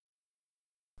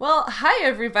Well, hi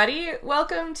everybody.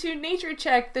 Welcome to Nature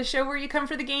Check, the show where you come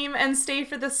for the game and stay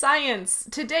for the science.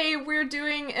 Today we're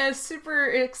doing a super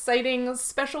exciting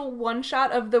special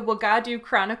one-shot of the Wagadu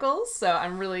Chronicles, so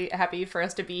I'm really happy for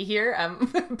us to be here.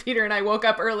 Peter and I woke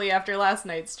up early after last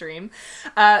night's stream.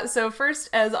 So first,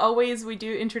 as always, we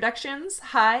do introductions.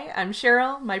 Hi, I'm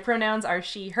Cheryl. My pronouns are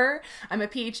she, her. I'm a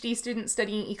PhD student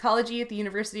studying ecology at the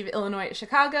University of Illinois at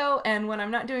Chicago, and when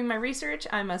I'm not doing my research,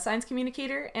 I'm a science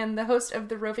communicator and the host of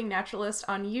the Roving Naturalist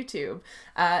on YouTube.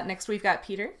 Next, we've got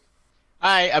Peter.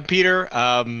 Hi, I'm Peter.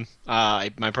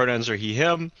 My pronouns are he,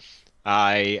 him.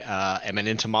 I am an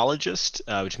entomologist,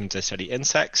 which means I study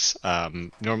insects.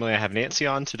 Normally, I have Nancy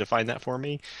on to define that for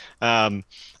me. Um,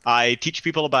 I teach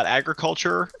people about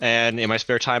agriculture, and in my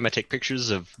spare time, I take pictures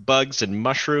of bugs and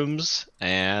mushrooms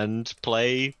and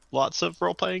play lots of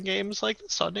role-playing games like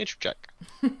this on Nature Check.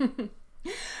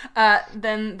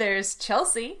 Then there's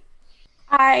Chelsea.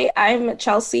 Hi, I'm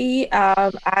Chelsea.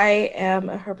 I am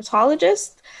a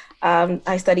herpetologist.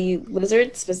 I study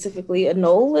lizards, specifically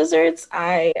anole lizards.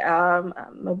 I'm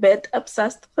a bit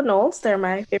obsessed with anoles. They're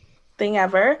my favorite thing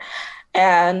ever.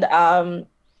 And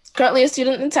currently a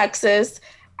student in Texas.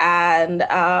 And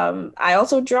I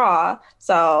also draw.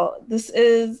 So this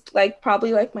is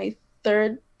probably my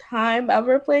third time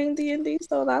ever playing D&D.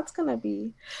 So that's gonna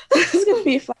be that's gonna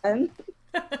be fun.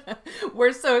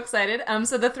 We're so excited.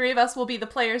 So the three of us will be the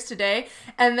players today,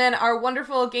 and then our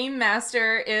wonderful game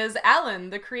master is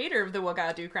Alan, the creator of the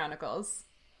Wagadu Chronicles.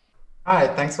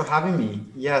 Hi, thanks for having me.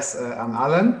 Yes, I'm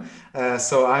Alan.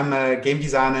 So I'm a game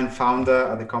designer and founder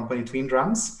at the company Twin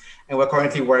Drums, and we're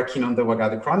currently working on the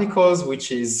Wagadu Chronicles,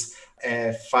 which is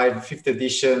a fifth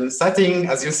edition setting,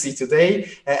 as you see today,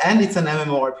 and it's an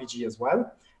MMORPG as well.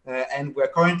 And we're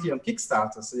currently on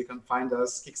Kickstarter, so you can find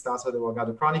us Kickstarter the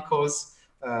Wagadu Chronicles,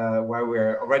 where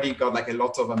we're already got a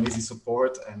lot of amazing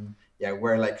support, and yeah,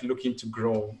 we're looking to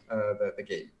grow the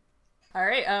game. All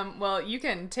right. Well, you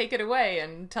can take it away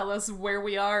and tell us where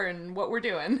we are and what we're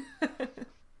doing.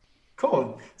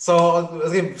 Cool. So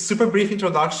a super brief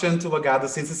introduction to Wagadu,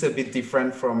 since it's a bit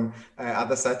different from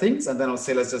other settings, and then I'll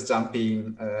say let's just jump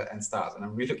in and start. And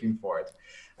I'm really looking forward.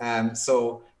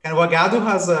 So kind of Wagadu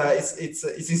has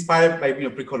it's inspired by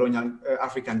pre-colonial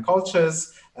African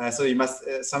cultures. So you must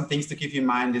some things to keep in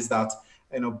mind is that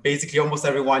basically almost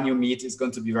everyone you meet is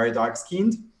going to be very dark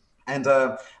skinned, and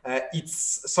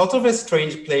it's sort of a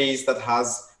strange place that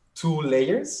has two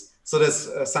layers. So there's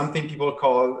something people in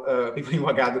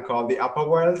Wagadu call the upper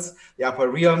worlds, the upper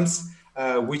realms,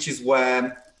 which is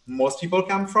where most people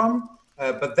come from.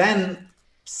 But then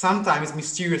sometimes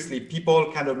mysteriously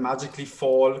people kind of magically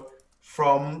fall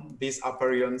from these upper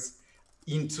realms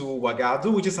into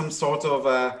Wagadu, which is some sort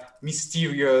of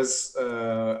mysterious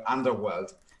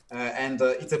underworld. And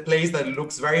it's a place that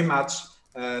looks very much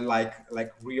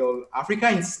like real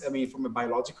Africa, from a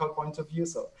biological point of view.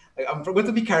 So I'm going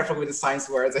to be careful with the science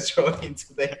words I throw in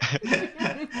today.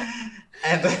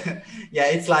 And yeah,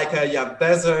 it's you have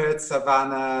deserts,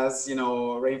 savannas,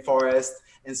 rainforest,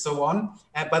 and so on.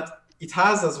 But it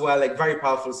has as well very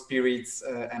powerful spirits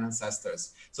and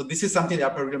ancestors. So this is something the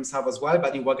upper realms have as well,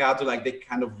 but in Wagadu, they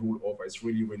kind of rule over. It's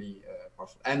really, really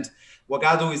powerful. And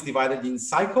Wagadu is divided in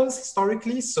cycles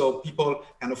historically. So people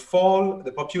kind of fall, they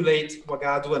populate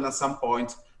Wagadu, and at some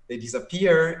point they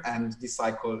disappear, and this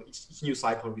cycle, each new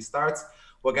cycle restarts.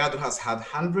 Wagadu has had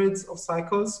hundreds of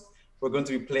cycles. We're going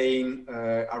to be playing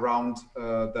around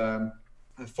the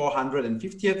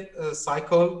 450th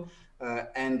cycle.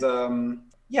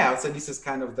 Yeah, so this is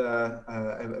kind of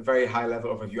a very high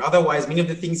level overview. Otherwise, many of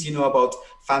the things you know about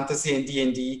fantasy and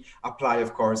D&D apply,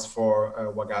 of course,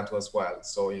 for Wagadu as well.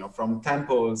 So, from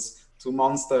temples to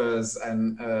monsters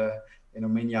and,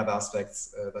 many other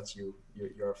aspects that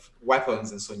your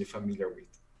weapons and so on you're familiar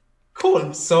with.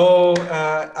 Cool. So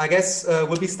I guess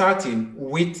we'll be starting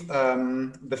with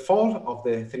the fall of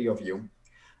the three of you.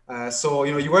 So,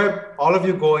 you were all of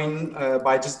you going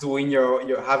by just doing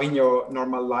having your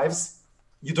normal lives.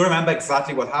 You don't remember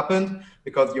exactly what happened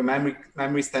because your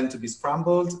memories tend to be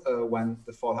scrambled when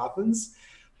the fall happens.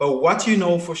 But what you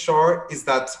know for sure is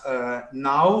that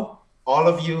now all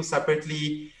of you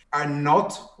separately are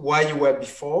not where you were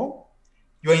before.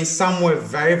 You're in somewhere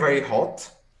very, very hot,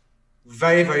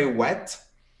 very, very wet,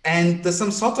 and there's some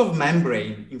sort of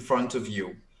membrane in front of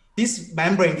you. This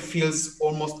membrane feels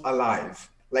almost alive,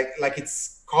 like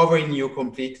it's covering you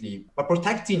completely, but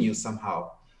protecting you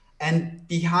somehow. And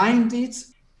behind it,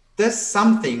 there's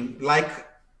something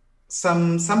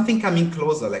something coming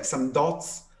closer, like some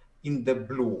dots in the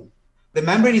blue. The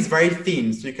membrane is very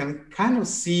thin, so you can kind of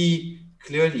see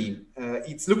clearly.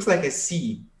 It looks like a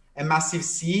sea, a massive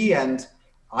sea and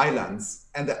islands.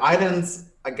 And the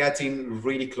islands are getting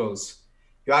really close.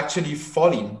 You're actually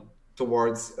falling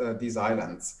towards these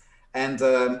islands. And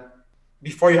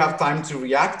before you have time to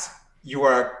react, you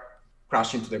are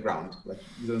crashing to the ground. Like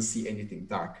you don't see anything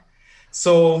dark.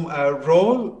 So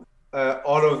roll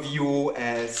all of you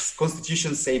as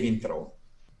Constitution saving throw.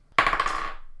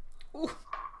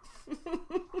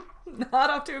 Not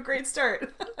off to a great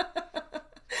start.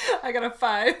 I got a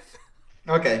 5.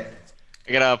 Okay.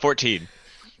 I got a 14.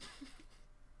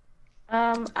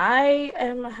 I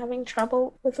am having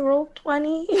trouble with roll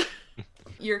 20.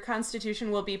 Your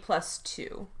Constitution will be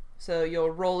 +2. So you'll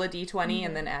roll a d20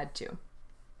 and then add 2.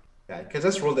 Yeah, you can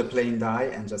just roll the plain die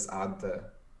and just add the...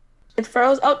 It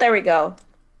froze. Oh, there we go.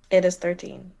 It is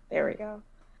 13. There we go.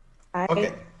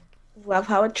 I love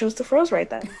how it chose to froze right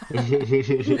then.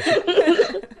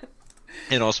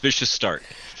 An auspicious start.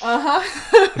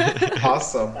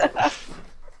 Awesome.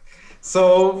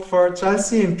 So for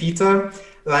Chelsea and Peter,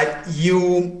 like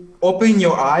you open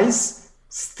your eyes,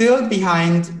 still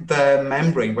behind the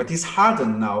membrane, but it's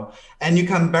hardened now, and you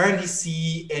can barely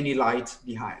see any light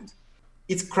behind.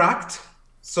 It's cracked,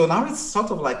 so now it's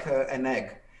sort of like an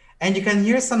egg, and you can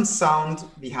hear some sound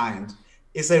behind.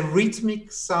 It's a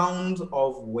rhythmic sound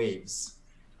of waves.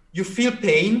 You feel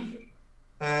pain,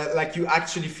 like you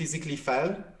actually physically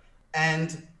fell,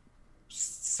 and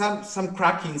some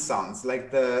cracking sounds, like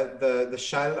the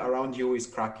shell around you is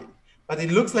cracking. But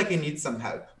it looks like it needs some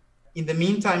help. In the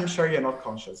meantime, sure, you're not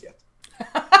conscious yet.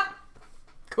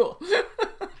 Cool.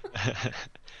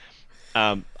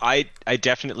 I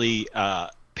definitely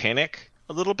panic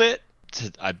a little bit.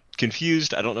 I'm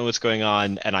confused. I don't know what's going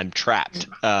on, and I'm trapped.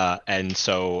 And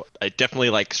so I definitely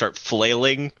like start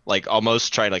flailing, like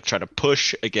almost try to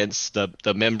push against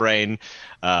the membrane,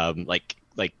 like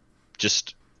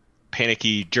just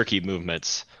panicky, jerky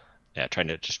movements. Yeah, trying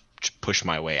to just push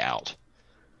my way out.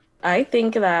 I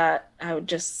think that I would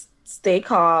just stay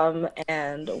calm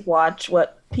and watch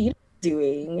what Peter's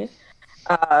doing.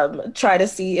 Try to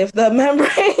see if the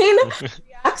membrane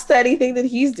reacts to anything that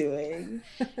he's doing.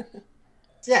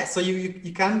 Yeah, so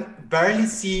you can barely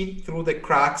see through the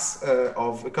cracks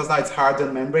because now it's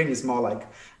hardened membrane, it's more like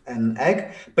an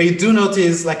egg. But you do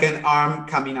notice like an arm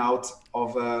coming out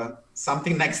of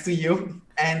something next to you.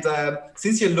 And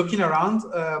since you're looking around,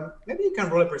 maybe you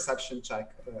can roll a perception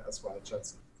check as well,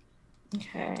 Chelsea.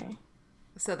 Okay.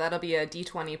 So that'll be a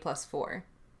d20 +4.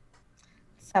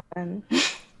 7.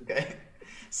 Okay.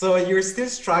 So you're still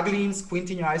struggling,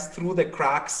 squinting your eyes through the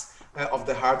cracks of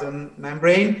the hardened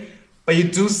membrane, but you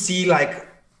do see like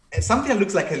something that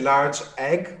looks like a large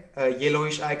egg, a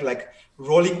yellowish egg, like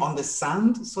rolling on the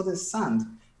sand. So the sand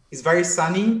is very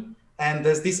sunny, and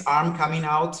there's this arm coming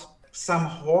out, some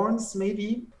horns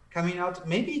maybe coming out.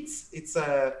 Maybe it's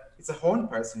a horned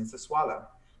person, it's a swallow,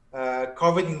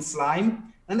 covered in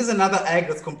slime. And there's another egg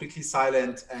that's completely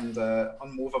silent and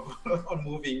unmovable,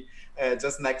 unmoving,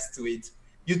 just next to it.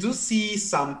 You do see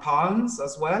some palms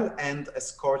as well and a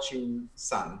scorching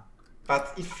sun,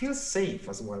 but it feels safe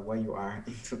as well where you are.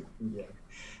 Yeah.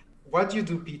 What do you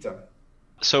do, Peter?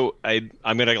 So I'm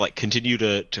gonna like continue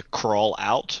to crawl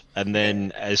out, and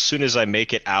then as soon as I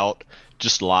make it out,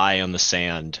 just lie on the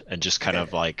sand and just kind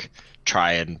of like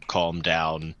try and calm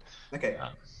down. Okay.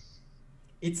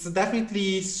 It's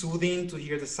definitely soothing to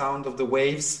hear the sound of the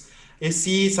waves. You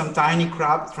see some tiny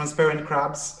crabs, transparent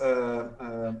crabs,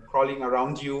 crawling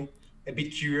around you, a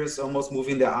bit curious, almost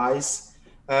moving their eyes.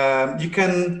 You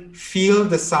can feel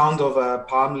the sound of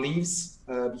palm leaves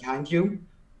behind you,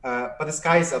 but the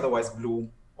sky is otherwise blue,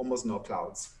 almost no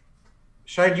clouds.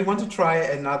 Shai, do you want to try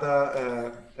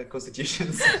another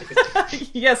Constitution?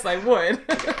 Yes, I would.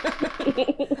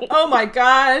 Oh my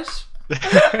gosh.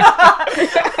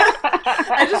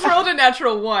 I just rolled a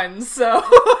natural 1, so.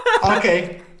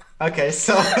 Okay,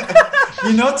 so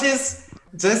you notice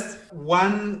just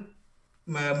one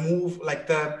move, like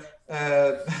the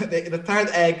third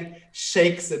egg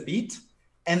shakes a bit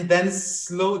and then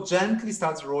gently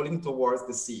starts rolling towards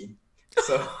the sea.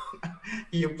 So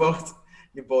you both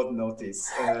notice.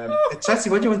 Chelsea,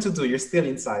 what do you want to do? You're still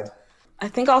inside. I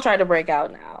think I'll try to break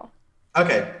out now.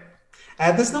 Okay.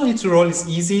 There's no need to roll, it's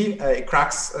easy. It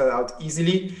cracks out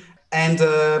easily. And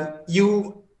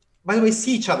you, by the way,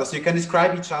 see each other, so you can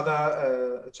describe each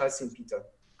other, Chelsea and Peter.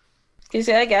 Can you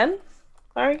say that again?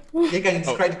 Sorry? You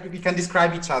can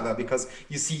describe each other because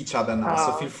you see each other now,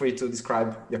 so feel free to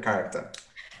describe your character.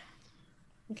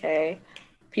 Okay.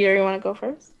 Peter, you want to go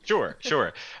first? Sure.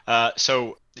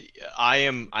 So I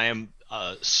am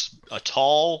a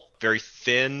tall, very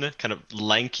thin, kind of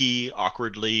lanky,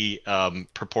 awkwardly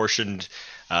proportioned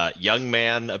young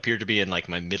man. Appeared to be in like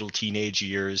my middle teenage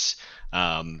years.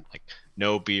 Like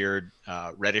no beard,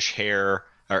 reddish hair,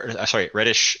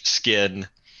 reddish skin,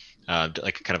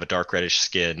 like kind of a dark reddish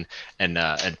skin, and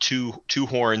two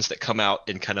horns that come out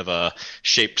in kind of a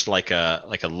shaped like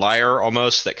a lyre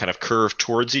almost, that kind of curve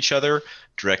towards each other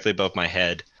directly above my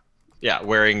head. Yeah,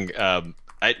 wearing. Am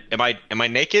I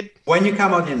naked? When you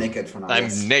come out, you're naked for now. I'm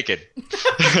yes. naked.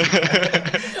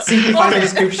 Simplify the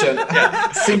description.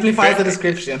 Yeah. Simplify the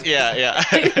description. Yeah. Yeah.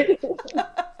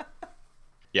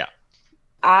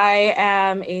 I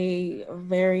am a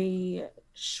very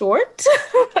short,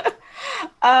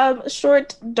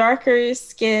 darker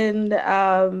skinned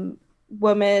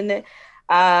woman.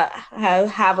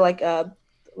 Have like a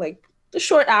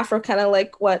short afro, kind of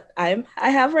like what I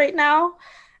have right now.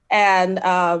 And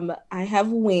I have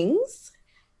wings,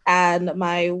 and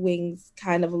my wings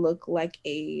kind of look like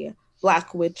a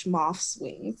black witch moth's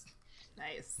wings.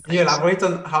 Nice. Can you elaborate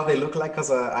on how they look like? Because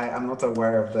I'm not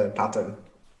aware of the pattern.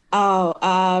 Oh,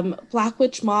 black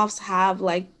witch moths have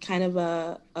like kind of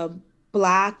a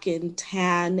black and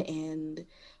tan and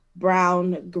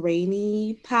brown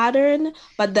grainy pattern,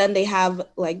 but then they have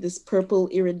like this purple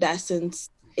iridescence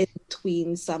in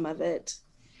between some of it.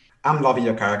 I'm loving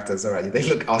your characters already. They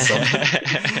look awesome.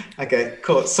 Okay,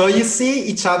 cool. So you see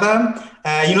each other.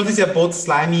 You notice you're both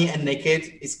slimy and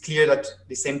naked. It's clear that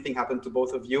the same thing happened to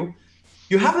both of you.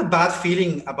 You have a bad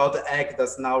feeling about the egg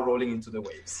that's now rolling into the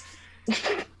waves.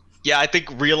 Yeah, I think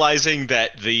realizing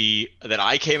that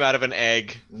I came out of an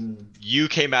egg, you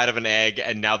came out of an egg,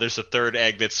 and now there's a third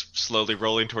egg that's slowly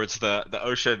rolling towards the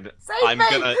ocean. I'm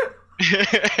gonna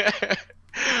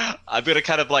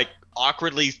kind of like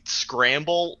awkwardly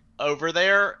scramble over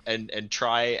there and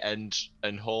try and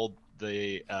hold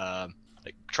the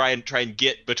try and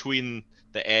get between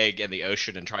the egg and the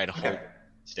ocean and try and hold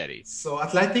steady. So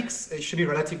athletics should be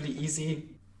relatively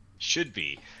easy. Should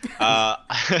be.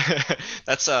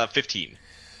 That's 15.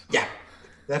 Yeah,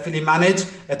 definitely manage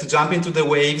to jump into the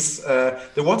waves.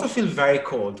 The water feels very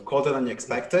cold, colder than you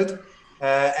expected,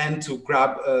 and to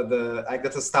grab the egg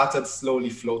that has started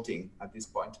slowly floating at this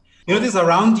point. You notice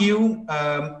around you,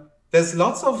 there's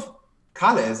lots of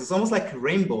colors. It's almost like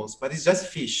rainbows, but it's just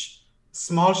fish,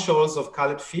 small shoals of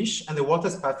colored fish, and the water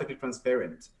is perfectly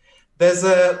transparent. There's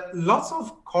lots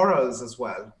of corals as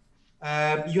well.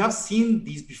 You have seen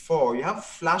these before. You have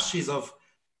flashes of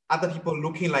other people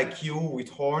looking like you with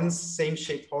horns, same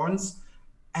shaped horns,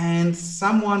 and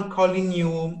someone calling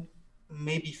you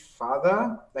maybe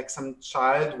father, like some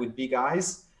child with big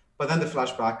eyes, but then the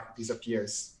flashback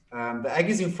disappears. The egg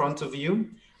is in front of you,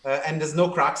 and there's no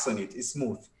cracks on it. It's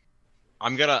smooth.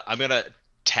 I'm gonna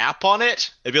tap on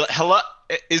it and be like, "Hello,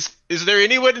 is there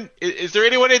anyone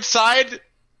inside?"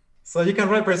 So you can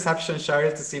roll perception,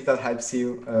 Cheryl, to see if that helps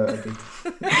you a bit.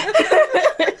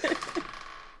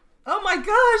 Oh my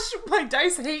gosh, my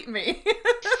dice hate me.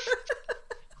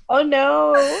 Oh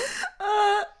no.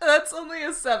 That's only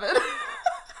a 7.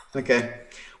 Okay.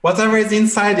 Whatever is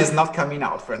inside is not coming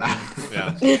out for now.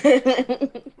 Yeah.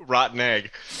 Rotten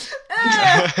egg.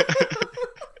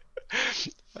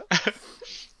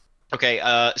 Okay,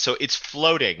 so it's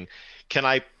floating. Can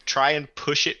I try and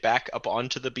push it back up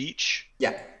onto the beach?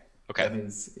 Yeah. Okay. That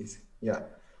is yeah.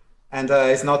 And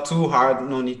it's not too hard,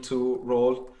 no need to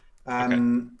roll. Okay.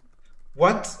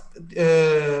 What,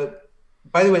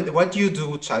 by the way, what do you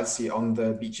do, Chelsea, on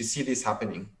the beach? You see this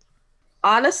happening?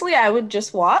 Honestly, I would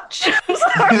just watch. I'm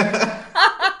sorry.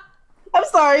 I'm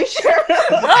sorry, sure.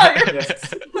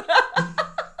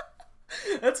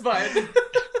 That's fine.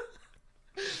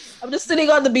 I'm just sitting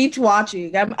on the beach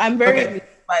watching. I'm very amused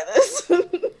by this.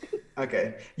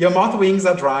 Okay. Your moth wings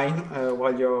are drying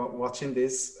while you're watching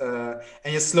this. And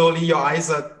your eyes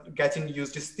are getting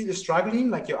used. You're still struggling,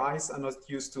 like your eyes are not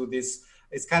used to this.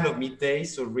 It's kind of midday,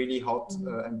 so really hot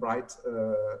and bright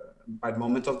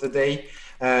moment of the day.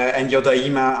 And your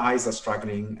Daima eyes are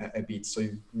struggling a bit, so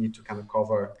you need to kind of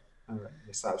cover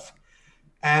yourself.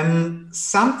 And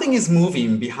something is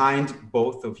moving behind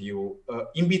both of you,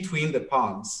 in between the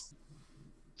palms.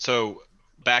 So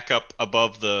back up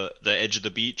above the edge of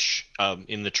the beach,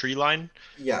 in the tree line?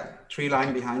 Yeah, tree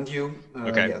line behind you.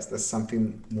 Okay. Yes, there's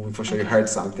something moving for sure. You heard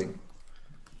something.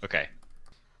 Okay.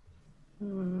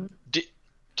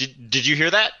 Did you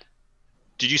hear that?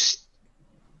 Did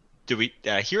we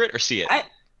hear it or see it?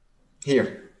 Hear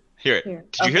it. Here.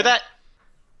 Did you hear that?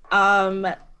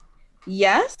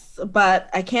 Yes, but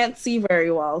I can't see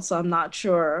very well, so I'm not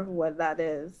sure what that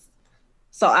is.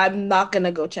 So I'm not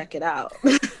gonna go check it out.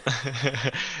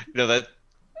 No, that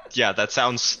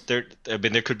sounds there. I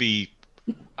mean, there could be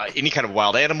any kind of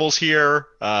wild animals here.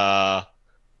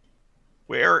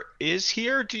 Where is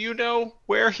here? Do you know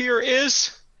where here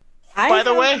is? By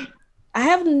the way, I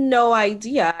have no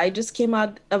idea. I just came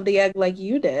out of the egg like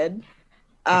you did.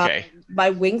 Okay. My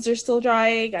wings are still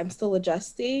drying. I'm still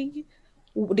adjusting.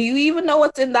 Do you even know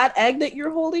what's in that egg that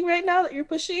you're holding right now that you're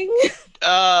pushing?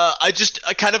 I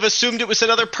kind of assumed it was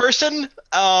another person.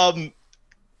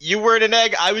 You were in an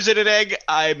egg. I was in an egg.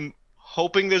 I'm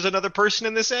hoping there's another person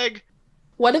in this egg.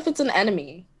 What if it's an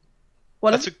enemy?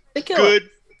 What That's if a they kill good. us?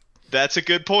 That's a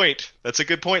good point. That's a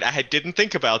good point. I didn't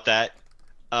think about that.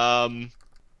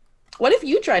 What if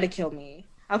you try to kill me?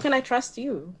 How can I trust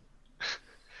you?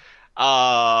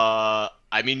 I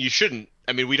mean, you shouldn't.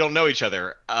 I mean, we don't know each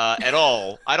other at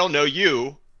all. I don't know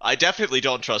you. I definitely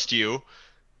don't trust you.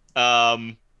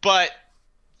 But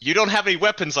you don't have any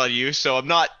weapons on you, so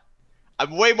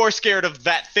I'm way more scared of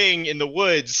that thing in the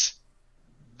woods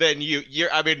than you.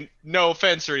 I mean, no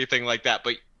offense or anything like that,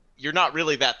 but you're not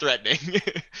really that threatening.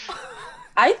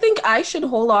 I think I should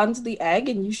hold on to the egg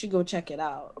and you should go check it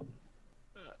out.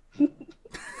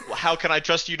 How can I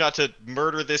trust you not to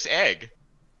murder this egg?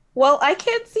 Well, I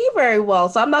can't see very well,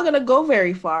 so I'm not gonna go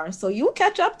very far. So you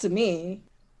catch up to me.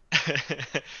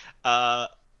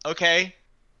 Okay.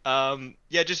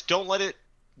 Yeah, just don't let it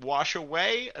wash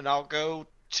away, and I'll go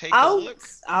take a look.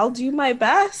 I'll do my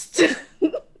best.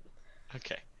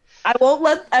 Okay. I won't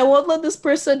let this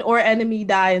person or enemy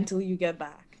die until you get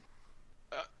back.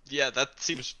 Yeah, that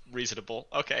seems reasonable.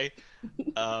 Okay.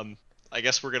 I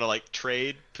guess we're gonna like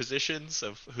trade positions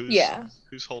of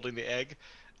who's holding the egg.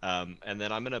 And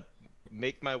then I'm gonna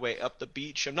make my way up the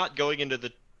beach. I'm not going into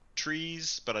the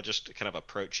trees, but I'm just kind of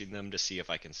approaching them to see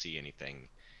if I can see anything.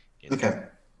 Okay.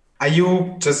 Are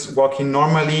you just walking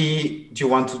normally? Do you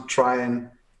want to try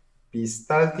and be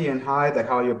stealthy and hide? Like,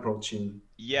 how are you approaching?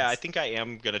 Yeah, I think I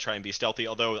am gonna try and be stealthy.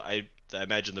 Although I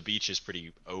imagine the beach is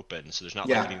pretty open, so there's not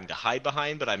Yeah. like anything to hide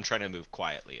behind. But I'm trying to move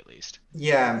quietly at least.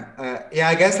 Yeah, yeah.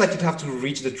 I guess like you'd have to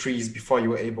reach the trees before you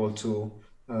were able to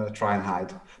try and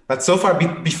hide. But so far,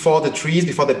 before the trees,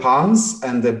 before the palms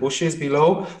and the bushes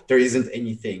below, there isn't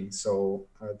anything. So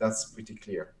that's pretty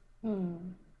clear.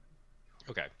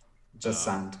 Okay. Just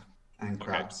sand and okay.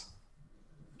 crabs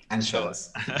and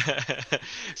shells.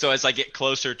 So as I get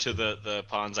closer to the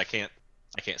ponds, I can't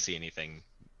see anything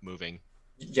moving.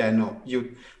 Yeah, no.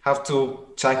 You have to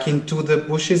check into the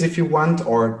bushes if you want,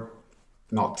 or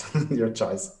not. Your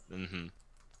choice. Mm-hmm.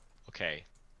 Okay.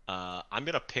 I'm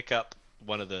gonna pick up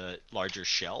one of the larger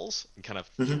shells and kind of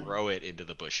throw it into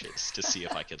the bushes to see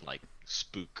if I can like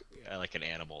spook like an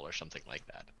animal or something like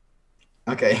that.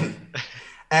 Okay.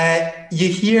 You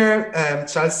hear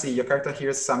Chelsea, your character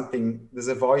hears something. There's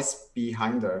a voice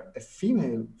behind her, a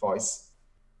female voice.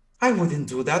 I wouldn't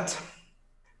do that.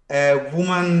 A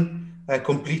woman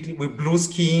completely with blue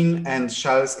skin and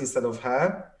shells instead of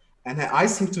hair, and her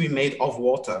eyes seem to be made of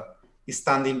water, is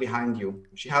standing behind you.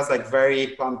 She has like very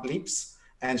plump lips,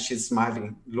 and she's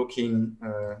smiling, looking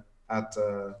at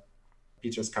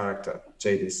Peter's character,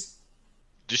 Jadis.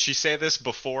 Did she say this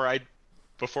before I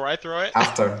throw it?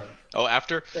 After. Oh,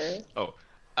 after? Okay.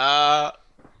 Oh.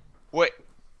 Wait.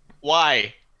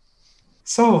 Why?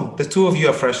 So, the two of you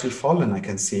are freshly fallen, I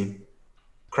can see.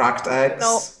 Cracked eggs.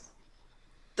 No.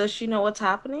 Does she know what's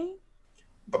happening?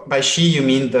 By she, you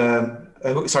mean the...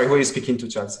 sorry, who are you speaking to,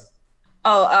 Chelsea?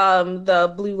 Oh,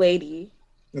 the blue lady.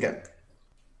 Okay.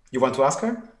 You want to ask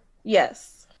her?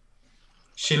 Yes.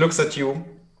 She looks at you.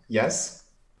 Yes.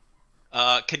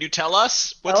 Can you tell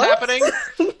us what's happening?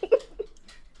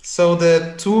 So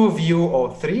the two of you,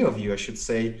 or three of you, I should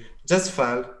say, just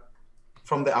fell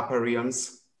from the upper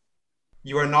realms.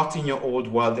 You are not in your old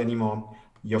world anymore.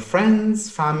 Your friends,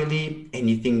 family,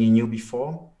 anything you knew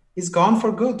before is gone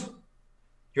for good.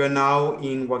 You are now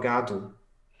in Wagadu.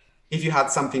 If you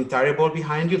had something terrible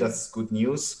behind you, that's good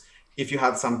news. If you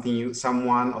had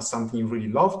someone or something you really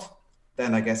loved,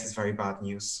 then I guess it's very bad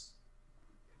news.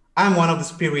 I'm one of the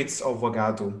spirits of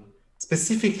Wagadu.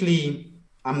 Specifically,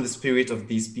 I'm the spirit of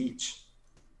this beach.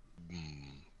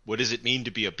 What does it mean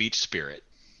to be a beach spirit?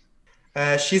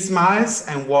 She smiles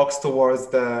and walks towards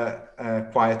the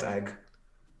quiet egg.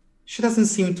 She doesn't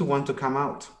seem to want to come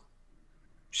out.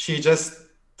 She just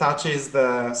touches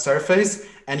the surface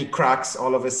and it cracks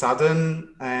all of a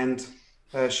sudden. And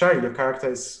Sherry, your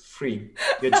character is free.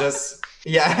 You're just,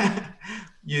 yeah,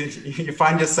 you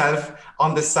find yourself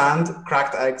on the sand,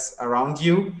 cracked eggs around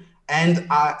you, and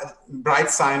a bright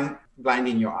sign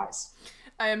blinding your eyes.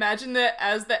 I imagine that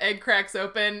as the egg cracks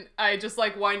open, I just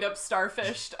like wind up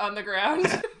starfished on the ground.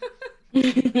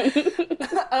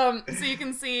 So you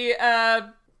can see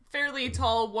a fairly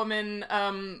tall woman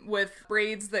with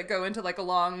braids that go into like a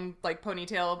long like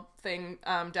ponytail thing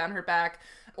down her back,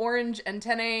 orange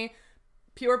antennae,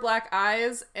 pure black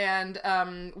eyes, and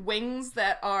wings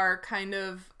that are kind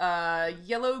of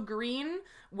yellow-green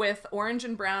with orange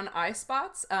and brown eye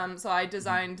spots. So I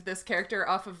designed this character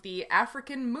off of the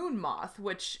African moon moth,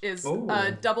 which is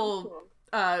a double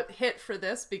hit for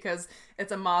this because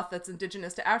it's a moth that's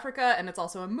indigenous to Africa, and it's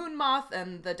also a moon moth,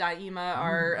 and the Daima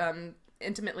are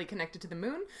intimately connected to the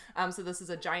moon. So this is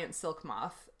a giant silk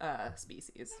moth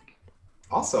species.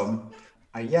 Awesome.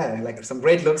 Yeah, like some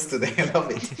great looks today. I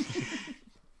love it.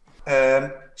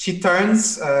 She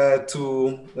turns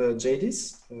to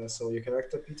Jadis, so your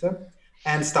character, Peter,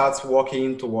 and starts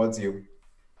walking towards you.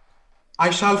 I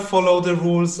shall follow the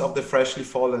rules of the Freshly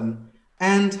Fallen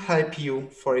and help you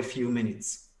for a few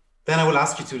minutes. Then I will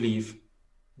ask you to leave.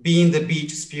 Being the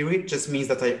beach spirit just means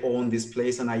that I own this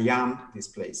place and I am this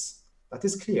place. That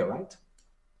is clear, right?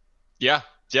 Yeah,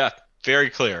 very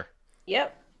clear.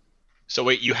 Yep. So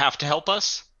wait, you have to help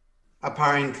us?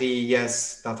 Apparently,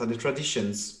 yes, that are the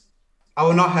traditions. I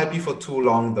will not help you for too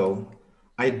long, though.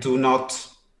 I do not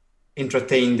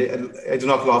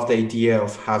love the idea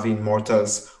of having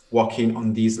mortals walking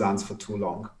on these lands for too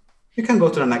long. You can go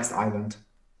to the next island.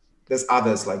 There's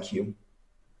others like you.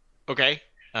 Okay.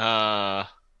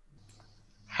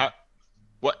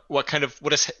 What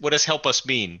does help us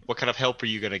mean? What kind of help are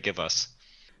you going to give us?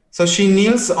 So she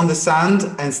kneels on the sand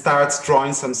and starts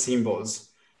drawing some symbols.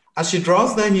 As she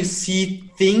draws them, you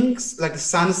see things like the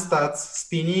sand starts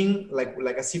spinning, like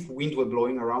as if wind were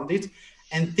blowing around it,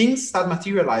 and things start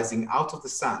materializing out of the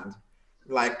sand,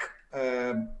 like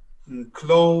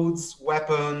clothes,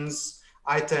 weapons,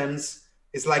 items.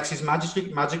 It's like she's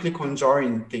magically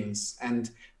conjuring things,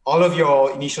 and all of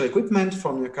your initial equipment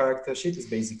from your character sheet is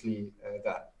basically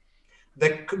that.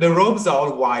 The robes are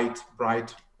all white,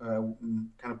 bright, kind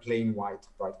of plain white,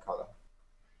 bright color.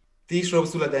 These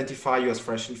robes will identify you as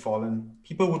Freshly Fallen.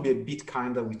 People will be a bit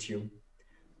kinder with you,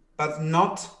 but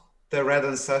not the red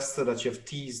ancestor that you have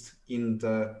teased in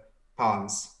the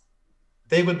palms.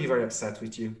 They will be very upset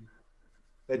with you.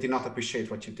 They did not appreciate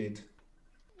what you did.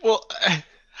 Well,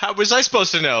 how was I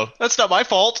supposed to know? That's not my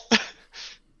fault.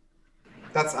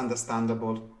 That's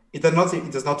understandable. It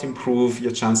does not improve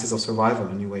your chances of survival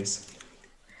anyways.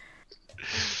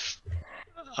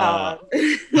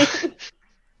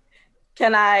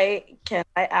 Can I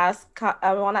ask?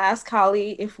 I want to ask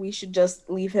Kali if we should just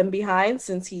leave him behind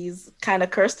since he's kind of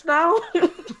cursed now.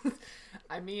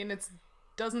 I mean, it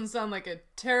doesn't sound like a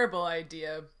terrible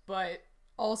idea, but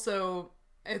also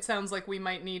it sounds like we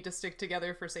might need to stick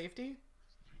together for safety.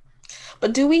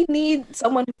 But do we need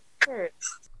someone who's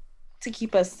cursed to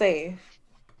keep us safe?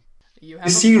 You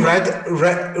see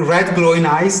red glowing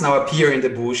eyes now appear in the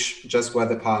bush just where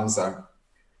the palms are.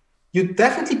 You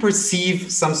definitely perceive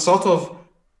some sort of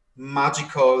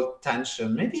magical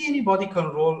tension. Maybe anybody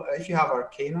can roll, if you have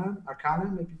Arcana,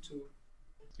 maybe to...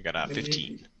 I got a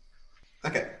 15.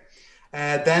 Okay.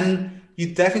 Then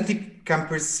you definitely can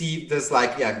perceive there's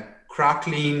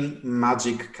crackling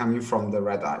magic coming from the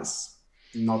red eyes.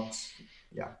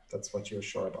 That's what you're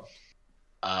sure about.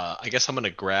 I guess I'm going to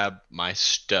grab my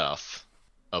stuff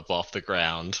up off the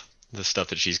ground, the stuff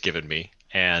that she's given me,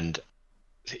 and...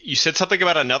 You said something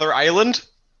about another island?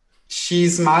 She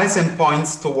smiles and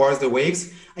points towards the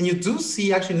waves, and you do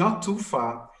see, actually not too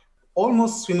far,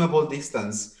 almost swimmable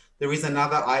distance, there is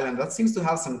another island that seems to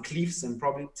have some cliffs and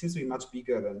probably seems to be much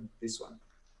bigger than this one.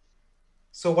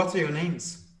 So what are your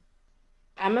names?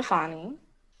 I'm Afani.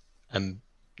 I'm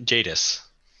Jadis.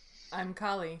 I'm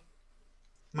Kali.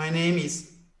 My name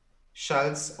is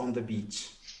Shells on the Beach.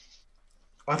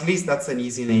 Or at least that's an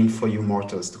easy name for you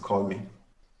mortals to call me.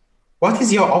 What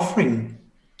is your offering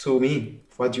to me?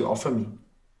 What do you offer me?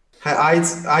 Her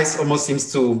eyes almost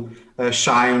seems to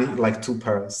shine like two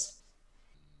pearls.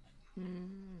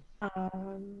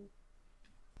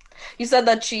 You said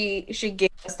that she gave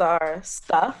us our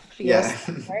stuff.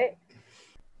 Right?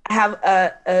 I have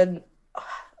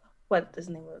what is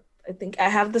the name of it? I think I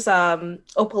have this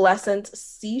opalescent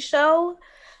seashell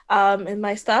in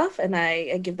my stuff, and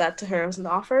I give that to her as an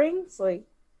offering. So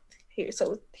here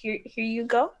you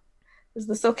go. Is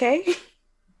this okay?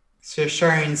 So you're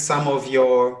sharing some of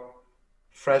your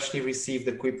freshly received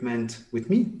equipment with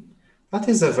me. That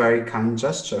is a very kind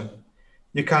gesture.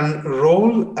 You can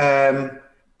roll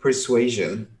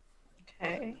persuasion.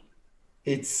 Okay.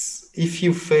 If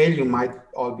you fail, you might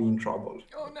all be in trouble.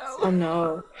 Oh no. Oh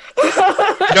no.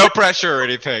 No pressure or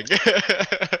anything.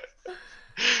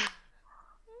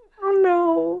 Oh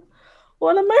no.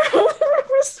 What am I rolling for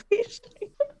persuasion?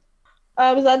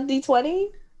 Is that D20?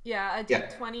 Yeah, a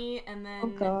D20 and then...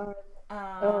 Oh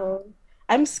god.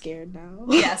 I'm scared now.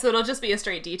 Yeah, so it'll just be a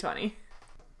straight D20.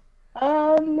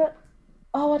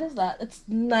 What is that? It's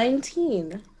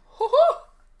 19.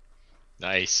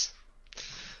 Nice.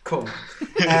 Cool.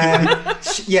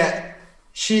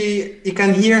 You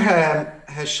can hear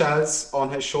her shells on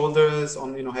her shoulders,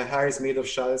 her hair is made of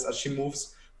shells as she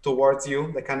moves towards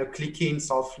you. They're kind of clicking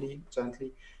softly,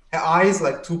 gently. Her eyes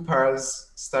like two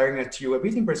pearls staring at you, a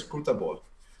bit inscrutable.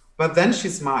 But then she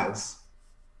smiles.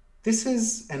 This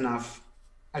is enough.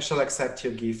 I shall accept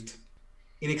your gift.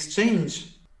 In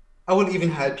exchange, I will even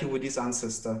help you with this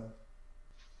ancestor.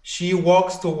 She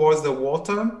walks towards the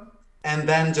water and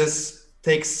then just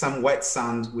takes some wet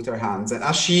sand with her hands. And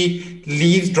as she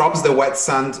drops the wet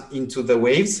sand into the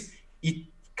waves, it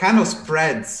kind of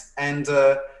spreads and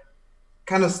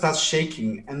kind of starts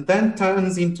shaking and then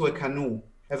turns into a canoe,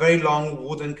 a very long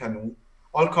wooden canoe,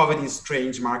 all covered in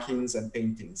strange markings and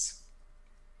paintings.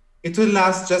 It will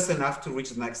last just enough to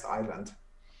reach the next island.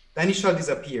 Then it shall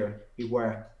disappear.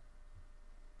 Beware.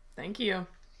 Thank you.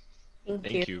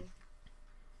 Thank you.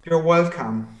 You're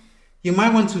welcome. You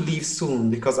might want to leave soon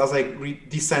because as I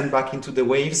descend back into the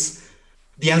waves,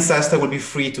 the ancestor will be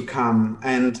free to come.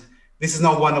 And this is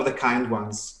not one of the kind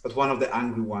ones, but one of the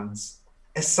angry ones.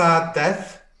 A sad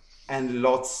death and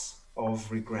lots of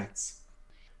regrets.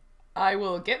 I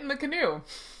will get in the canoe.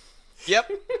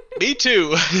 Yep, me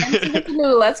too. Into the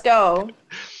canoe, let's go.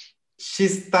 She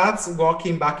starts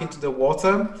walking back into the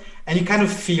water, and you kind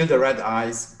of feel the red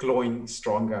eyes glowing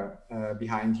stronger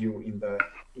behind you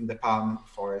in the palm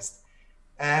forest.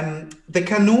 The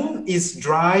canoe is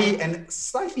dry and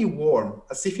slightly warm,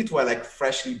 as if it were like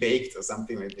freshly baked or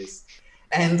something like this.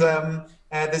 And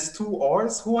there's two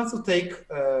oars. Who wants to take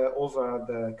over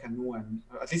the canoe? And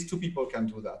at least two people can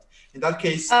do that. In that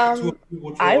case, two of you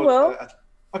would roll. I will.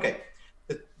 Okay.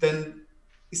 Then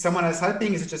is someone else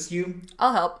helping? Is it just you?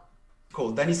 I'll help.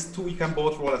 Cool. Then it's two. You can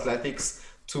both roll athletics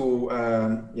to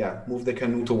move the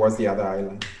canoe towards the other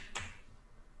island.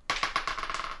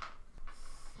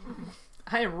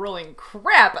 I am rolling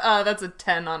crap. That's a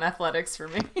 10 on athletics for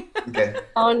me. Okay.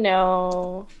 Oh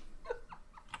no.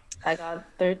 I got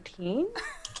 13.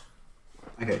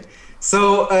 Okay.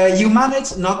 So you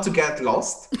manage not to get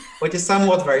lost, but you're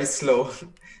somewhat very slow.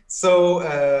 So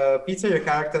Peter, your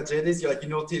character Jadis, you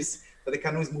notice that the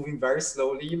canoe is moving very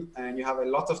slowly, and you have a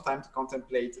lot of time to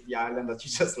contemplate the island that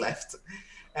you just left.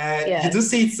 Yes. You do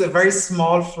see it's a very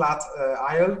small, flat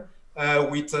isle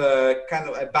with kind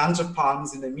of a bunch of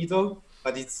palms in the middle,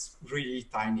 but it's really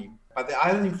tiny. But the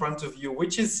island in front of you,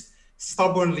 which is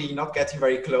stubbornly not getting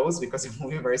very close because you're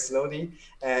moving very slowly,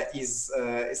 has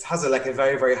a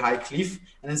very, very high cliff,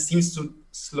 and it seems to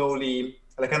slowly,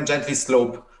 kind of gently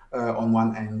slope on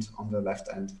one end, on the left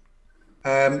end.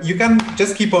 You can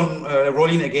just keep on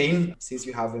rolling again since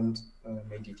you haven't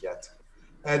made it yet.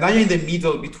 Now you're in the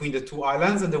middle between the two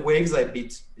islands, and the waves are a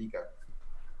bit bigger.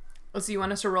 Oh, so you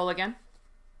want us to roll again?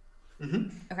 Mm-hmm.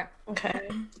 Okay.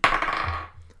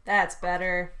 That's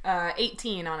better.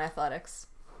 18 on athletics.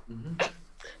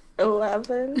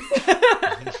 11.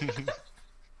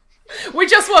 We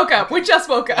just woke up.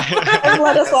 And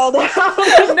let us all down.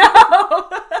 No.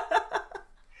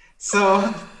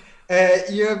 So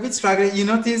you're a bit struggling. You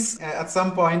notice at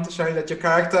some point, Cheryl, that your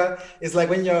character is like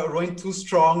when you're rowing too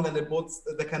strong, then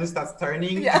the canoe starts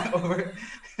turning over.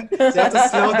 So you have to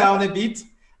slow down a bit,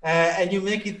 and you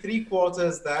make it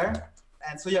 3/4 there.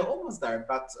 And so you're almost there,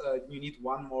 but you need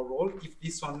one more roll. If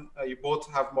this one, you both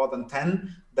have more than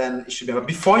 10, then it should be. But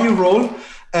before you roll,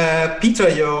 Peter,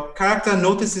 your character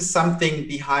notices something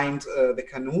behind the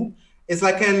canoe. It's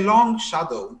like a long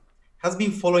shadow, has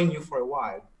been following you for a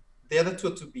while. The other two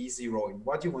are too busy rowing.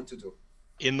 What do you want to do?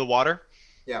 In the water?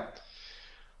 Yeah.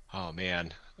 Oh,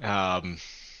 man.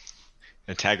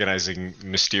 Antagonizing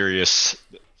mysterious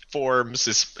forms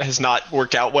has not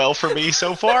worked out well for me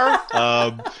so far.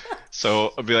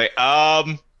 So I'll be like,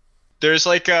 there's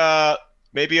like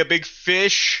maybe a big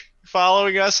fish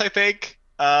following us, I think.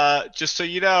 Just so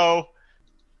you know,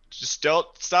 just don't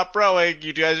stop rowing.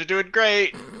 You guys are doing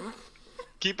great.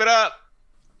 Keep it up.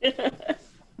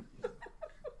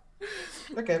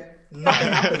 Okay. Nothing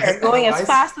happens. We're going as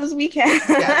fast as we can.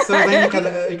 Yeah, so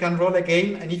then you can roll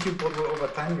again, and if you both roll over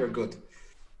 10, you're good.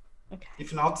 Okay.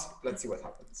 If not, let's see what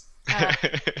happens.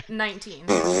 19.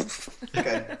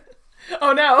 Okay.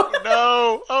 Oh no.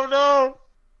 No. Oh no.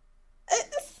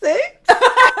 6.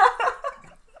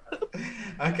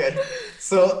 Okay.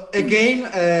 So again,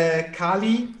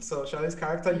 Kali, so Charlie's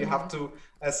character, you have to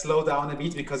slow down a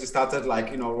bit because you started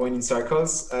rowing in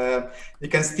circles. You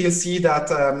can still see that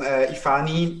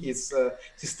Ifani she's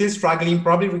still struggling,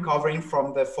 probably recovering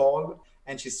from the fall,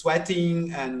 and she's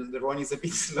sweating, and the rowing is a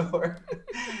bit slower.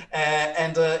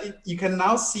 You can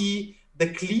now see the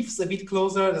cliffs a bit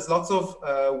closer. There's lots of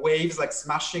waves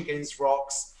smashing against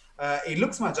rocks. It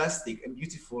looks majestic and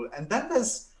beautiful. And then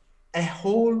there's a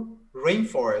whole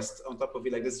rainforest on top of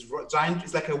it, like this giant,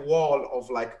 it's like a wall of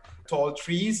like tall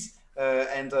trees.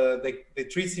 And the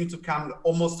trees seem to come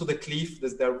almost to the cliff.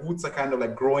 Their roots are kind of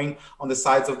like growing on the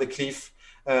sides of the cliff.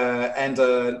 And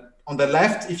on the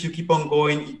left, if you keep on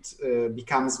going, it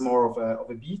becomes more of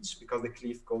a beach because the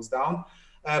cliff goes down.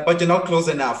 But you're not close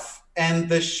enough. And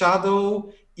the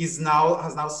shadow has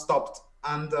now stopped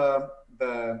under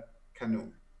the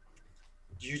canoe.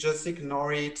 You just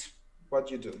ignore it. What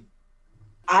do you do?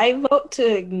 I vote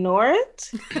to ignore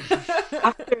it.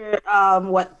 After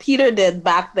what Peter did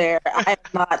back there, I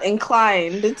am not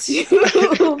inclined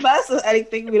to mess with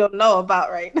anything we don't know about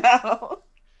right now.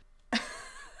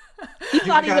 He's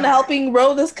not even helping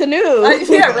row this canoe.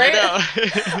 Yeah, right?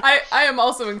 I am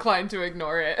also inclined to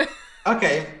ignore it.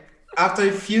 Okay. After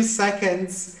a few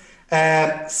seconds,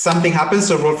 something happens,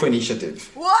 so roll for initiative.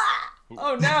 What?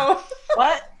 Oh no.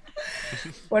 What?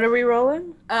 What are we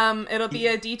rolling? It'll be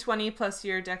a d20 plus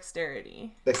your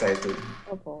dexterity. Dexterity.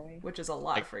 Oh boy. Which is a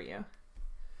lot for you.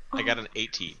 I got an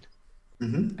 18.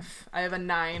 Mm-hmm. I have a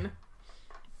 9.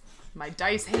 My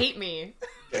dice hate me.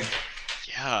 Okay.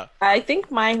 Yeah. I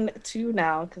think mine too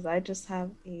now, because I just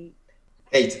have 8.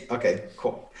 8. Okay,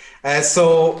 cool.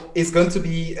 So it's going to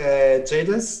be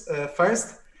Jadis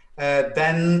first,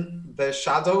 then the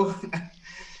shadow,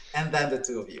 and then the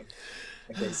two of you.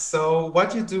 Okay, so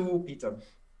what you do, Peter?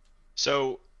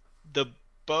 So the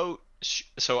boat.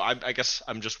 So I guess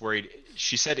I'm just worried.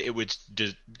 She said it would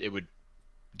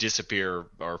disappear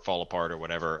or fall apart or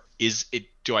whatever. Is it?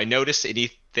 Do I notice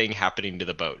anything happening to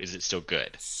the boat? Is it still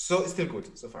good? So it's still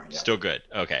good so far. Yeah. Still good.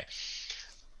 Okay.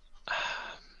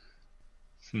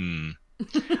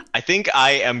 I think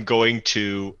I am going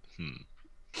to.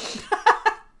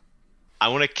 I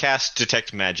want to cast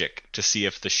Detect Magic to see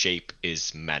if the shape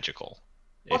is magical.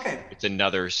 If it's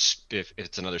another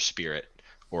spirit,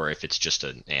 or if it's just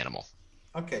an animal.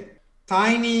 Okay.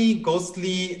 Tiny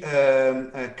ghostly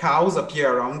cows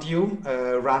appear around you,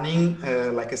 running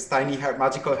like a tiny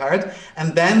magical herd,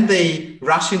 and then they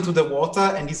rush into the water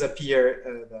and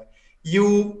disappear.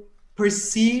 You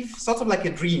perceive sort of like a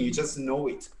dream. You just know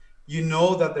it. You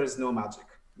know that there's no magic.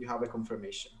 You have a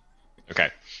confirmation. Okay,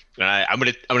 I'm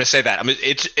gonna say that.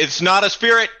 It's not a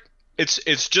spirit.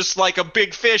 It's just like a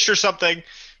big fish or something.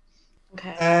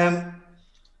 Okay.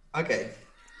 Okay.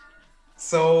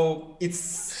 So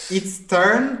it's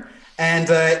turn, and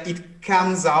it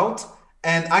comes out,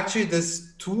 and actually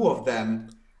there's two of them,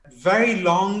 very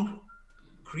long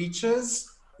creatures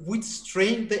with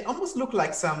strange. They almost look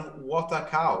like some water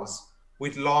cows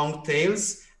with long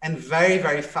tails and very,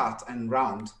 very fat and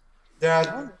round. There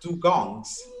are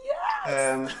dugongs.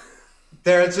 Yes.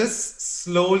 They're just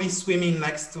slowly swimming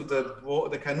next to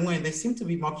the canoe, and they seem to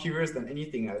be more curious than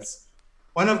anything else.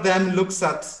 One of them looks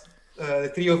at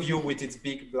the three of you with its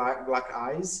big black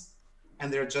eyes,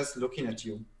 and they're just looking at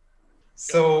you.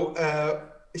 So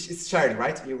it's Sherry,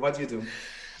 right? What do you do?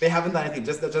 They haven't done anything,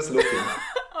 they're just looking.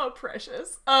 Oh,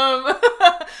 precious.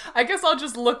 I guess I'll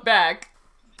just look back,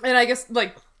 and I guess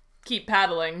like keep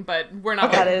paddling, but we're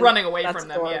not running away from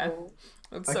them. Adorable.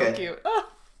 Yeah, that's so cute. Oh.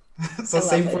 So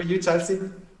same for you, Chelsea?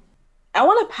 I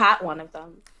want to pat one of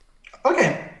them.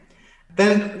 Okay.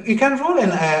 Then you can roll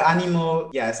an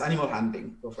animal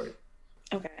handling. Go for it.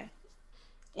 Okay.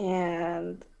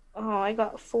 And, I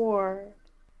got 4.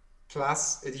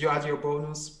 Plus, you add your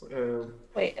bonus.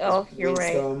 Wait, you're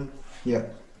right. Yeah.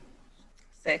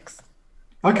 6.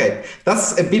 Okay,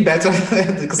 that's a bit better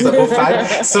because they're both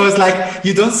 5. So it's like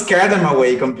you don't scare them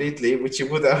away completely, which you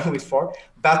would have with 4.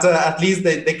 But at least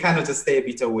they kind of just stay a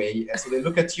bit away. So they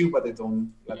look at you, but they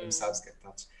don't let themselves get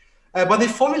touched. But they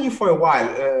follow you for a while,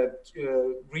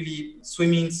 really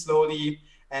swimming slowly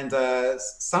and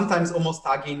sometimes almost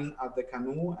tugging at the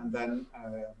canoe and then,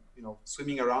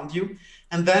 swimming around you.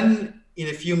 And then in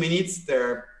a few minutes,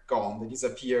 they're gone. They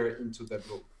disappear into the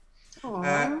blue.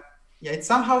 It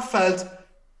somehow felt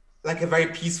like a very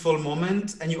peaceful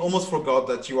moment, and you almost forgot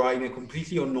that you are in a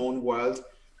completely unknown world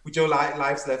with your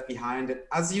lives left behind. And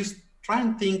as you try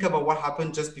and think about what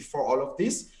happened just before all of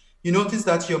this, you notice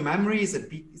that your memory is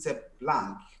a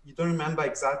blank. You don't remember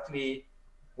exactly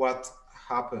what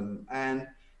happened. And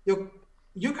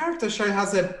your character, Sherry,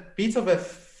 has a bit of a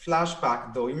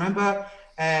flashback, though. You remember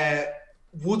a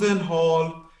wooden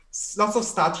hall, lots of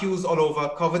statues all over,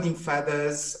 covered in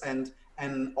feathers and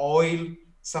oil,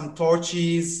 some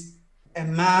torches, a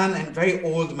man, a very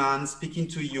old man, speaking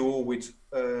to you with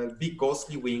big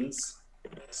ghostly wings.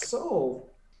 So,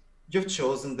 you've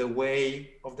chosen the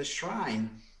way of the shrine.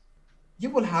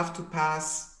 You will have to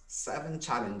pass 7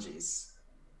 challenges.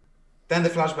 Then the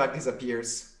flashback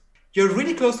disappears. You're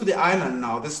really close to the island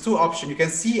now. There's two options. You can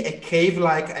see a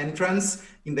cave-like entrance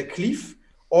in the cliff,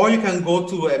 or you can go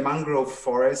to a mangrove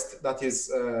forest that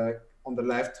is on the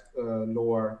left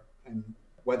lower, and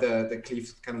where the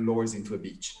cliff kind of lowers into a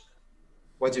beach.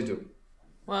 What do you do?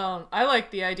 Well, I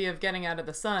like the idea of getting out of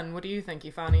the sun. What do you think,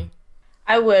 Ifani?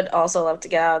 I would also love to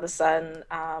get out of the sun.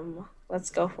 Let's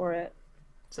go for it.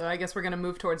 So I guess we're going to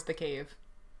move towards the cave.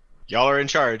 Y'all are in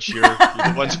charge. You're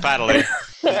the ones paddling.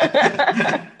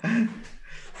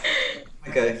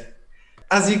 Okay.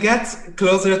 As you get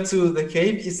closer to the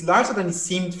cave, it's larger than it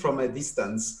seemed from a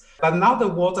distance. But now the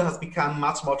water has become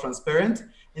much more transparent,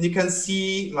 and you can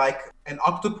see like an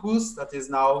octopus that is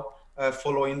now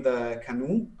following the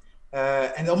canoe,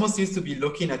 and almost seems to be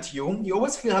looking at you. You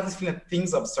always have this feeling that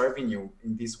things observing you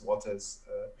in these waters.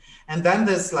 And then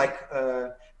there's like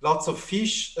lots of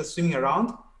fish swimming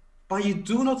around, but you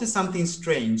do notice something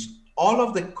strange. All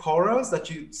of the corals that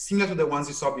similar to the ones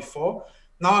you saw before,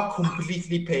 now are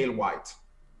completely pale white.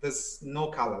 There's no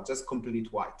color, just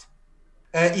complete white.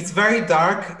 It's very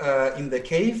dark in the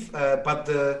cave, but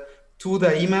the two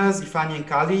daimas, Ifani and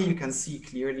Kali, you can see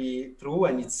clearly through,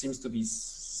 and it seems to be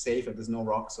safe and there's no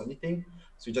rocks or anything.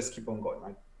 So you just keep on going,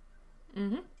 right?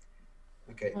 Mm-hmm.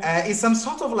 Okay. It's some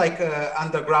sort of like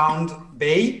underground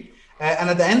bay, and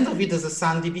at the end of it, there's a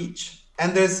sandy beach.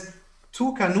 And there's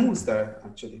 2 canoes there,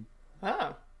 actually.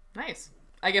 Oh, nice.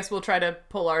 I guess we'll try to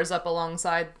pull ours up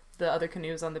alongside the other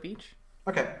canoes on the beach.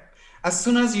 Okay. As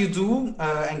soon as you do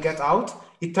and get out,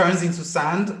 it turns into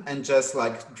sand and just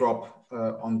like drop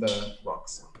on the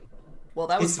rocks. Well,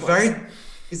 that was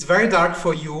It's very dark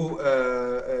for you,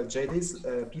 Jadis,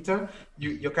 Peter.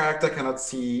 Your character cannot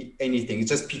see anything. It's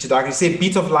just pitch dark. You see a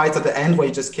bit of light at the end where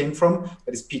you just came from,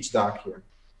 but it's pitch dark here.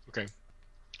 Okay.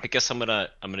 I guess I'm gonna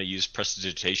use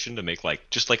prestidigitation to make like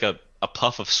just like a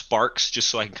puff of sparks, just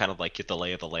so I can kind of like get the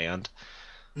lay of the land.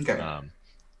 Okay.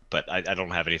 But I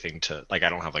don't have anything to like. I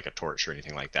don't have like a torch or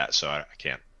anything like that, so I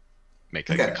can't make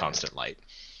like a constant light.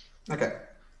 Okay.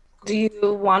 Do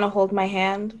you want to hold my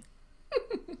hand?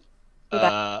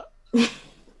 Uh,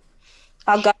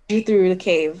 I'll guide you through the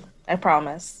cave. I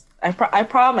promise. I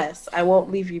promise. I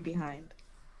won't leave you behind.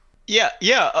 Yeah.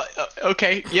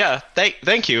 Okay. Yeah.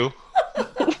 Thank you.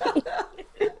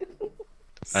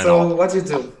 So what do you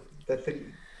do?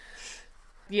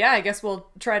 Yeah, I guess we'll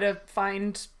try to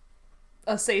find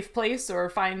a safe place or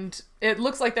find... It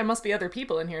looks like there must be other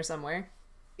people in here somewhere.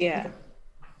 Yeah.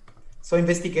 So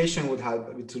investigation would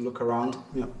help you to look around.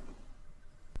 Yeah.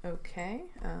 Okay.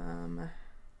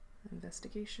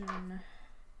 Investigation.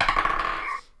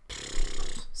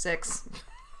 6.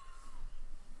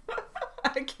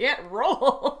 I can't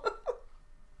roll.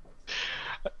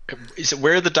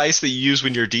 Where are the dice that you use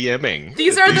when you're DMing?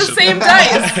 These are the same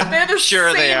dice. They're the Sure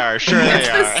same. they are. Sure they are. It's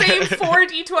the same 4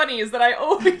 d20s that I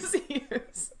always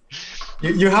use.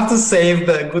 You have to save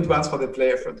the good ones for the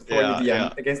player for you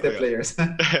DM against the players.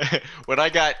 when I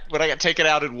got taken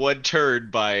out in one turn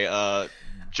by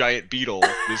giant beetle,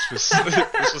 this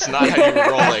was not how you were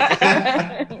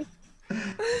rolling.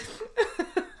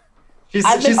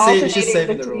 I've been alternating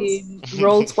saving the between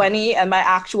Roll20 and my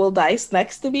actual dice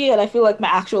next to me, and I feel like my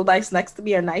actual dice next to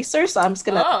me are nicer, so I'm just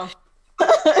gonna.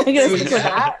 I'm gonna stick with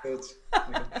that. Okay.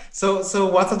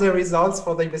 So what are the results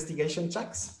for the investigation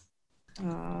checks?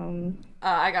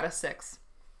 I got a 6.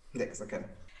 6, okay.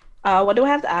 What do I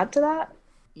have to add to that?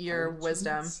 Your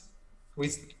wisdom.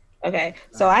 Okay,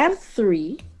 so I have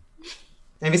 3.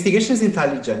 Investigation is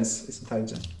intelligence. It's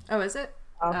intelligence. Oh, is it?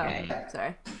 Okay. Oh,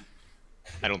 sorry.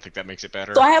 I don't think that makes it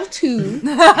better. So I have 2.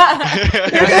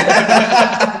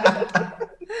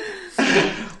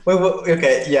 well,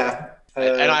 okay, yeah.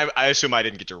 And I assume I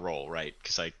didn't get to roll, right?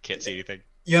 Because I can't see anything.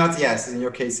 You're not. Yes, in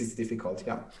your case, it's difficult.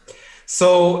 Yeah.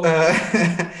 So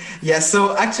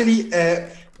so actually,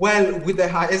 well, with the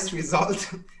highest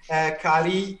result,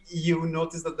 Kali, you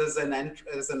notice that there's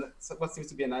what seems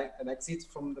to be an exit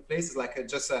from the place. It's like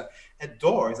just a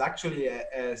door. It's actually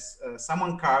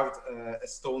someone carved a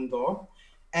stone door.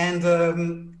 And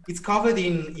it's covered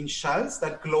in shells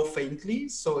that glow faintly.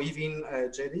 So even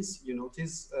Jadis, you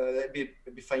notice a bit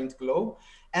faint glow.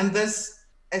 And there's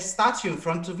a statue in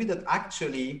front of it that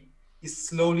actually is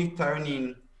slowly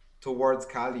turning towards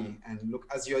Kali. And look,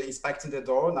 as you're inspecting the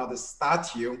door, now the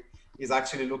statue is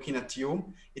actually looking at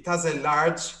you. It has a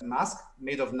large mask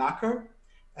made of nacre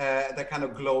that kind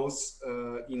of glows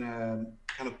in a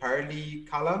kind of pearly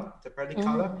color,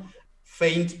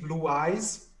 faint blue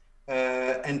eyes.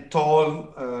 And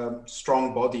tall,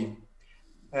 strong body.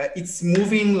 It's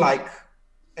moving like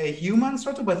a human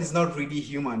sort of, but it's not really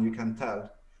human, you can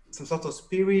tell. Some sort of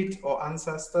spirit or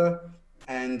ancestor,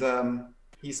 and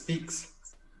he speaks.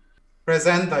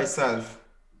 Present thyself,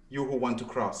 you who want to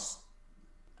cross.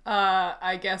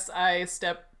 I guess I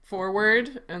step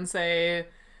forward and say,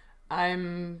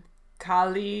 I'm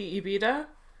Kali Ibida.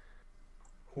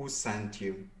 Who sent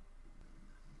you?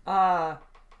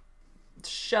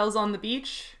 Shells on the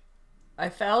beach. I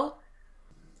fell.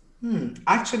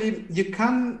 Actually,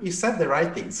 you said the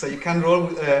right thing, so you can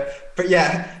roll,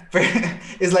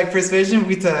 it's like persuasion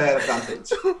with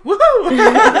advantage.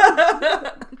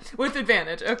 Woohoo! With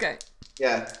advantage, okay.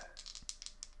 Yeah.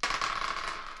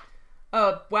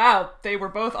 Oh, wow, they were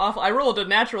both awful. I rolled a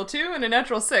natural 2 and a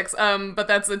natural 6, but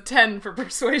that's a 10 for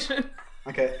persuasion.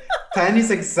 Okay. 10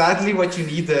 is exactly what you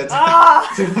needed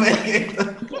to make it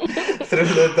through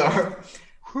the door.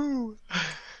 Whew.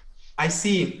 I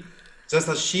see. Just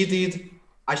as she did,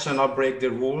 I shall not break the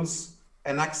rules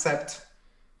and accept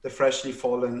the freshly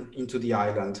fallen into the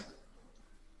island.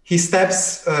 He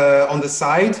steps on the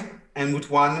side and with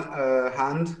one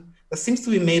hand that seems to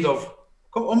be made of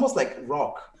almost like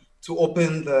rock to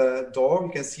open the door.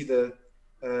 You can see the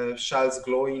shells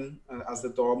glowing as the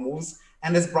door moves.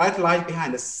 And there's bright light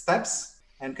behind the steps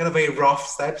and kind of very rough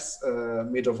steps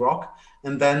made of rock.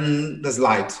 And then there's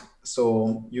light.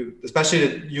 So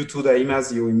especially you two, the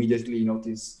emails, you immediately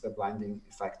notice the blinding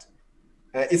effect.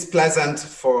 It's pleasant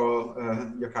for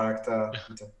your character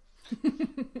to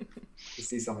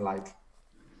see some light.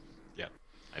 Yeah,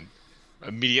 I'm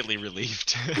immediately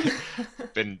relieved.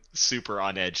 Been super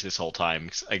on edge this whole time.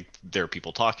 'Cause there are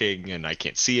people talking and I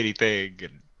can't see anything.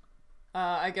 And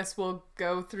I guess we'll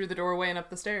go through the doorway and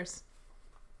up the stairs.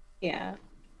 Yeah.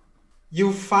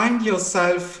 You find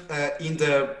yourself in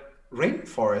the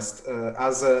rainforest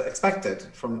as expected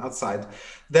from outside.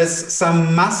 There's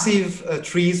some massive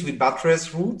trees with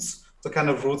buttress roots, the kind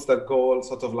of roots that go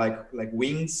sort of like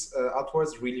wings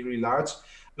outwards, really, really large.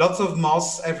 Lots of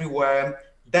moss everywhere,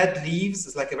 dead leaves.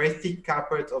 It's like a very thick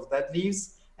carpet of dead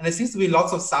leaves. And there seems to be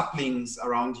lots of saplings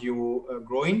around you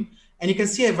growing. And you can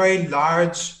see a very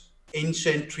large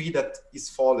ancient tree that is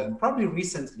fallen, probably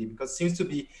recently, because it seems to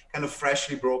be kind of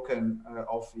freshly broken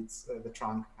off the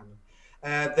trunk.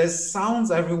 There's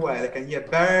sounds everywhere. I can hear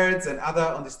birds and other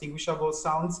undistinguishable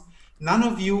sounds. None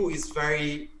of you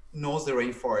knows the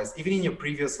rainforest. Even in your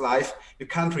previous life, you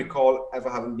can't recall ever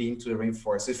having been to the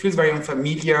rainforest. It feels very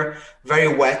unfamiliar, very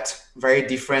wet, very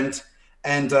different.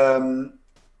 And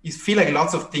you feel like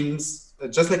lots of things,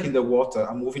 just like in the water,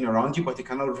 are moving around you, but you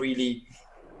cannot really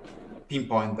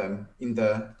pinpoint them in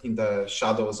the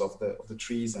shadows of the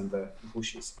trees and the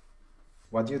bushes.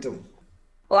 What do you do?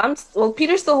 Well,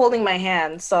 Peter's still holding my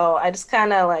hand, so I just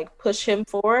kind of like push him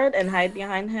forward and hide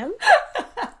behind him.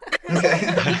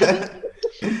 Okay.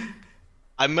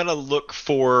 I'm gonna look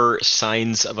for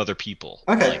signs of other people,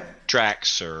 Okay. like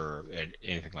tracks or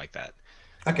anything like that.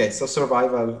 Okay, so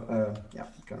survival,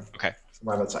 Okay.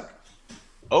 survival check.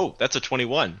 Oh, that's a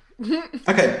 21.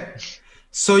 Okay,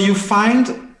 so you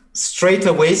find straight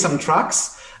away some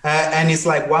tracks, and it's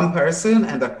like one person,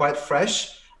 and they're quite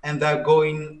fresh, and they're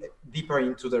going deeper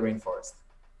into the rainforest.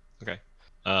 Okay.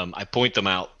 I point them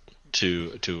out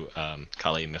to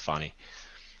Kali and Mifani.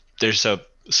 There's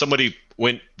somebody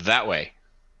went that way.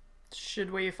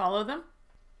 Should we follow them?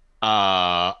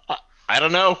 I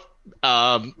don't know.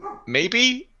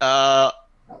 Maybe. I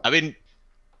mean,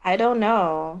 I don't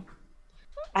know.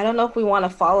 I don't know if we want to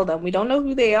follow them. We don't know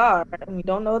who they are, and we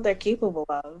don't know what they're capable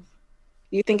of.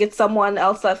 Do you think it's someone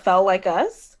else that fell like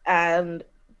us and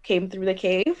came through the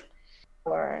cave?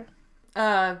 Or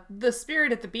The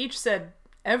spirit at the beach said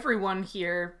everyone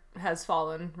here has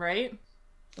fallen, right?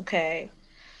 okay.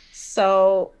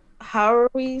 So how are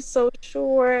we so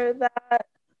sure that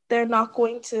they're not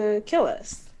going to kill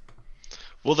us?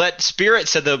 well, that spirit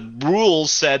said the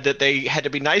rules said that they had to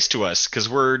be nice to us because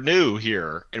we're new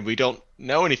here and we don't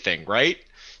know anything, right?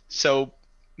 So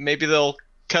maybe they'll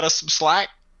cut us some slack.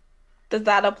 Does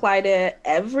that apply to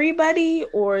everybody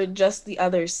or just the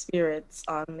other spirits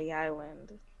on the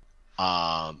island?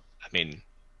 I mean,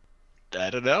 I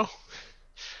don't know.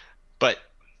 But,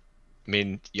 I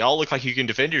mean, y'all look like you can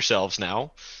defend yourselves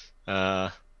now.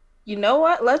 You know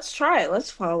what? Let's try it. Let's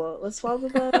follow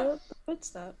the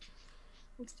footsteps.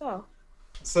 Let's go.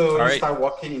 So you right. start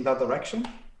walking in that direction.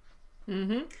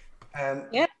 Mm-hmm. And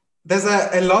Yeah. there's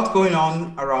a lot going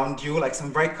on around you, like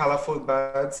some very colorful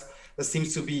birds that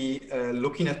seems to be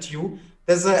looking at you.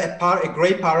 There's a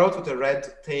gray parrot with a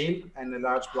red tail and a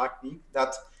large black beak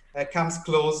that comes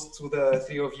close to the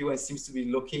three of you and seems to be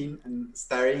looking and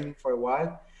staring for a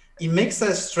while. It makes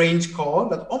a strange call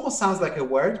that almost sounds like a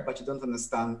word, but you don't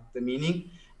understand the meaning,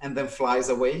 and then flies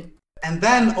away. And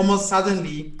then almost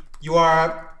suddenly you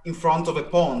are in front of a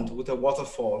pond with a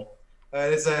waterfall.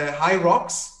 There's high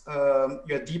rocks.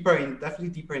 You're definitely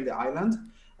deeper in the island.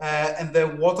 And the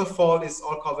waterfall is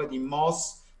all covered in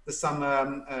moss. There's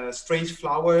some strange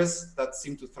flowers that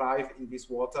seem to thrive in this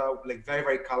water, like very,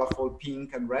 very colorful,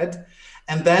 pink and red.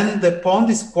 And then the pond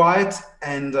is quiet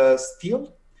and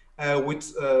still,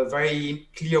 with very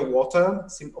clear water,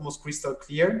 seems almost crystal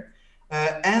clear.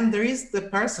 And there is the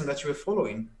person that you were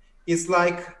following. It's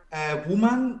like a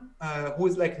woman who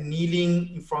is like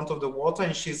kneeling in front of the water,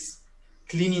 and she's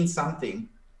cleaning something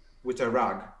with a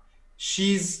rag.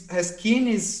 Her skin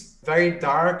is very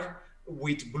dark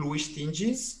with bluish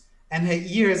tinges, and her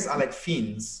ears are like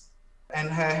fins. And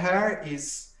her hair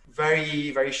is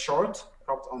very, very short,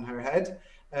 cropped on her head.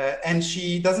 And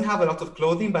she doesn't have a lot of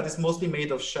clothing, but it's mostly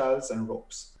made of shells and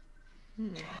ropes.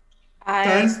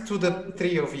 Turns to the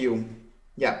three of you.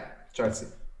 Yeah, Chelsea.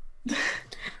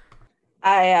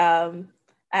 I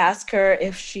ask her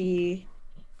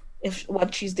if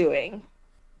what she's doing.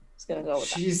 Just gonna go with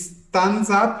she stands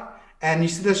up, and you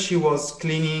see that she was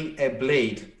cleaning a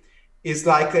blade.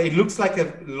 It looks like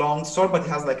a long sword, but it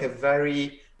has like a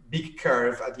very big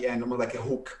curve at the end, almost like a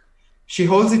hook. She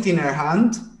holds it in her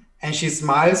hand, and she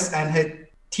smiles, and her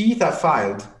teeth are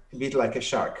filed, a bit like a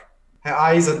shark. Her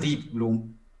eyes are deep blue.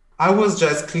 I was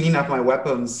just cleaning up my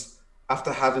weapons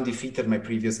after having defeated my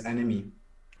previous enemy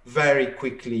very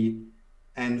quickly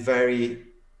and very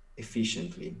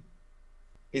efficiently.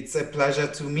 It's a pleasure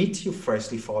to meet you,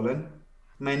 Freshly Fallen.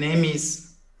 My name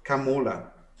is Kamula.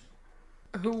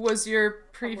 Who was your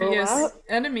previous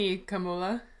enemy,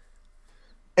 Kamula?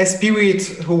 A spirit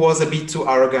who was a bit too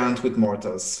arrogant with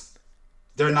mortals.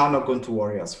 They're now not going to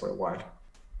worry us for a while.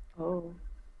 Oh,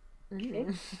 okay.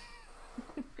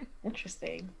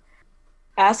 Interesting.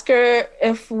 Ask her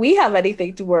if we have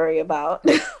anything to worry about.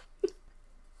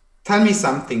 Tell me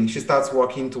something. She starts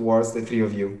walking towards the three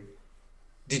of you.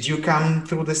 Did you come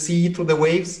through the sea, through the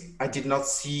waves? I did not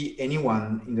see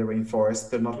anyone in the rainforest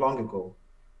till not long ago.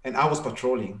 And I was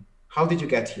patrolling. How did you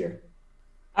get here?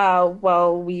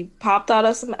 Well, we popped out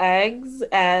of some eggs,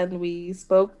 and we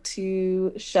spoke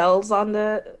to shells on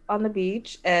the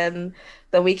beach, and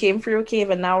then we came through a cave,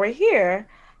 and now we're here.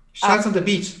 Shells on the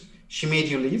beach. She made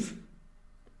you leave?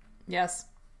 Yes.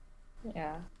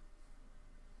 Yeah.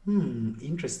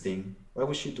 Interesting. Why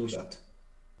would she do that?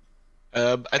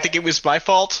 I think it was my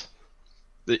fault.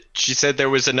 She said there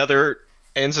was another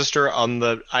ancestor on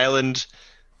the island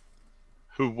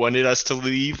who wanted us to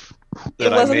leave.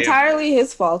 It was entirely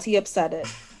his fault. He upset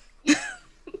it.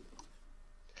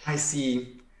 I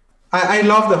see. I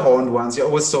love the Horned Ones. You're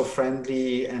always so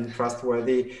friendly and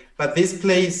trustworthy. But this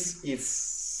place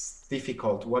is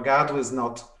difficult. Wagadu is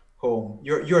not home.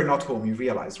 You're not home, you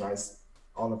realize, right?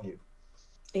 All of you.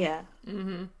 Yeah.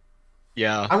 Mm-hmm.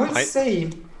 Yeah. I would say,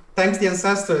 thanks the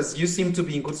ancestors, you seem to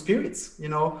be in good spirits. You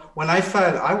know, when I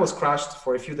fell, I was crushed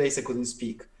for a few days. I couldn't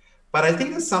speak. But I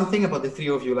think there's something about the three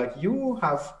of you, like you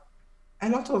have a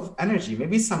lot of energy,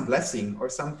 maybe some blessing or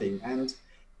something. And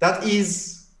that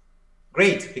is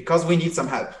great because we need some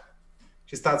help.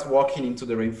 She starts walking into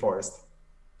the rainforest.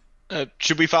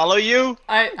 Should we follow you?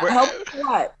 Help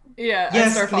what? Yeah.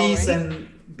 Yes, please, and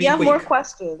be have quick. More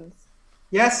questions.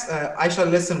 Yes, I shall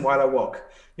listen while I walk.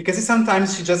 Because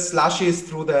sometimes she just slashes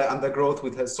through the undergrowth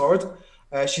with her sword.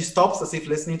 She stops as if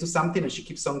listening to something, and she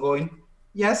keeps on going.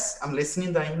 Yes, I'm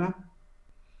listening, Daima.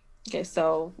 Okay,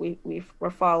 so we're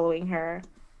following her.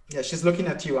 Yeah, she's looking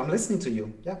at you. I'm listening to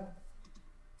you. Yeah.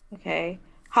 Okay.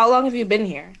 How long have you been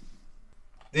here?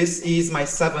 This is my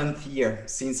 7th year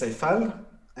since I fell,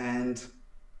 and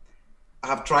I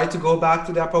have tried to go back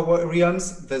to the upper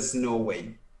realms. There's no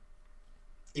way,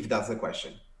 if that's the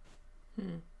question.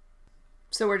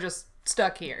 So we're just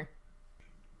stuck here.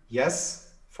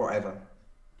 Yes, forever.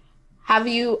 Have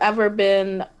you ever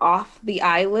been off the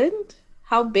island?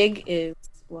 How big is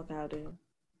Wagadu?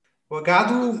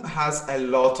 Wagadu has a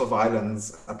lot of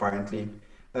islands, apparently.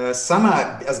 Some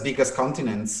are as big as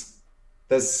continents.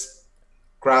 There's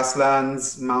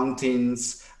grasslands,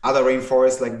 mountains, other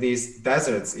rainforests like this,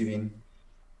 deserts even.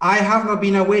 I have not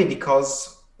been away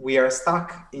because we are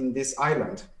stuck in this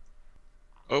island.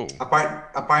 Oh.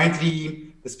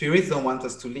 Apparently, the spirits don't want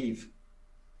us to leave.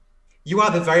 You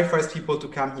are the very first people to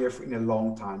come here in a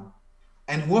long time,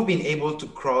 and who have been able to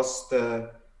cross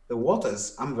the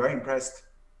waters. I'm very impressed.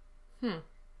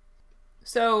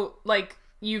 So, like,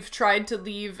 you've tried to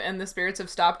leave and the spirits have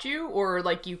stopped you, or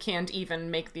like you can't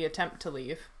even make the attempt to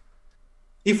leave?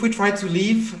 If we try to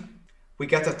leave, we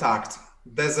get attacked.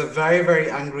 There's a very,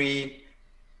 very angry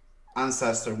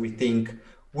ancestor, we think.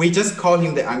 We just call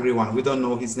him the Angry One. We don't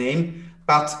know his name,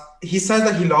 but he says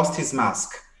that he lost his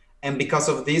mask. And because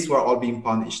of this, we're all being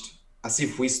punished, as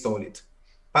if we stole it.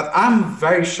 But I'm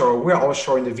very sure, we're all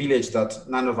sure in the village that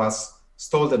none of us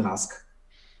stole the mask.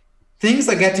 Things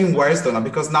are getting worse though now,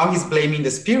 because now he's blaming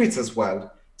the spirits as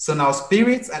well. So now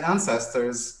spirits and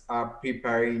ancestors are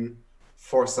preparing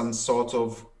for some sort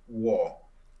of war.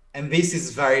 And this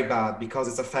is very bad because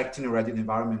it's affecting already the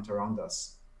environment around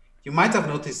us. You might have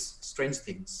noticed strange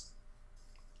things.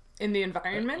 In the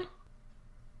environment?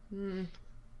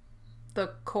 The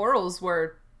corals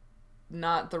were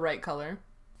not the right color.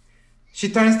 She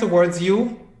turns towards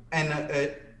you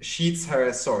and sheathes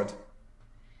her sword.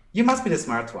 You must be the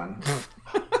smart one.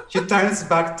 She turns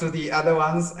back to the other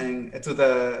ones and to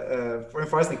the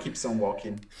forest and keeps on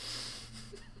walking.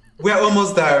 We're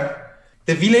almost there.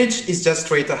 The village is just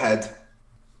straight ahead.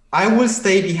 I will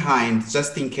stay behind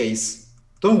just in case.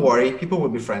 Don't worry, people will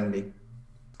be friendly.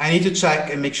 I need to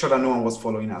check and make sure that no one was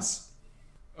following us.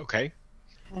 Okay.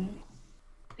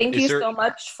 Thank you so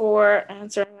much for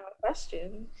answering our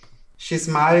question. She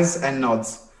smiles and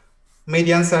nods. May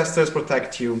the ancestors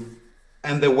protect you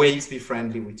and the waves be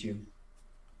friendly with you.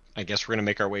 I guess we're going to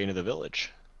make our way into the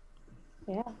village.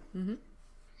 Yeah.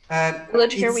 Mm-hmm.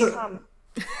 Village, here we come.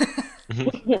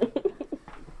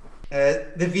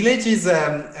 The village is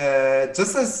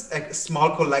just a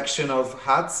small collection of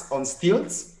huts on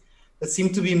stilts that seem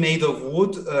to be made of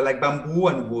wood, like bamboo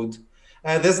and wood.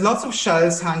 There's lots of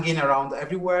shells hanging around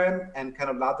everywhere and kind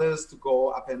of ladders to go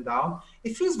up and down.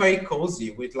 It feels very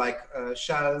cozy with like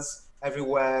shells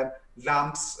everywhere,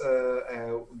 lamps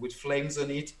with flames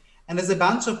on it. And there's a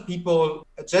bunch of people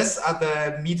just at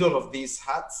the middle of these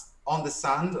huts on the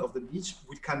sand of the beach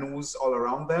with canoes all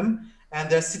around them. And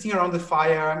they're sitting around the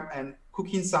fire and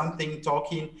cooking something,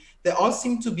 talking. They all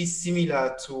seem to be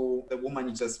similar to the woman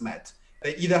you just met.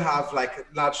 They either have like a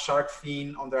large shark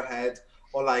fin on their head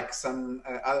or like some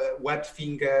webbed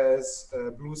fingers,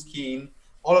 blue skin,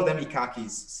 all of them ikakis,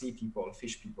 sea people,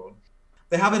 fish people.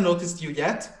 They haven't noticed you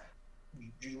yet.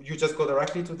 You just go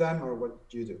directly to them, or what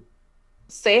do you do?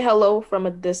 Say hello from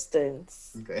a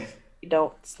distance. Okay. You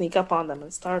don't sneak up on them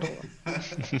and startle them.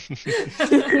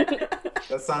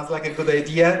 That sounds like a good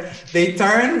idea. They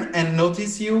turn and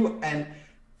notice you, and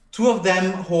two of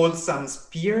them hold some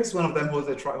spears. One of them holds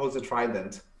a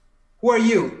trident. Who are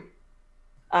you?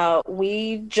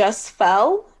 We just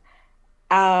fell.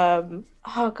 Oh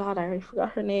God, I already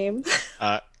forgot her name.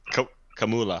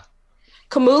 Kamula.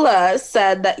 Kamula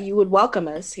said that you would welcome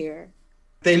us here.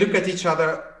 They look at each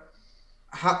other.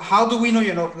 How do we know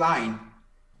you're not lying?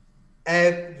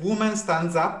 A woman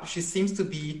stands up. She seems to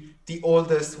be the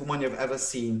oldest woman you've ever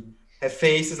seen. Her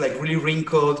face is like really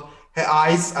wrinkled. Her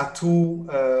eyes are two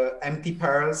empty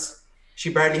pearls. She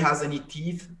barely has any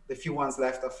teeth. The few ones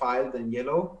left are filed and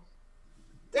yellow.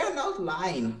 They're not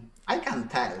lying. I can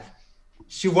tell.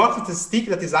 She walks with a stick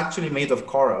that is actually made of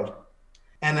coral.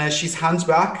 And she's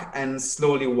hunchback and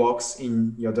slowly walks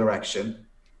in your direction.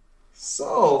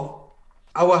 So,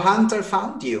 our hunter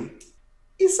found you.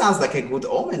 It sounds like a good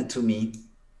omen to me.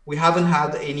 We haven't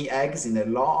had any eggs in a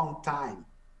long time.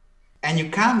 And you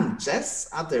come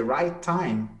just at the right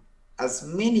time, as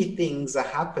many things are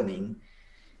happening,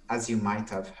 as you might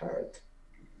have heard.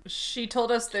 She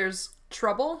told us there's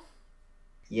trouble?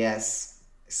 Yes.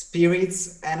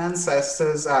 Spirits and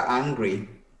ancestors are angry.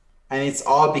 And it's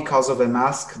all because of a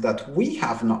mask that we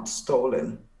have not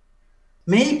stolen.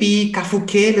 Maybe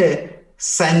Kafukele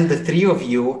sent the three of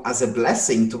you as a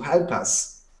blessing to help us.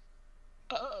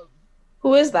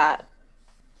 Who is that?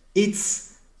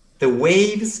 It's the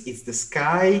waves, it's the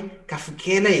sky.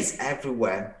 Kafukele is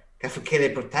everywhere.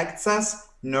 Kafukele protects us,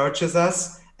 nurtures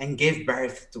us, and gave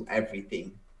birth to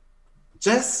everything.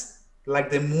 Just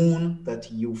like the moon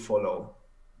that you follow.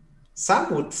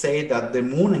 Some would say that the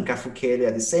moon and Kafukele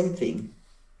are the same thing.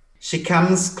 She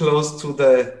comes close to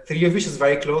the three of you. She's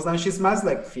very close now. She smells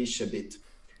like fish a bit.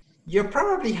 You're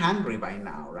probably hungry by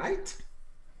now, right?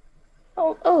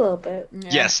 Oh, a little bit. Yeah.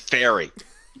 Yes, very.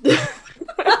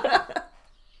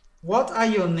 What are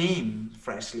your names,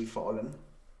 freshly fallen?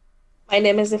 My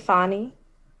name is Ifani.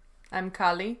 I'm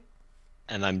Kali.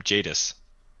 And I'm Jadis.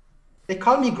 They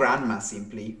call me Grandma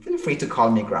simply. Feel free to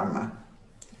call me Grandma.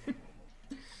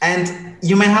 And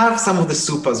you may have some of the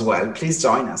soup as well. Please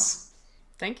join us.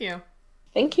 Thank you.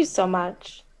 Thank you so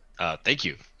much. Thank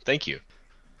you. Thank you.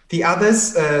 The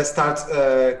others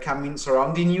start coming,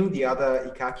 surrounding you, the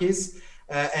other Ikakis,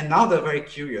 and now they're very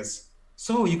curious.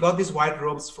 So you got these white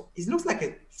robes. It looks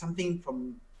like something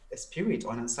from a spirit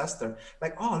or an ancestor.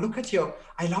 Like, oh, look at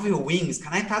I love your wings.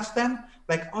 Can I touch them?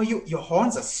 Like, oh, your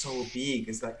horns are so big.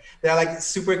 It's like, they're like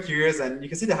super curious, and you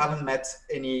can see they haven't met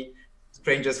any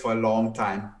strangers for a long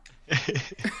time.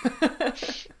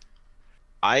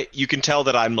 you can tell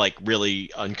that I'm like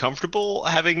really uncomfortable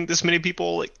having this many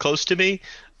people like close to me.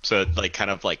 So like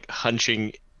kind of like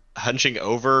hunching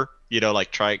over,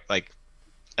 like try like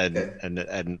and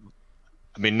I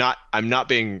mean I'm not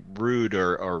being rude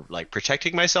or like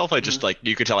protecting myself. I just like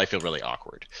you could tell I feel really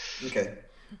awkward. Okay.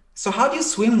 So how do you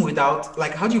swim without,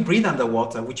 like, how do you breathe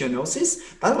underwater? With your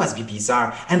noses? That must be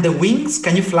bizarre. And the wings,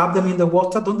 can you flap them in the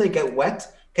water? Don't they get wet?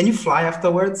 Can you fly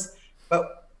afterwards?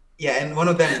 But yeah, and one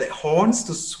of them, the horns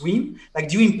to swim. Like,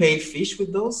 do you impale fish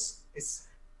with those? It's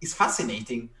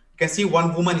fascinating. You can see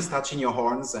one woman is touching your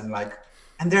horns and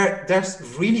they're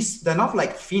not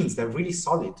like fins. They're really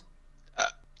solid.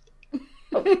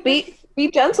 Be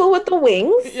gentle with the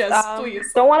wings. Yes,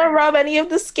 please. Don't want to rub any of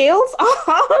the scales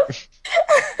on.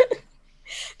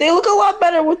 They look a lot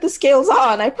better with the scales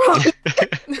on, I promise.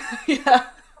 Yeah.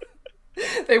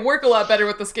 They work a lot better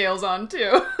with the scales on,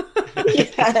 too.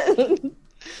 Yeah. Do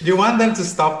you want them to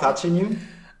stop touching you?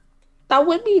 That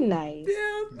would be nice.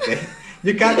 Yeah. Okay.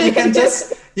 You can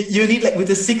just, you need, like, with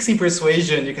the 60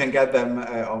 persuasion, you can get them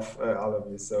off all of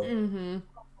you, so. Mm-hmm.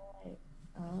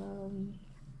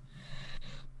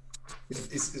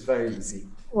 It's very easy.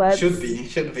 Should be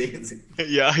easy.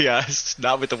 Yeah. It's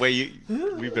not with the way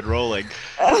we've been rolling.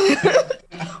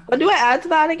 What do I add to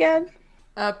that again?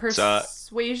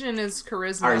 Persuasion is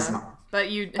charisma, but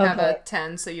you have a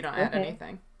 10, so you don't add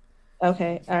anything.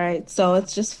 Okay, all right. So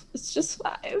it's just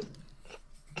 5.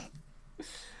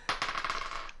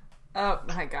 Oh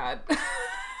my god!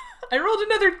 I rolled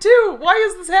another 2. Why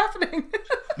is this happening?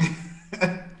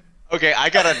 Okay, I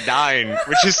got a 9,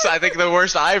 which is I think the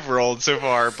worst I've rolled so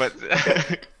far. But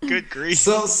good grief.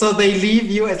 So they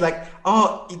leave you as like,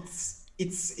 oh,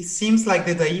 it seems like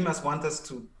the Daimas want us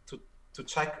to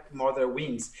check more their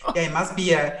wings. Yeah, it must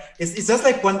be it's just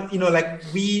like when like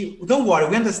don't worry,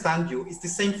 we understand you. It's the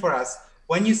same for us.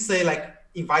 When you say like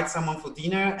invite someone for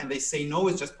dinner and they say no,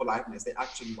 it's just politeness. They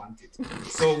actually want it.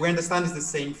 So we understand it's the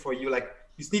same for you. Like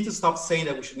you need to stop saying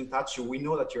that we shouldn't touch you. We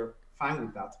know that you're fine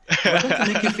with that. We're going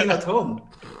to make you feel at home.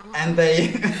 And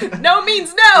they no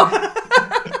means no.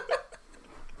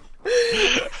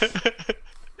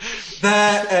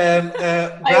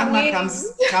 The grandma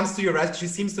comes to your rescue.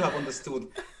 She seems to have understood.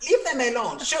 Leave them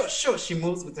alone. Sure. She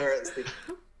moves with her stick.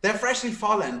 They're freshly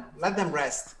fallen. Let them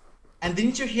rest. And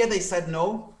didn't you hear they said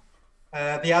no?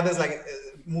 The others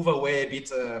move away a bit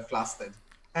flustered.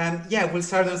 Yeah, we'll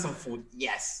serve them some food.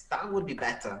 Yes, that would be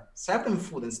better. Serve them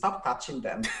food and stop touching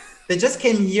them. They just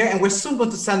came here and we're soon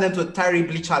going to send them to a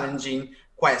terribly challenging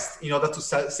quest in order to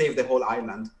save the whole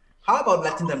island. How about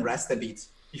letting them rest a bit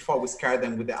before we scare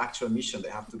them with the actual mission they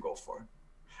have to go for?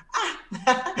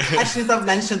 I shouldn't have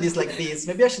mentioned this like this.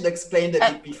 Maybe I should explain a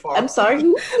bit before. I'm sorry.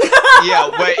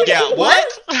 What?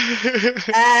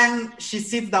 And she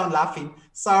sits down laughing.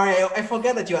 Sorry, I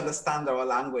forget that you understand our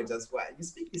language as well. You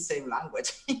speak the same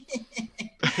language.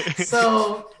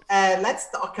 So let's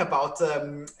talk about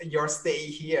your stay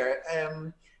here.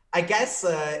 I guess,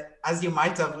 as you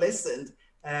might have listened,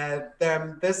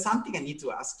 there's something I need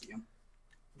to ask you.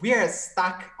 We are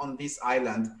stuck on this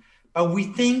island, but we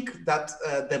think that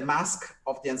the mask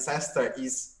of the ancestor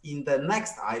is in the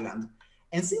next island.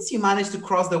 And since you managed to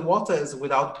cross the waters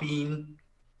without being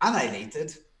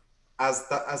annihilated,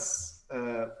 as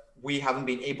we haven't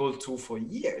been able to for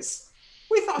years,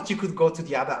 we thought you could go to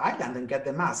the other island and get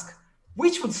the mask,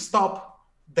 which would stop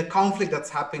the conflict that's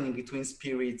happening between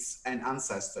spirits and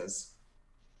ancestors.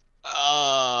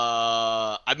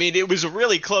 I mean, it was a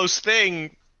really close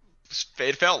thing.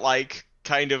 It felt like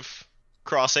kind of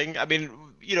crossing. I mean,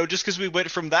 just because we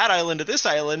went from that island to this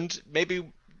island,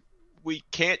 maybe we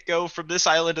can't go from this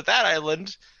island to that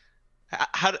island.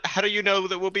 How do you know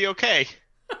that we'll be okay?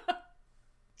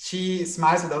 She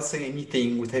smiles without saying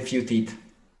anything with her few teeth.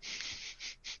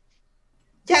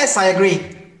 Yes, I agree.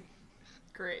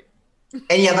 Great.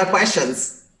 Any other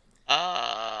questions?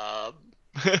 What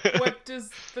does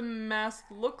the mask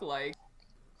look like?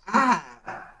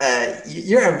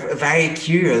 You're a very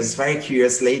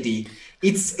curious lady.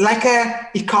 It's like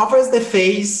it covers the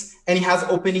face and it has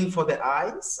opening for the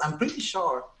eyes. I'm pretty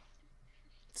sure.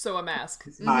 So a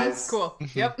mask. Smiles. Cool.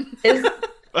 Yep.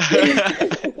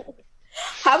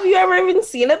 Have you ever even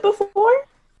seen it before?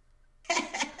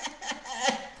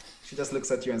 She just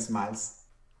looks at you and smiles.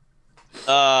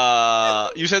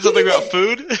 You said something about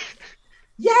food?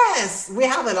 Yes, we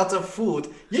have a lot of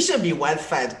food. You should be well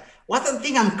fed. One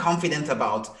thing I'm confident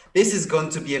about, this is going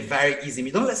to be a very easy.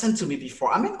 Don't listen to me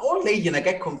before. I'm an old lady and I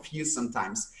get confused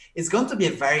sometimes. It's going to be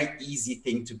a very easy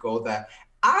thing to go there.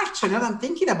 Actually, now that I'm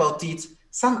thinking about it,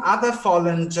 some other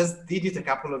Fallen just did it a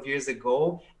couple of years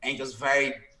ago and it was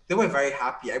they were very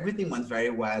happy. Everything went very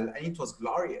well and it was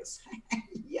glorious.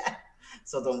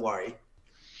 So don't worry.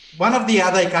 One of the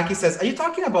other Ikaki says, "Are you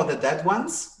talking about the dead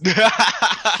ones?"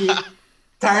 He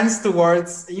turns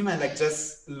towards him and like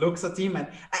just looks at him, and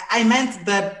I meant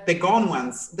the gone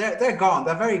ones. They're gone.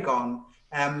 They're very gone.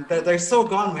 They're so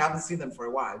gone we haven't seen them for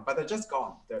a while, but they're just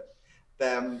gone.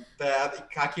 The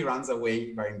Ikaki runs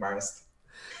away, very embarrassed.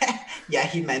 Yeah,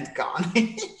 he meant gone.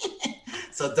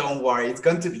 So don't worry, it's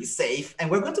going to be safe.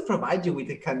 And we're going to provide you with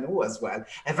a canoe as well.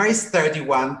 A very sturdy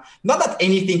one. Not that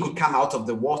anything could come out of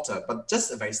the water, but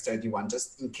just a very sturdy one,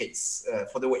 just in case,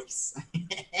 for the waves.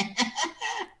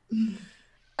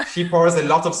 She pours a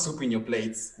lot of soup in your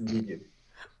plates and give you.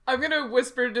 I'm gonna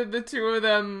whisper to the two of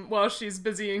them while she's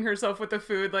busying herself with the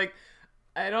food, like,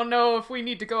 I don't know if we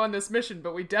need to go on this mission,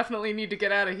 but we definitely need to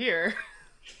get out of here.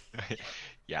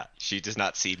 Yeah, she does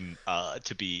not seem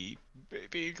to be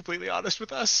being completely honest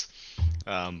with us.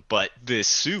 But this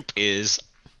soup is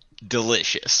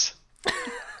delicious.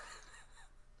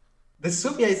 The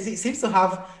soup, yeah, it seems to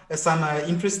have some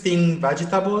interesting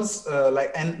vegetables,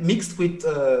 and mixed with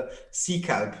sea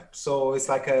kelp. So it's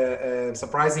like a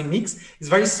surprising mix. It's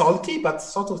very salty, but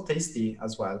sort of tasty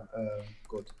as well.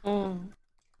 Good.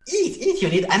 Eat! You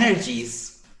need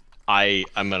energies.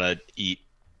 I'm gonna eat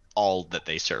all that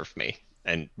they serve me,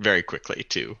 and very quickly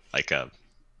too, like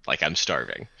I'm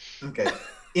starving. Okay.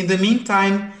 In the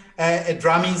meantime, a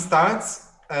drumming starts,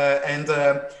 and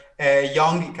a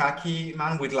young Ikaki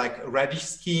man with like reddish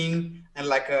skin and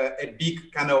like a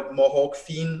big kind of mohawk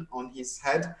fin on his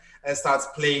head starts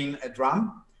playing a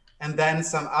drum. And then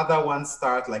some other ones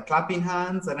start like clapping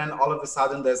hands, and then all of a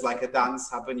sudden there's like a dance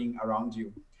happening around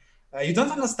you. You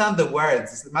don't understand the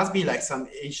words. It must be like some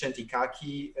ancient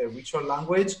Ikaki ritual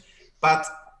language, but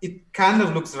it kind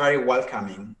of looks very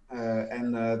welcoming.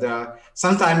 And there are,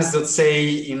 sometimes they'll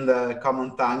say in the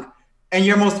common tongue, "And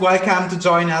you're most welcome to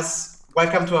join us.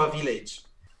 Welcome to our village.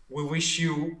 We wish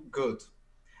you good."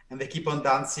 And they keep on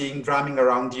dancing, drumming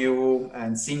around you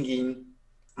and singing.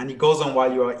 And it goes on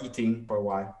while you are eating for a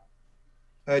while.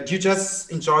 Do you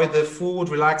just enjoy the food,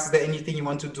 relax? Is there anything you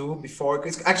want to do before?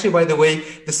 Actually, by the way,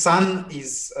 the sun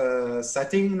is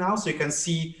setting now, so you can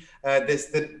see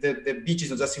the beach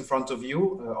is just in front of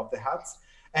you of the huts.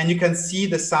 And you can see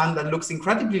the sun that looks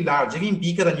incredibly large, even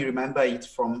bigger than you remember it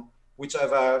from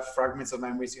whichever fragments of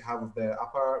memories you have of the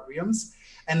upper realms.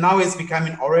 And now it's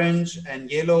becoming orange and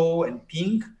yellow and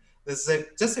pink. There's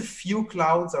just a few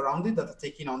clouds around it that are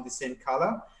taking on the same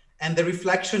color. And the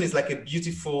reflection is like a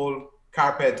beautiful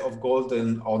carpet of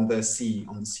golden on the sea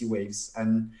waves.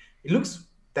 And it looks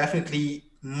definitely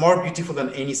more beautiful than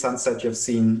any sunset you've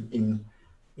seen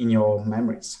in your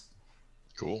memories.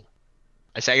 Cool.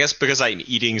 I guess because I'm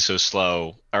eating so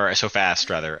slow, or so fast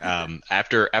rather,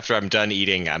 after I'm done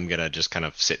eating, I'm gonna just kind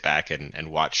of sit back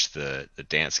and watch the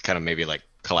dance, kind of maybe like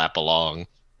clap along.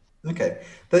 Okay.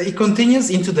 It continues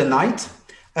into the night.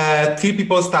 Three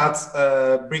people start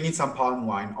bringing some palm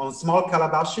wine. On small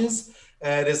calabashes,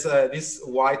 there's this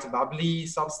white bubbly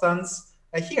substance.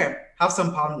 Here, have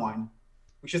some palm wine.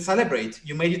 We should celebrate.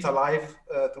 You made it alive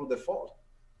through the fall.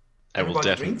 I will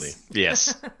definitely. Drinks?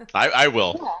 Yes, I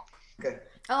will. Yeah. Okay.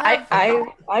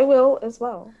 I will as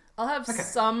well. I'll have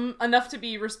some, enough to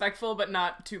be respectful, but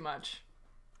not too much.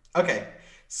 Okay.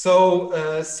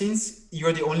 So since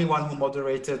you're the only one who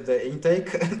moderated the intake,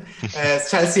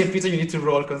 Chelsea and Peter, you need to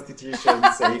roll Constitution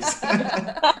saves.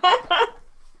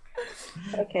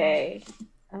 Okay.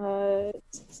 You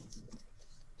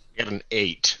got an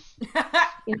 8.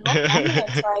 You know, I'm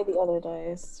gonna try the other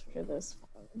dice for this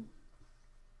one.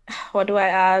 What do I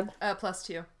add?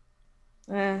 +2.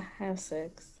 I have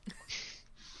 6.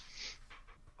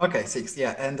 Okay, 6.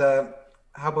 Yeah, and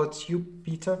how about you,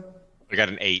 Peter? I got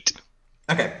an 8.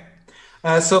 Okay.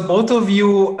 So both of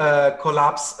you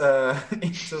collapse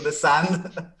into the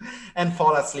sand and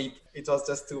fall asleep. It was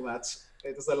just too much.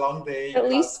 It was a long day. At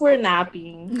least we're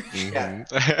napping. Yeah.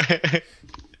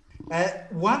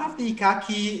 One of the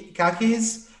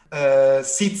Kakis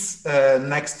sits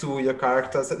next to your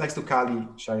character, next to Kali,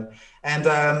 sorry. And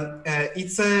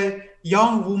it's a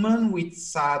young woman with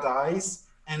sad eyes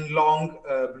and long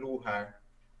blue hair.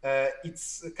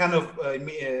 It's kind of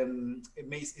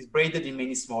it's braided in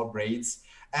many small braids,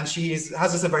 and she has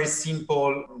just a very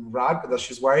simple rug that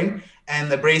she's wearing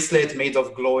and a bracelet made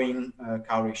of glowing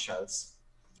cowrie shells.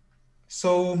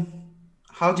 So,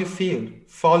 how do you feel?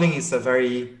 Falling is a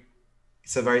very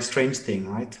strange thing,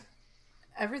 right?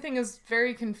 Everything is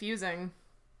very confusing.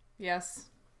 Yes.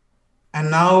 And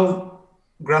now,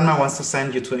 Grandma wants to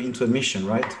send you into a mission,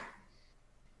 right?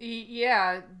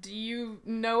 Yeah. Do you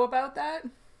know about that?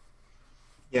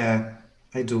 Yeah,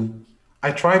 I do.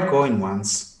 I tried going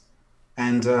once,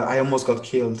 and I almost got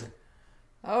killed.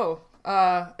 Oh,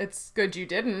 It's good you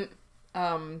didn't.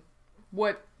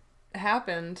 What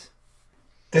happened?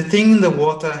 The thing in the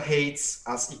water hates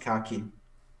us Ikaki.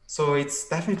 So it's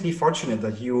definitely fortunate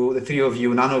that you, the three of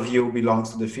you, none of you belongs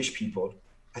to the fish people.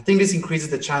 I think this increases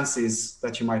the chances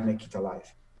that you might make it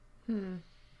alive.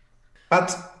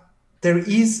 But there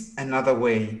is another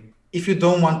way. If you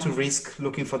don't want to risk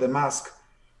looking for the mask,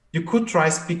 you could try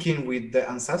speaking with the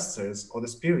ancestors or the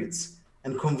spirits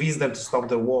and convince them to stop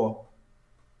the war.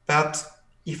 But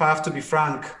if I have to be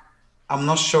frank, I'm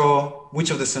not sure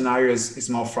which of the scenarios is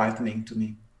more frightening to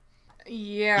me.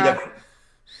 Yeah.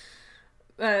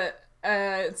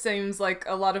 It seems like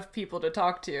a lot of people to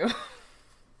talk to.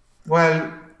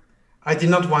 Well, I did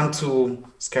not want to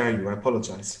scare you. I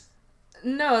apologize.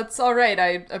 No, it's all right.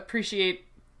 I appreciate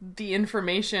the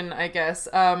information, I guess.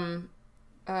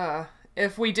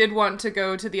 If we did want to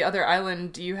go to the other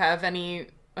island, do you have any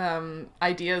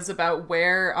ideas about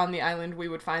where on the island we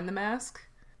would find the mask?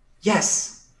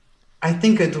 Yes, I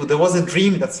think I do. There was a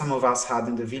dream that some of us had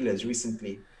in the village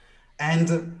recently.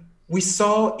 And we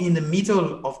saw in the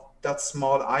middle of that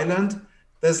small island,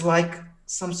 there's like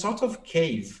some sort of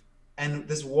cave. And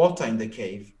there's water in the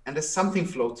cave. And there's something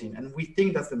floating. And we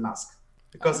think that's the mask.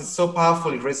 Because it's so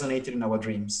powerful, it resonated in our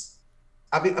dreams.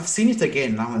 I've seen it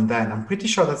again now and then. I'm pretty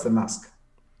sure that's the mask.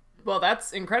 Well,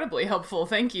 that's incredibly helpful.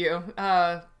 Thank you.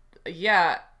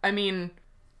 Yeah, I mean,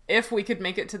 if we could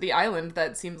make it to the island,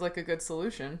 that seems like a good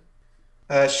solution.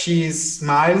 She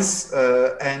smiles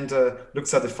and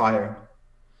looks at the fire.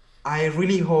 I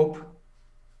really hope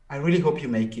you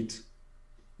make it.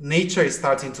 Nature is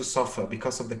starting to suffer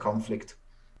because of the conflict.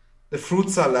 The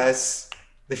fruits are less,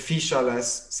 the fish are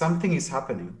less. Something is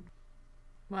happening.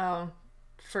 Well,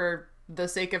 for the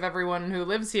sake of everyone who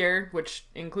lives here, which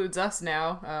includes us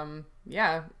now,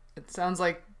 yeah, it sounds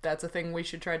like that's a thing we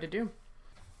should try to do.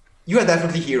 You are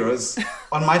definitely heroes.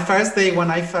 On my first day when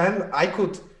I fell, I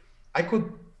could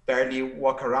barely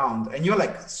walk around. And you're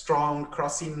like strong,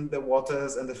 crossing the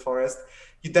waters and the forest.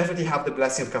 You definitely have the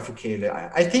blessing of Kafukele.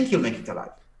 I think you'll make it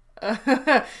alive.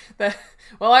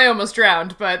 Well, I almost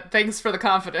drowned, but thanks for the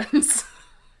confidence.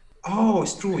 Oh,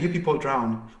 it's true. You people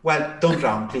drown. Well, don't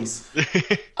drown, please.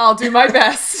 I'll do my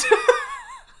best.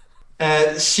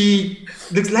 She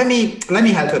looks. Let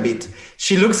me help a bit.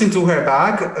 She looks into her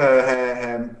bag.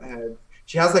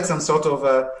 She has like some sort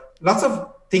of lots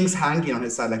of things hanging on her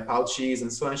side, like pouches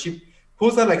and so on. She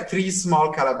pulls out like 3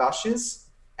 small calabashes,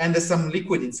 and there's some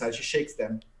liquid inside. She shakes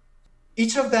them.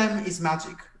 Each of them is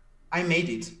magic. I made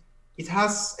it. It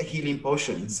has a healing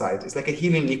potion inside. It's like a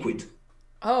healing liquid.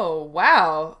 Oh,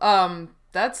 wow.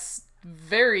 That's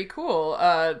very cool.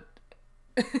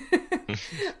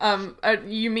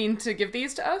 You mean to give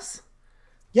these to us?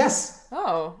 Yes.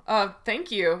 Oh,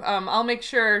 thank you. I'll make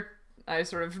sure, I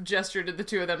sort of gestured to the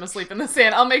 2 of them asleep in the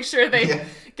sand. I'll make sure they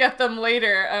get them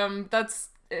later. That's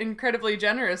incredibly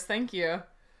generous. Thank you.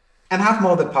 And have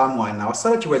more of the palm wine now. I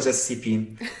saw that you were just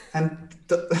sipping. And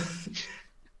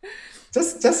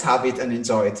just have it and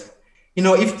enjoy it. You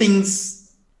know, if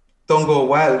things don't go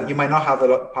well, you might not have a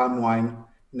lot of palm wine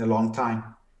in a long time.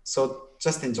 So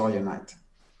just enjoy your night.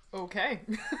 Okay.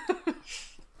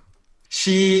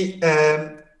 She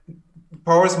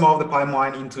pours more of the palm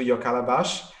wine into your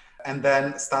calabash and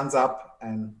then stands up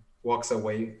and walks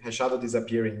away, her shadow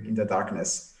disappearing in the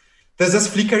darkness. There's this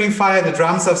flickering fire, the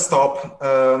drums have stopped.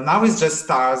 Now it's just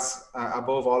stars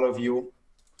above all of you,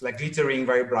 like glittering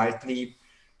very brightly.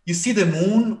 You see the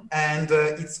moon and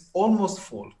it's almost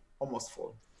full.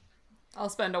 I'll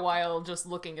spend a while just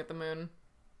looking at the moon.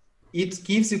 It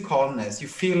gives you calmness. You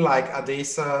feel like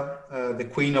Adesa, the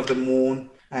queen of the moon,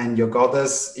 and your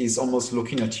goddess is almost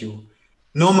looking at you.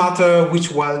 No matter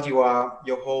which world you are,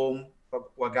 your home,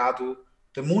 Wagadu,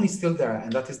 the moon is still there,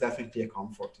 and that is definitely a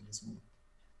comfort in this moment.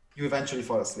 You eventually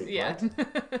fall asleep,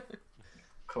 right?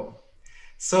 Cool.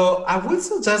 So I would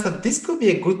suggest that this could be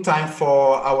a good time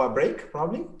for our break,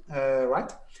 probably,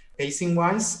 right?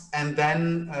 Pacing-wise, and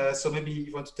then so maybe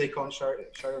you want to take on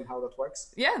Sharon how that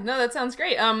works. Yeah, no, that sounds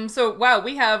great. So wow,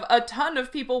 we have a ton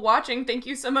of people watching. Thank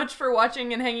you so much for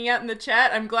watching and hanging out in the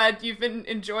chat. I'm glad you've been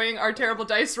enjoying our terrible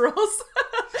dice rolls,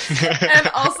 and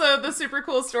also the super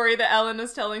cool story that Ellen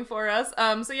is telling for us.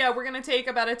 So yeah, we're gonna take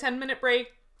about a 10-minute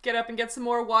break, get up and get some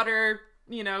more water.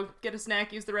 You know, get a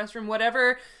snack, use the restroom,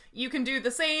 whatever. You can do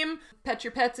the same. Pet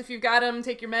your pets if you've got them.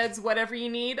 Take your meds, whatever you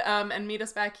need. And meet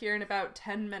us back here in about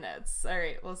 10 minutes. All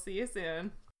right, we'll see you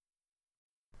soon.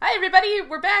 Hi, everybody.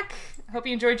 We're back. Hope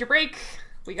you enjoyed your break.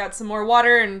 We got some more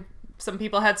water and some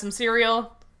people had some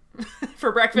cereal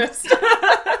for breakfast.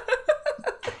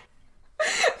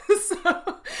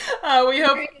 So we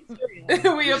hope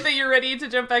that you're ready to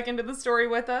jump back into the story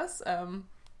with us.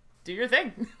 do your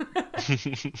thing.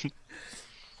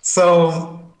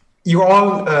 So you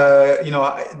all,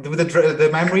 with the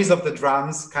memories of the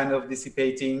drums kind of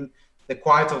dissipating, the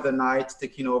quiet of the night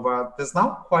taking over, there's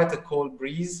now quite a cold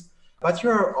breeze, but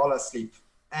you're all asleep.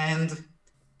 And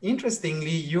interestingly,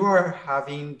 you are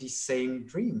having the same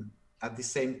dream at the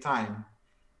same time.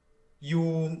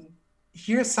 You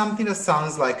hear something that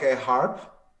sounds like a harp,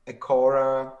 a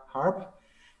kora harp,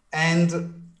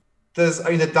 and there's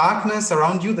in the darkness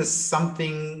around you, there's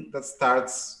something that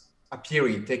starts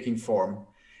appearing, taking form.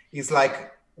 It's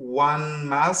like one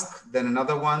mask, then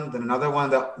another one, then another one.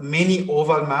 There are many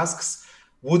oval masks,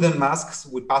 wooden masks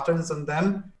with patterns on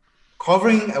them,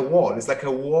 covering a wall. It's like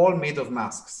a wall made of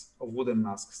masks, of wooden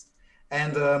masks.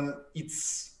 And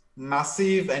it's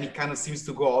massive, and it kind of seems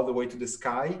to go all the way to the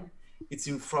sky. It's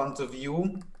in front of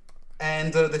you.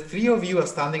 And the three of you are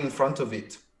standing in front of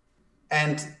it.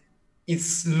 And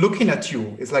it's looking at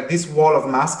you. It's like this wall of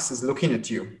masks is looking at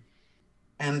you.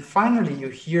 And finally, you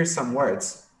hear some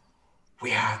words.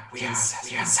 We are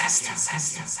ancestors.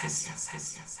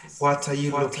 What are you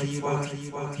looking for?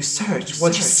 You search.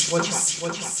 What you see?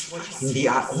 In the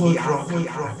old rock.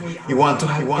 You want to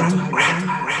help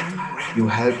grandma. You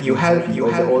help the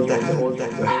old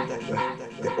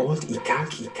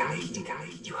Ikaki.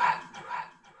 You help.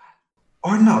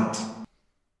 Or not.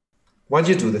 What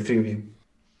do you do, the three of you?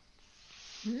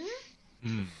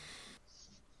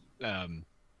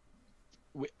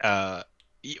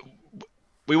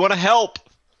 We want to help.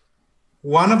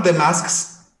 One of the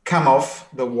masks come off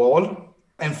the wall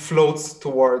and floats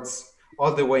towards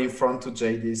all the way in front to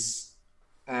Jadis.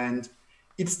 And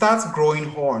it starts growing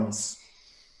horns,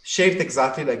 shaped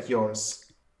exactly like yours.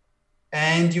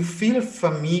 And you feel a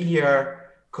familiar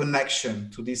connection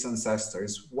to these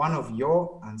ancestors, one of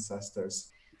your ancestors.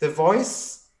 The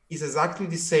voice is exactly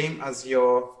the same as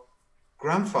your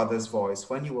grandfather's voice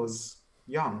when he was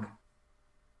young.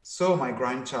 So, my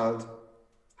grandchild,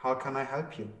 how can I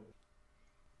help you?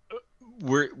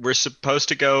 We're supposed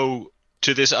to go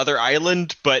to this other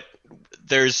island, but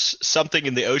there's something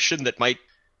in the ocean that might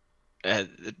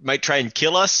try and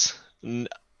kill us.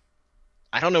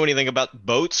 I don't know anything about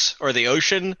boats or the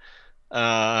ocean.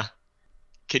 Can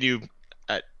you?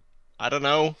 I don't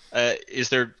know. Is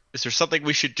there something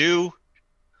we should do,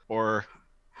 or?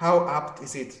 How apt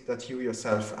is it that you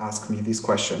yourself ask me this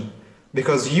question?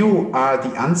 Because you are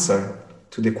the answer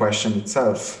to the question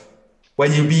itself.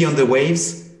 When you be on the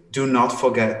waves, do not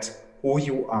forget who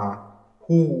you are,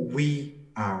 who we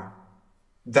are.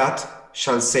 That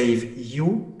shall save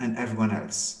you and everyone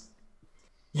else.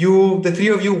 The three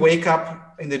of you wake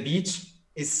up in the beach.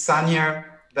 It's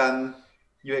sunnier than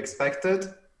you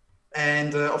expected.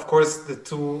 And of course,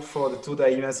 for the two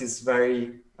Daimas is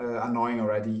very annoying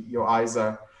already. Your eyes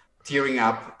are tearing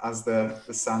up as the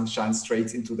sun shines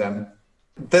straight into them.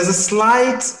 There's a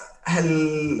slight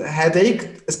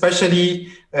headache,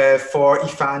 especially for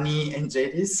Ifani and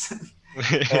Jadis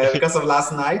because of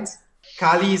last night.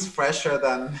 Kali is fresher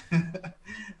than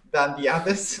the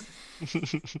others.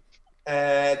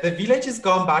 The village has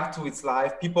gone back to its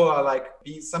life. People are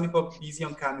some people are busy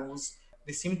on canoes.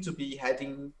 They seem to be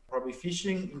heading, probably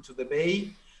fishing into the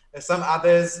bay. Some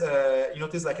others, you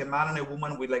notice like a man and a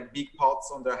woman with like big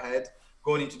pots on their head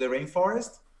going into the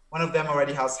rainforest. One of them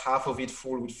already has half of it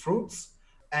full with fruits.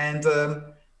 And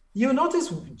you notice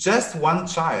just one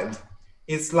child.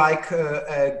 It's like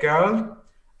a girl,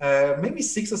 maybe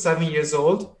 6 or 7 years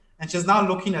old, and she's now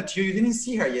looking at you. You didn't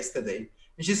see her yesterday.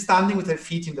 And she's standing with her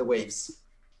feet in the waves.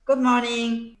 Good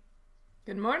morning.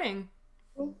 Good morning.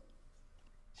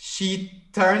 She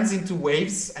turns into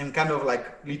waves and kind of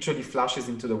like literally flashes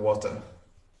into the water.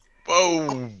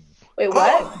 Whoa. Wait,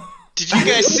 what? Oh. Did you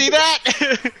guys see that?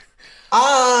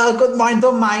 Good mind.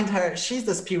 Don't mind her. She's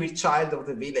the spirit child of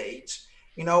the village.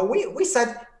 You know, we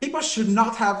said people should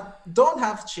don't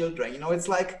have children. You know, it's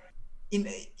like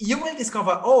you will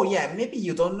discover, oh yeah, maybe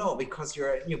you don't know because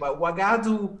you're new, but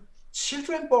Wagadu,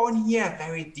 children born here are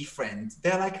very different.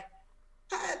 They're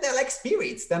like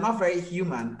spirits. They're not very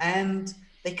human, and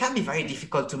they can be very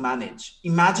difficult to manage.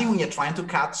 Imagine when you're trying to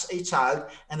catch a child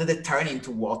and then they turn into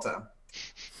water.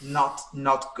 Not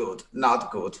good.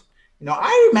 You know,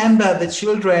 I remember the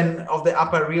children of the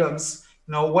upper realms,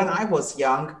 you know, when I was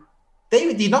young,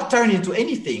 they did not turn into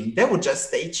anything. They would just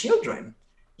stay children,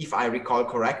 if I recall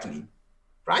correctly.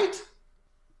 Right?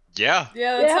 Yeah.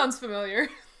 Yeah, that sounds familiar.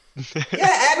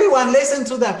 Yeah, everyone listen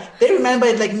to them. They remember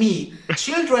it like me.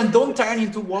 Children don't turn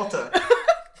into water.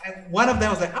 And one of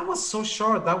them was like, I was so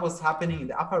sure that was happening in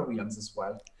the upper realms as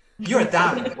well. You're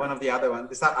damned, one of the other one.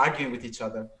 They start arguing with each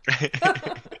other.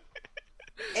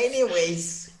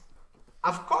 Anyways,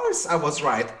 Of course, I was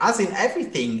right, as in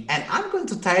everything. And I'm going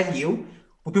to tell you,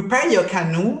 we prepare your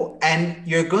canoe and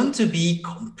you're going to be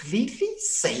completely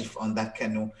safe on that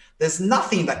canoe. There's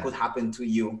nothing that could happen to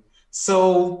you.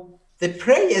 So the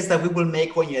prayers that we will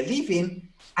make when you're leaving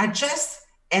are just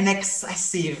an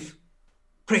excessive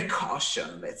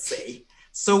precaution, let's say.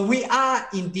 So we are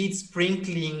indeed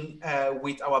sprinkling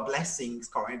with our blessings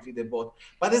currently the boat,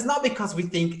 but it's not because we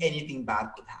think anything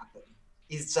bad could happen.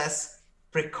 It's just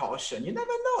precaution. You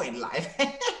never know in life,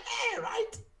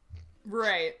 right?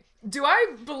 Right. Do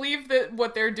I believe that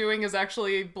what they're doing is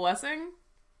actually blessing?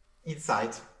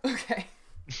 Inside. Okay.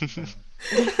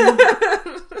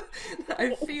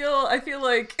 I feel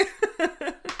like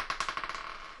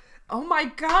oh my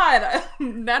god,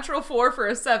 natural 4 for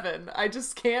a 7. I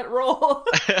just can't roll.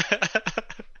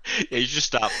 Yeah, you just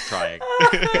stop trying.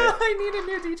 I need a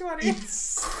new D20.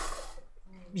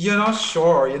 You're not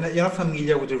sure. You're not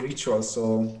familiar with the ritual,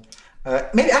 so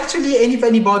maybe actually, if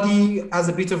anybody has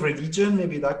a bit of religion,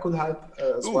 maybe that could help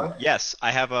as well. Yes,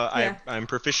 I have Yeah. I'm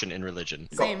proficient in religion.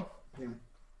 Same.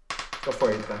 Go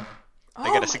for it then. I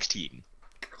got a 16.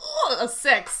 Oh, a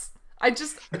 6. I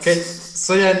just Okay,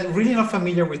 so yeah, really not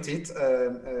familiar with it,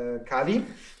 Kali.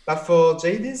 But for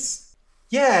Jadis,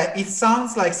 yeah, it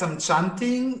sounds like some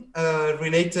chanting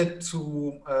related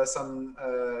to some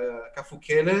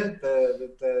Kafukele,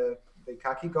 the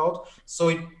Kaki god. So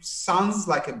it sounds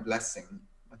like a blessing.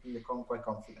 I think you're quite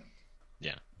confident.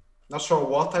 Yeah. Not sure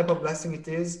what type of blessing it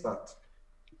is, but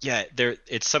Yeah,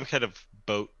 it's some kind of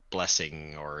boat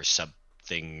blessing or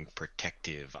something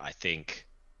protective, I think.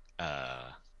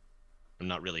 I'm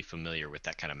not really familiar with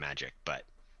that kind of magic, but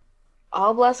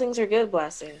All blessings are good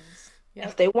blessings. Yep.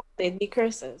 If they weren't, they'd be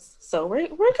curses. So we're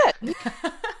good.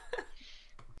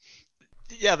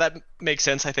 yeah, that makes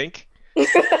sense, I think.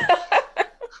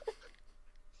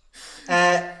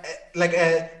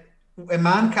 A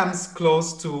man comes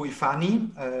close to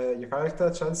Ifani, your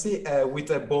character, Chelsea,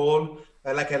 with a bowl,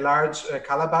 like a large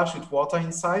calabash with water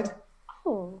inside.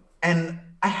 Oh. And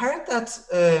I heard that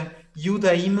you,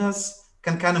 Daimas,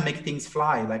 can kind of make things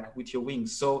fly, like with your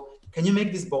wings. So can you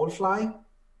make this bowl fly?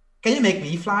 Can you make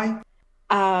me fly?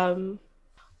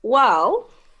 Well,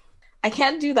 I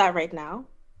can't do that right now.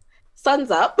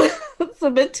 Sun's up. It's a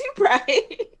bit too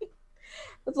bright.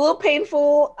 It's a little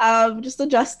painful. Just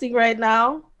adjusting right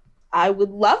now. I would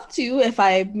love to if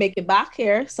I make it back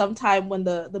here sometime when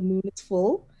the moon is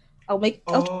full. I'll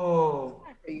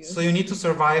try for you. So you need to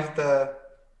survive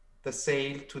the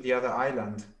sail to the other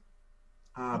island.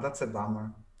 That's a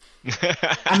bummer.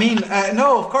 I mean,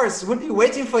 no, of course, we'll be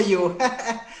waiting for you.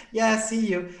 Yeah, see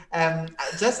you.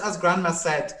 Just as Grandma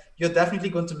said, you're definitely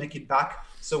going to make it back.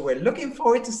 So we're looking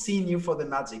forward to seeing you for the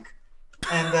magic.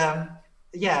 And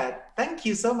yeah, thank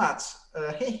you so much.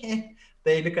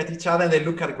 They look at each other and they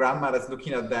look at Grandma that's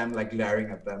looking at them, like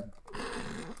glaring at them.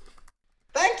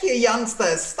 Thank you,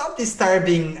 youngsters. Stop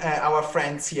disturbing our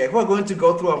friends here who are going to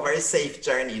go through a very safe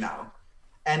journey now.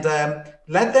 And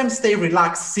let them stay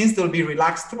relaxed, since they'll be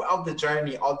relaxed throughout the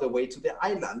journey all the way to the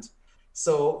island.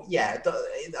 So yeah,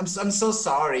 I'm so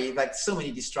sorry, like so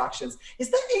many distractions.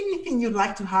 Is there anything you'd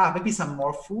like to have? Maybe some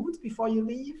more food before you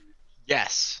leave?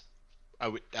 Yes.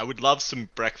 I would love some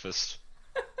breakfast.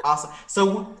 Awesome.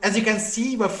 So as you can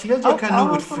see, we've filled your canoe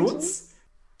I'll with have some fruits.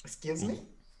 Excuse me?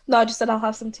 No, I just said I'll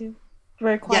have some too.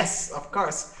 Very quiet. Yes, of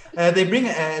course. They bring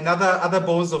other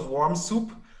bowls of warm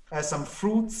soup, some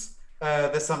fruits.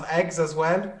 There's some eggs as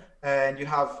well, and you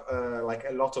have like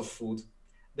a lot of food.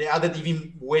 They added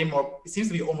even way more. It seems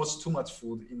to be almost too much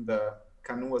food in the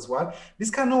canoe as well. This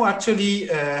canoe actually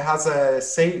has a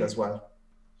sail as well.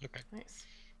 Okay. Nice.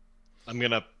 I'm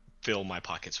gonna fill my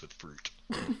pockets with fruit.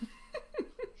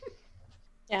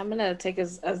 Yeah, I'm gonna take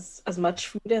as much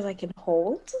food as I can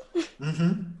hold.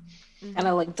 Mm-hmm. And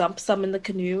I like dump some in the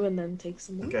canoe and then take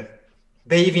some more. Okay.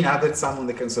 They even added some on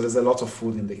the canoe, so there's a lot of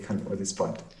food in the canoe at this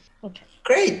point. Okay.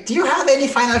 Great. Do you have any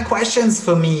final questions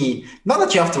for me? Not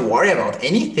that you have to worry about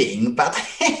anything, but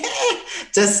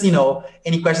just,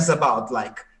 any questions about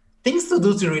like things to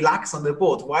do to relax on the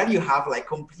boat while you have like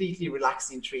completely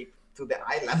relaxing trip to the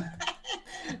island.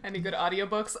 Any good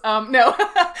audiobooks? No.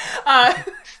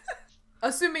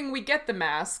 Assuming we get the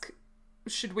mask,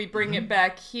 should we bring it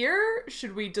back here?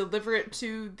 Should we deliver it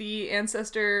to the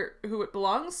ancestor who it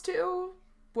belongs to?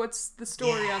 What's the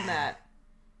story on that?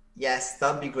 Yes,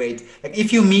 that'd be great. Like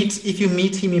if you meet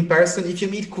him in person, if you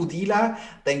meet Kudila,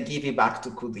 then give it back to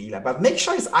Kudila. But make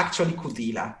sure it's actually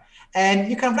Kudila. And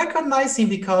you can recognize him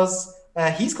because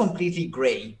he's completely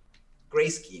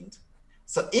gray-skinned.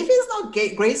 So if he's not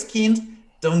gray-skinned,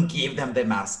 don't give them the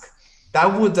mask.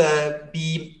 that would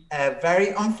be very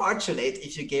unfortunate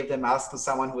if you gave the mask to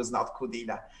someone who is not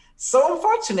Kudina. So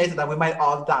unfortunate that we might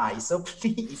all die. So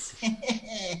please,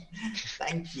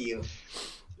 thank you.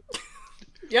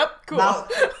 Yep, cool. Now,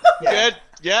 Good.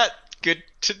 Yeah. Good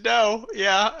to know.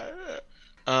 Yeah.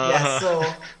 Yeah, so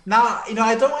now,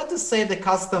 I don't want to say the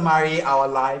customary our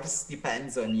lives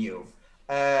depends on you.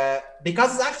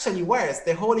 Because it's actually worse.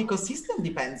 The whole ecosystem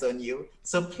depends on you.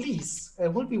 So please,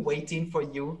 we'll be waiting for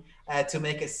you to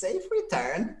make a safe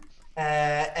return.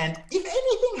 And if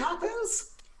anything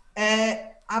happens,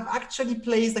 I've actually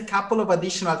placed a couple of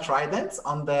additional tridents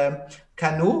on the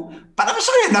canoe, but I'm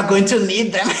sure you're not going to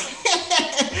need them.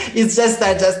 It's just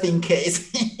that just in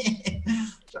case.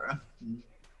 Sure.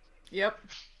 Yep.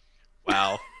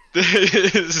 Wow.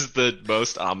 This is the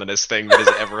most ominous thing that has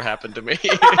ever happened to me.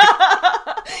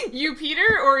 You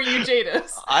Peter or you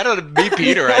Jadis? I don't be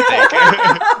Peter, I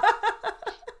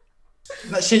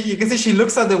think. You can see she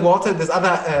looks at the water. There's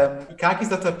other Ikakis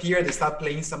that appear. They start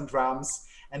playing some drums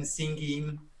and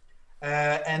singing.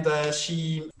 And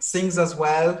she sings as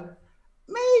well.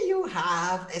 May you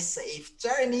have a safe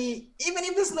journey. Even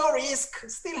if there's no risk,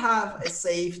 still have a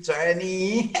safe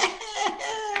journey.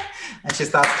 And she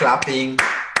starts clapping.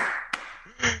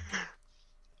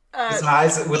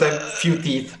 Smiles with a few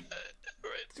teeth.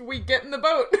 We get in the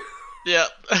boat. Yep.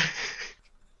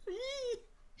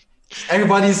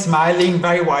 Everybody's smiling,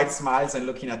 very wide smiles and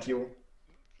looking at you.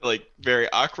 Like very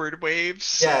awkward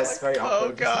waves. Yes, very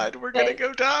awkward. Oh God, we're gonna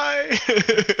go die.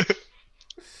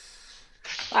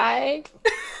 Bye.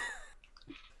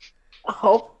 I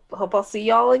hope I'll see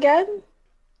y'all again.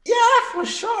 Yeah, for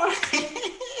sure.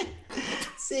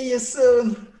 See you soon.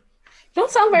 You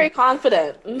don't sound very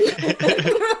confident.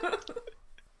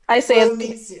 I say We'll it's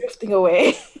miss you. drifting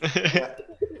away.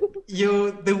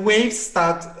 Yeah. The waves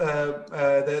start,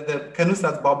 the canoe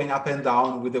starts bobbing up and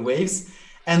down with the waves,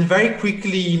 and very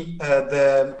quickly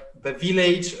the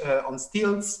village on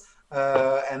stilts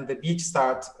and the beach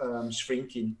start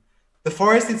shrinking. The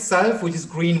forest itself, which is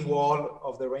green wall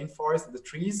of the rainforest, the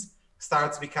trees,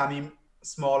 starts becoming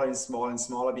smaller and smaller and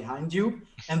smaller behind you,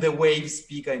 and the waves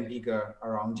bigger and bigger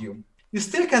around you. You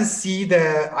still can see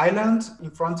the island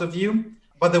in front of you,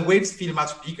 but the waves feel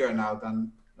much bigger now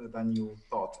than you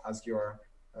thought as you're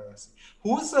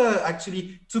who's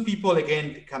actually two people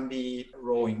again can be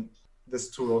rowing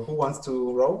this two row. Who wants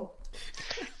to row?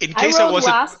 In I case I rode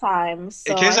wasn't last time.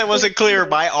 So in case I wasn't clear,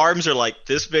 my arms are like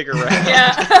this big around.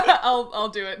 Yeah, I'll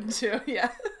do it too. Yeah.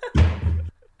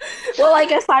 Well, I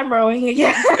guess I'm rowing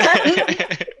again.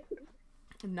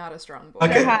 Not a strong boy.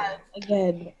 Okay. Has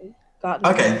again gotten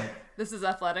Okay. This is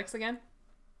athletics again.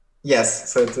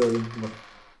 Yes. So it's Oh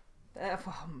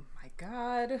my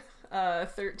god.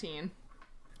 13.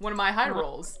 One of my high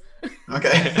rolls.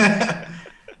 okay.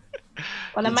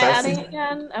 What am I Chelsea? adding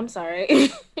again? I'm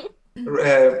sorry.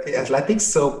 Athletics.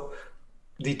 So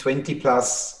D20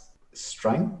 plus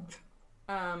strength.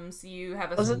 So you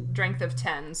have Was a it- strength of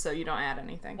 10, so you don't add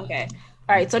anything. Okay.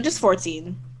 All right. So just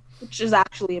 14, which is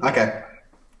actually Okay.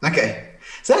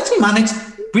 So you actually managed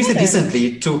pretty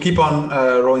decently to keep on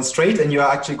rowing straight, and you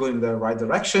are actually going in the right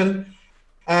direction.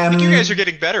 I think you guys are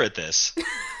getting better at this.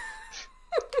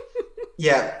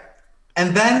 Yeah.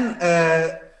 And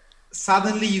then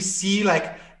suddenly you see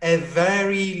like a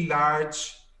very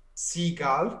large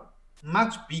seagull,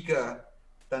 much bigger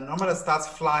than normal, that starts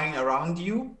flying around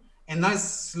you and now it's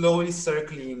slowly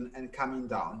circling and coming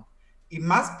down. It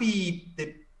must be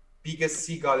the biggest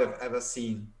seagull I've ever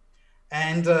seen.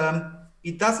 And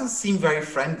it doesn't seem very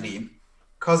friendly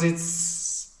because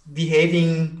it's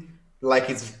behaving like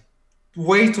it's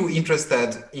way too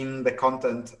interested in the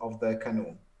content of the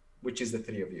canoe, which is the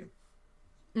three of you.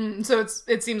 So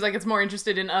it seems like it's more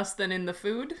interested in us than in the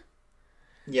food.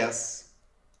 Yes.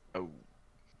 Oh.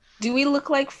 Do we look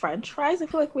like French fries? I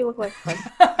feel like we look like French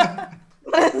fries.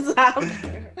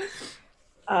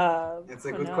 It's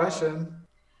a good question.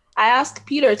 I asked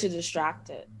Peter to distract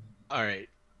it. All right.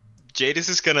 Jadis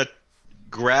is gonna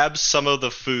grab some of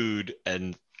the food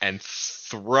and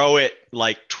throw it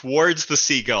like towards the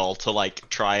seagull to like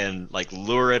try and like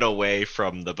lure it away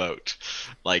from the boat,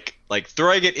 like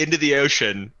throwing it into the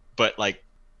ocean, but like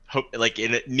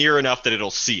in it near enough that it'll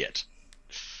see it.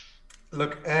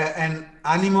 Look, an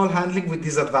animal handling with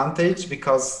disadvantage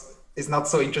because it's not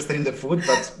so interested in the food,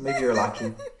 but maybe you're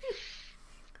lucky.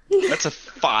 That's a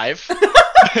 5.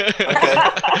 Okay.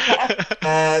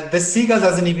 The seagull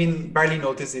doesn't even barely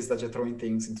notices that you're throwing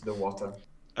things into the water.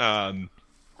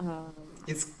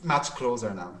 It's much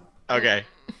closer now. Okay.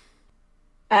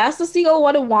 I asked the seagull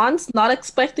what it wants, not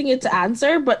expecting it to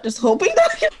answer, but just hoping that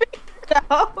I can figure it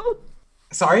out.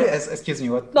 Sorry, excuse me.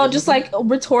 What? No, what just did you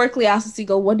like rhetorically ask the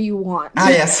seagull, what do you want?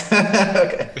 say? Yes.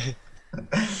 Okay.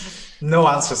 No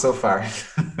answer so far.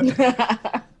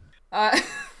 Uh,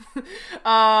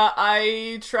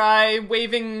 I try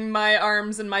waving my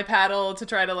arms and my paddle to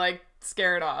try to like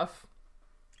scare it off.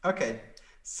 Okay,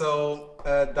 so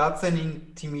that's an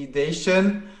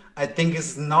intimidation. I think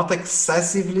it's not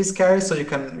excessively scary, so you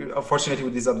can, unfortunately,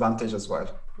 with disadvantage as well.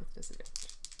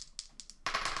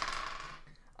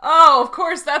 Oh, of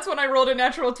course, that's when I rolled a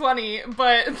natural 20,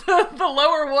 but the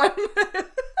lower one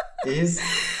Is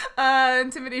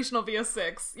intimidation will be a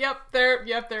 6. Yep, there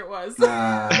it was.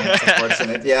 that's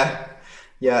unfortunate. Yeah.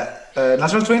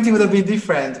 Natural 20 would have been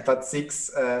different, but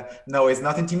 6, no, it's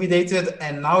not intimidated,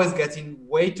 and now it's getting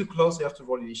way too close. You have to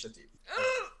roll initiative.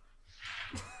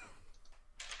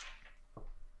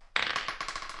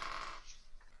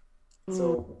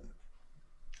 So,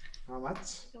 how much?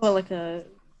 Well, like a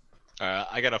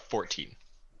I got a 14.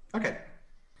 Okay.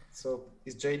 So,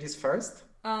 is JD's first?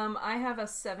 I have a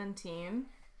 17,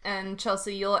 and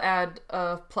Chelsea, you'll add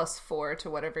a +4 to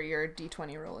whatever your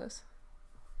d20 roll is.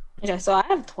 okay. So I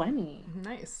have 20.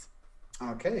 Nice.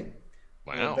 Okay.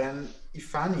 Wow. Then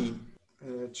Ifani,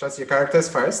 trust your characters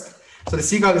first. So the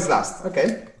seagull is last.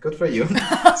 Okay, good for you.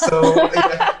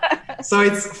 So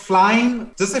it's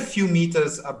flying just a few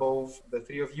meters above the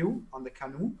three of you on the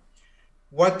canoe.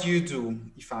 What do you do,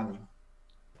 Ifani?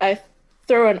 I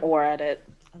throw an oar at it.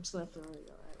 I'm just gonna throw an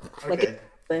oar at it. Okay.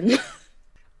 Like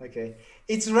Okay.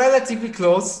 It's relatively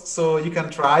close, so you can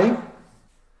try.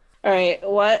 all right.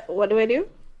 What do I do?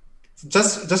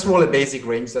 Just roll a basic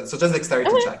range. So just dexterity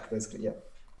Okay. check, basically. Yeah.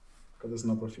 Because there's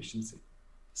no proficiency.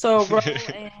 So roll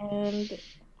and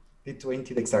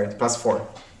D20 dexterity +4.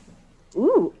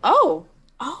 ooh, oh,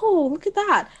 look at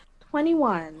that.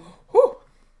 21. Whew.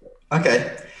 Okay.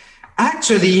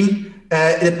 Actually,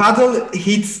 the paddle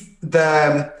hits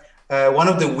the one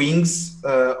of the wings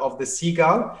of the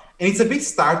seagull, and it's a bit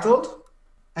startled.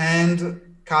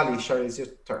 And Kali, sure, it's your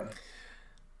turn.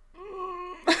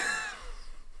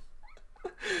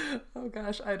 Oh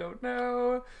gosh, I don't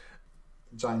know.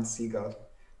 Giant seagull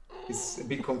is a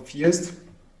bit confused.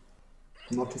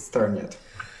 Not his turn yet.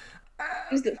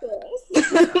 Used it first.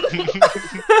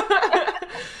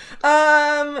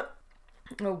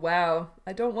 Oh wow.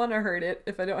 I don't want to hurt it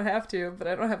if I don't have to, but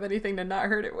I don't have anything to not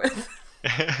hurt it with.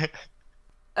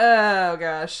 Oh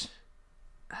gosh.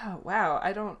 Oh wow.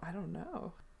 I don't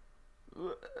know.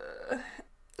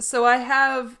 So I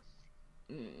have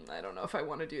I don't know if I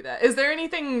want to do that. Is there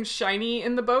anything shiny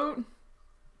in the boat?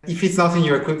 If it's not in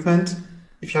your equipment,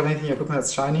 if you have anything in your equipment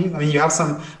that's shiny, I mean, you have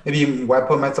some maybe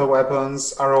metal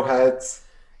weapons, arrowheads.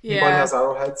 Anybody Yeah. has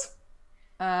arrowheads?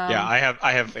 Yeah,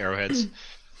 I have arrowheads.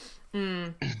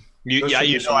 Mm. You Those know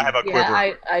should be I have a quiver.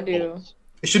 Yeah, I do.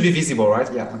 It should be visible,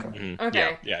 right? Yeah. Okay. Mhm.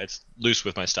 Okay. Yeah, it's loose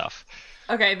with my stuff.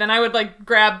 Okay, then I would like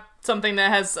grab something that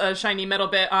has a shiny metal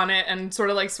bit on it and sort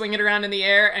of like swing it around in the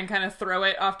air and kind of throw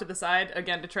it off to the side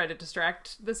again to try to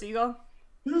distract the seagull.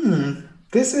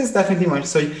 This is definitely one.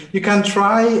 So you can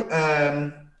try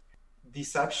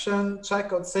deception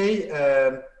check, I'd say.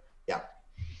 Yeah,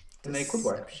 and it could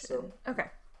work. So, Okay,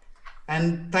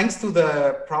 and thanks to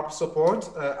the prop support,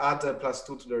 add a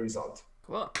 +2 to the result.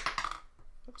 cool.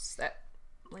 Oops, that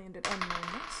landed on my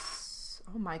mouse.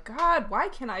 Oh my god, why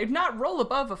can I not roll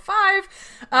above a 5?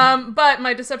 But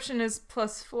my deception is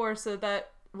 +4, so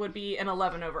that would be an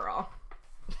 11 overall.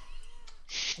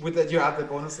 With that, you add the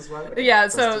bonus as well. Okay, Yeah,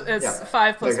 +2. so it's Yeah.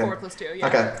 5 plus Okay. 4 plus 2. Yeah.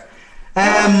 Okay.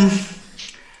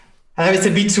 It's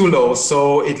a bit too low,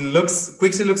 so it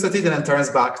quickly looks at it and then turns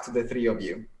back to the three of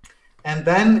you. And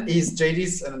then is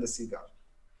JD's and then the seagull.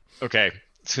 Okay,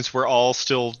 since we're all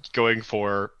still going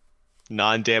for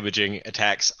non-damaging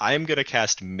attacks, I am gonna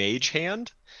cast Mage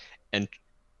Hand and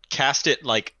cast it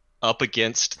like up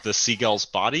against the seagull's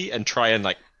body and try and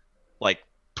like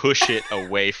push it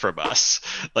away from us,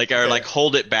 or like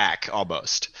hold it back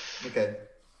almost. Okay.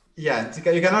 Yeah,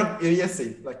 you cannot. Yes,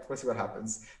 see, let's see what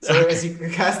happens. So as you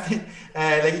cast it,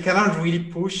 you cannot really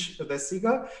push the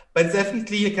seagull, but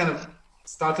definitely it kind of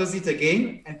startles it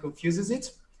again and confuses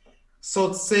it.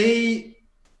 So say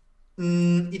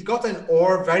it got an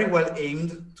oar very well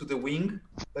aimed to the wing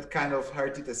that kind of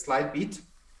hurt it a slight bit.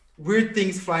 Weird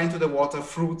things fly into the water,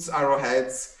 fruits,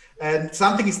 arrowheads, and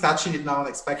something is touching it now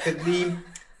unexpectedly.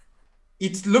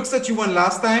 It looks at you one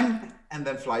last time and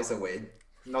then flies away,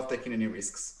 not taking any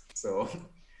risks. So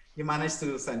you managed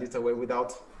to send it away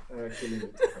without killing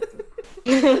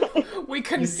it. We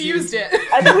confused it.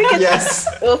 I think we can. Yes,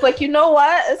 It was like, you know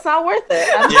what? It's not worth it.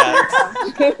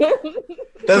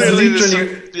 that's Clearly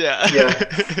literally. Yeah. Yeah.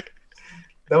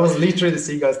 That was literally the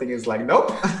seagull's thing. Is like,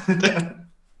 nope.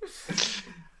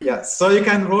 Yeah, so you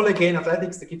can roll again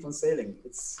athletics to keep on sailing.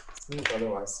 It's smooth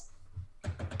otherwise.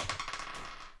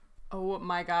 Oh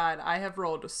my god, I have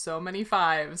rolled so many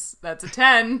 5s. That's a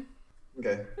 10.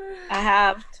 Okay. I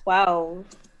have 12.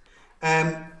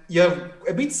 You're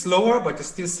a bit slower, but you're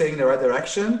still sailing in the right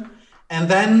direction. And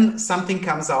then something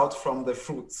comes out from the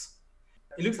fruits.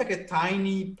 It looks like a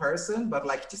tiny person, but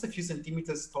like just a few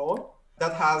centimeters tall.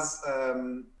 That has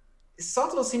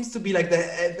sort of seems to be like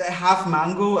the half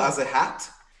mango as a hat,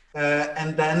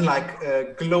 and then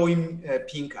like glowing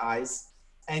pink eyes,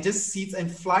 and it just sits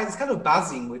and flies. It's kind of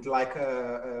buzzing with like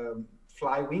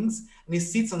fly wings, and it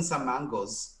sits on some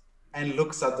mangoes and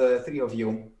looks at the three of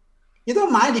you. You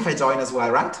don't mind if I join as well,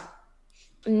 right?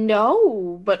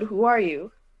 No, but who are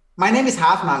you? My name is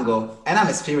Half Mango, and I'm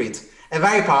a spirit, a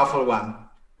very powerful one.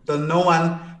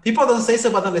 People don't say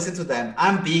so, but don't listen to them.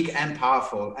 I'm big and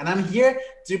powerful, and I'm here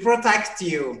to protect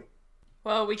you.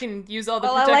 Well, we can use all the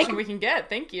Well, protection we can get.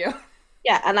 Thank you.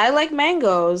 Yeah, and I like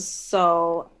mangoes,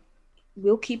 so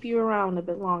we'll keep you around a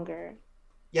bit longer.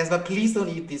 Yes, but please don't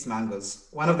eat these mangoes.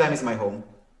 One of them is my home.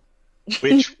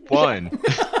 Which one?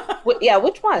 Yeah,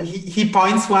 which one? He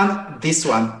points one, this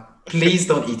one. Please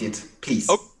don't eat it, please.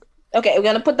 Oh. Okay, we're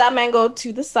gonna put that mango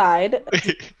to the side.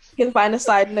 You can find a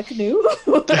side in the canoe.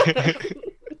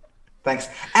 Thanks.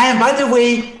 And by the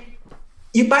way,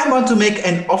 you might want to make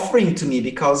an offering to me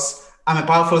because I'm a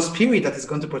powerful spirit that is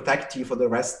going to protect you for the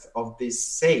rest of this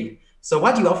sail. So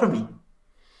what do you offer me?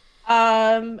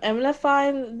 I'm gonna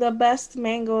find the best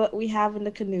mango that we have in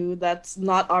the canoe that's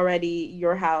not already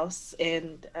your house,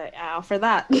 and I offer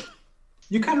that.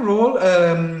 You can roll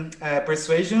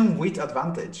persuasion with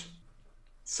advantage.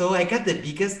 So I get the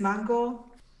biggest mango.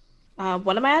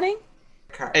 What am I adding?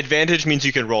 Advantage means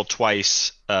you can roll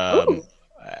twice.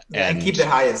 And keep the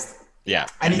highest. Yeah.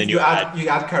 And then you add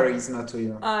charisma to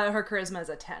your. Her charisma is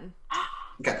a 10.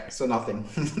 Okay, so nothing.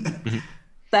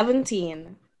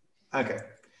 17. Okay.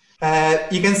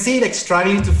 You can see like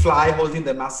struggling to fly, holding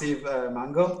the massive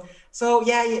mango. So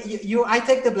yeah, I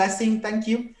take the blessing. Thank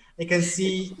you. You can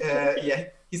see,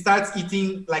 he starts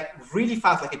eating like really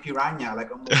fast, like a piranha,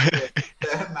 like almost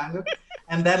the mango,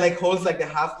 and then like holds like the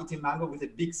half-eaten mango with a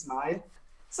big smile.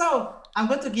 So I'm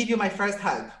going to give you my first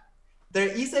help. There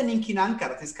is an Inkinanka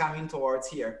that is coming towards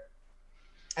here,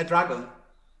 a dragon.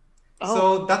 Oh.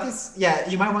 So that is,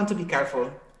 you might want to be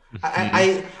careful.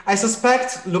 I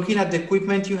suspect, looking at the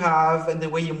equipment you have and the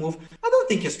way you move, I don't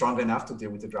think you're strong enough to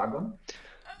deal with the dragon.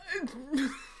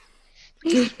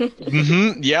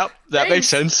 Yep, that makes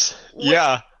sense.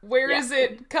 Yeah. Where is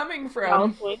it coming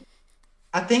from?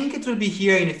 I think it will be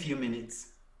here in a few minutes.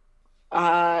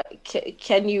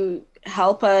 Can you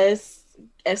help us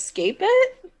escape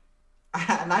it?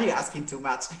 Now you're asking too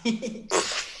much.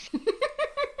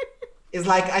 It's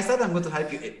like I said I'm going to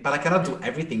help you, but I cannot do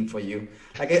everything for you.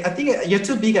 Like I think you're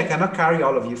too big. I cannot carry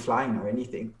all of you flying or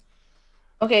anything.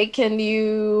 Okay, can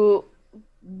you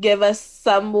give us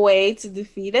some way to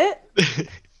defeat it?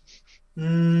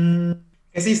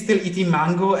 Is he still eating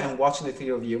mango and watching the three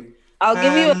of you? I'll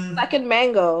give you a second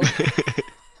mango.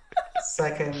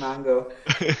 Second mango.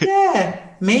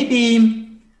 Yeah, maybe.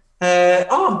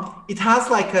 It has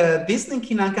like this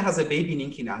Ninkinanka has a baby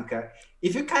Ninkinanka.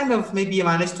 If you kind of maybe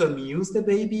manage to amuse the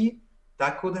baby,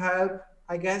 that could help,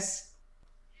 I guess.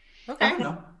 Okay. I don't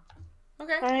know.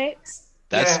 Okay. All right.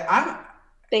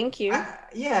 Thank you.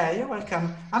 You're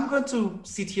welcome. I'm going to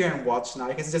sit here and watch now.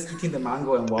 I guess just eating the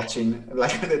mango and watching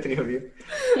like the three of you.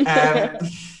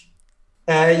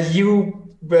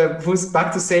 Who's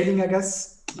back to sailing, I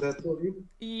guess? The two of you?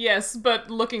 Yes,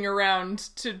 but looking around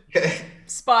to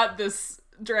spot this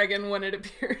dragon when it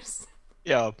appears.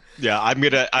 Yeah.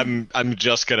 I'm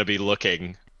just gonna be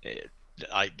looking.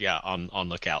 On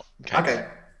lookout. Okay.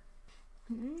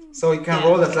 So you can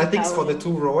roll athletics for the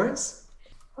two rowers.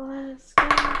 Let's go.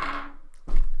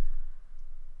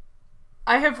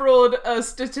 I have rolled a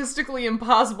statistically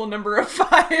impossible number of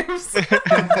 5s.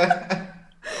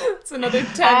 It's another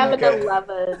 10. I have an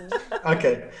 11.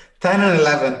 Okay, 10 and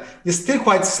 11. You're still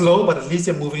quite slow, but at least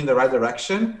you're moving in the right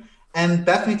direction. And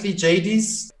definitely,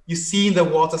 Jadis, you see in the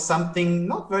water something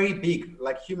not very big,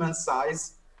 like human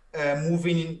size,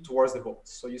 moving in towards the boat.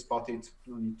 So you spot it,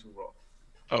 no need to roll.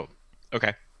 Oh,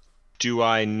 okay. Do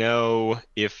I know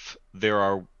if there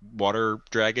are water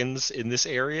dragons in this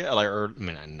area?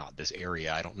 Not this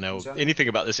area. I don't know anything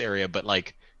about this area, but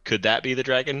like, could that be the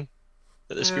dragon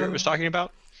that the spirit was talking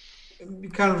about? You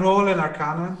can roll an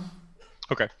Arcana.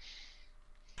 Okay.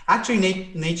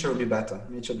 Actually, nature would be better.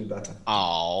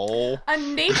 Oh. A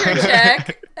nature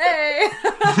check. Hey.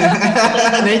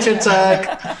 Nature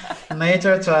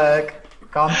check.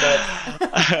 Contact.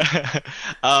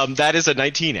 That is a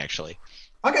 19, actually.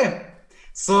 Okay.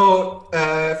 So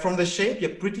from the shape,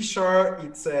 you're pretty sure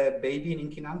it's a baby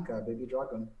Ninkinanka, a baby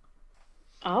dragon.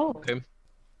 Oh. Okay.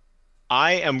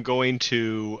 I am going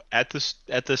to, at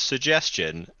the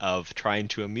suggestion of trying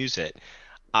to amuse it,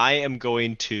 I am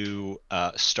going to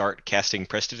start casting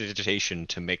prestidigitation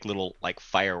to make little like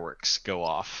fireworks go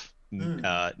off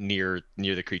near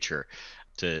the creature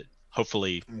to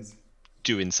hopefully Amazing.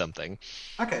 doing something.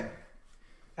 Okay.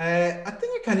 I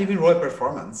think you can even roll a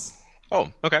performance.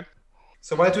 Oh, okay.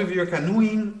 So while two of you are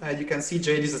canoeing, you can see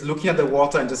Jade is just looking at the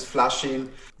water and just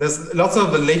flashing. There's lots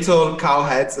of the little cow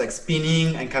heads like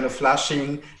spinning and kind of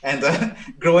flashing and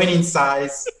growing in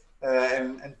size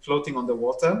and floating on the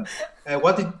water.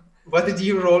 What did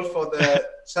you roll for the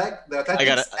check, the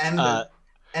athletics,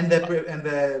 and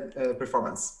the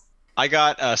performance? I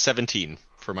got 17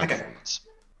 for my Okay. performance.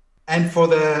 And for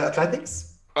the athletics?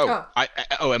 Am I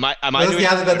Those doing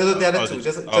are the other oh, two,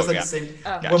 just at yeah. the same.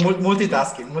 Oh. Well,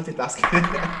 multitasking.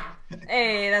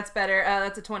 Hey, that's better.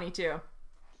 That's a 22.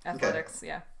 Athletics,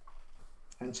 yeah.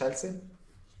 And Chelsea?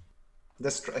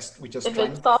 We just If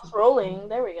it stops rolling,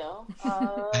 there we go.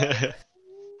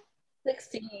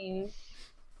 16.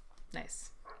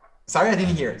 Nice. Sorry, I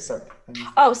didn't hear. Sorry.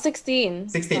 Oh, 16.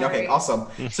 16. Sorry. Okay, awesome.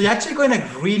 So you're actually going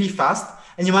like really fast,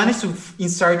 and you manage to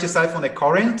insert yourself on the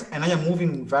current, and now you're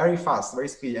moving very fast, very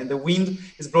speedy, and the wind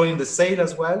is blowing the sail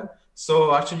as well.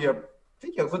 So actually, I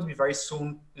think you're going to be very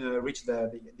soon reach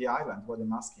the island where the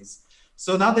mask is.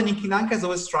 So now the Ninkinanka is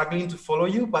always struggling to follow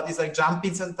you, but it's like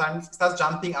jumping sometimes, starts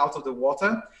jumping out of the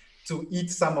water to eat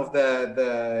some of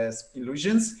the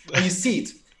illusions, and you see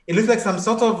it. It looks like some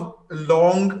sort of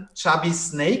long, chubby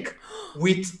snake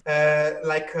with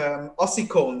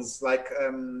ossicones, like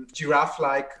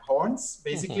giraffe-like horns,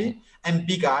 basically, and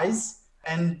big eyes.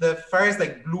 And the fur is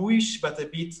like bluish, but a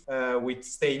bit with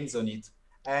stains on it.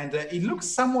 And it looks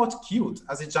somewhat cute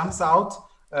as it jumps out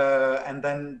and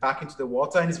then back into the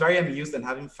water, and it's very amused and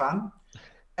having fun.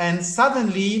 And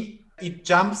suddenly it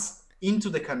jumps into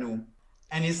the canoe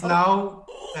and is now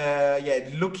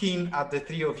looking at the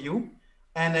three of you.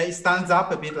 And it stands up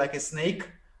a bit like a snake.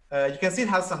 You can see it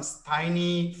has some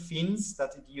tiny fins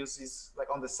that it uses like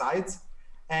on the sides.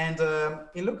 And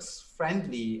it looks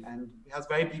friendly and it has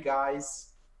very big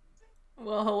eyes.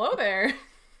 Well, hello there.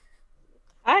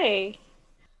 Hi.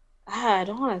 I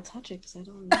don't want to touch it because I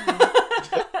don't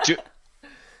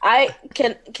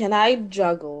know. Can I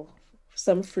juggle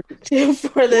some fruit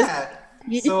for this?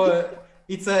 Yeah. So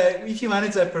if you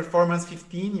manage a performance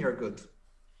 15, you're good.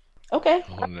 Okay.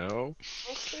 Oh no.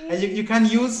 And you can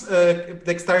use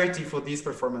dexterity for this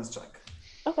performance check.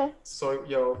 Okay. So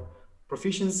your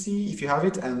proficiency, if you have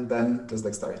it, and then there's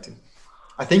dexterity.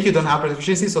 I think you don't have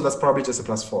proficiency, so that's probably just a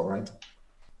 +4, right?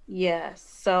 Yes.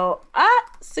 So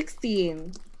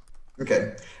 16.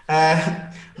 Okay.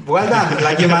 Well done.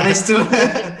 Like you managed to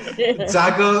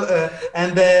juggle,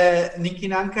 and the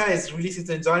Ninkinanka is really seems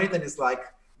to enjoy it and is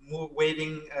like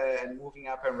waving and moving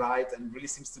up and right, and really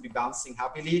seems to be bouncing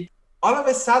happily. All of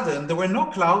a sudden, there were no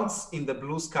clouds in the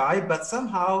blue sky, but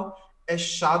somehow a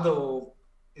shadow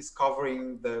is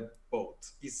covering the boat.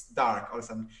 It's dark all of a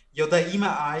sudden. Your Daima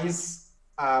eyes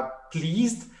are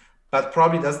pleased, but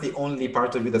probably that's the only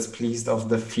part of you that's pleased of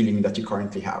the feeling that you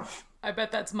currently have. I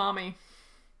bet that's mommy.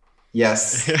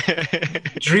 Yes.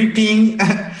 Dripping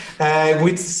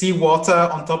with seawater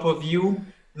on top of you,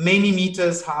 many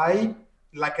meters high,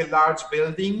 like a large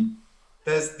building.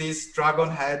 There's this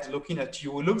dragon head looking at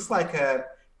you. It looks like a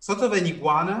sort of an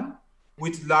iguana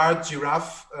with large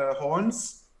giraffe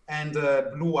horns and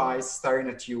blue eyes staring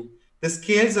at you. The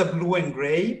scales are blue and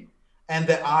gray, and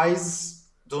the eyes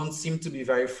don't seem to be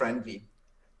very friendly.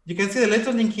 You can see the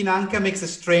little Ninkinanka makes a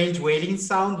strange wailing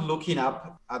sound looking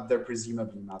up at their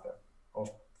presumably mother or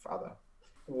father.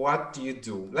 What do you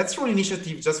do? Let's roll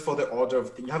initiative just for the order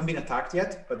of things. You haven't been attacked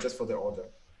yet, but just for the order.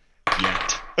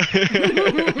 Yet.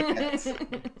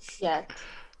 Yeah.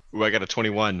 Ooh, I got a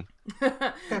 21.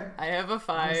 I have a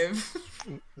 5.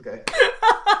 Okay.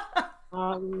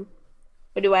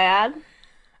 What do I add?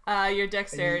 Your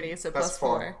dexterity, so Plus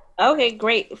 +4. Okay,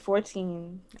 great.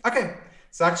 14. Okay.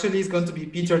 So actually it's going to be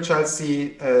Peter,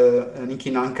 Chelsea,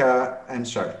 Ninkinanka, and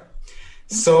Shari.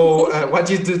 So what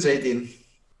do you do, Jadine?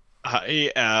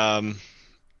 I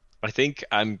think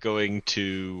I'm going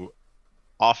to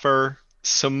offer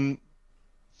some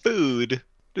food.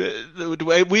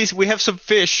 We have some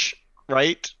fish,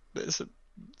 right?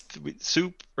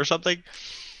 Soup or something.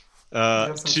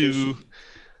 To sushi.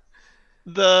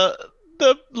 the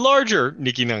larger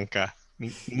Ninkinanka.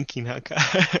 Ninkinanka.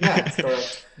 Yeah, that's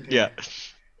correct. Okay. Yeah.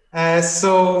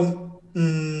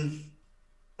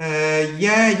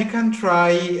 You can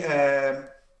try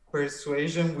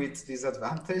persuasion with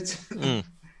disadvantage.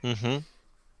 Mm-hmm.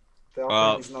 The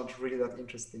offering is not really that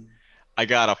interesting. I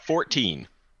got a 14.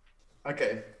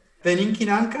 Okay. The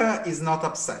Ninkinanka is not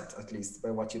upset, at least,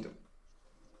 by what you do.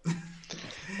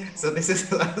 So this is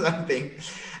something.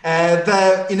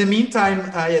 In the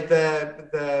meantime,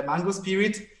 the mango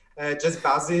spirit just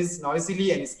buzzes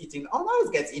noisily and is eating. Oh, now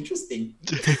it gets interesting.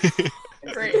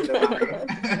 Great.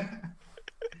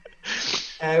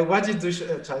 What do you do,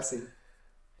 Chelsea?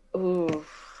 Ooh, I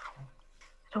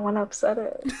don't want to upset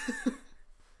it.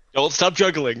 Don't stop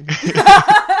juggling.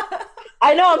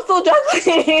 I know, I'm still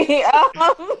juggling.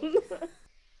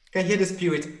 Can hear the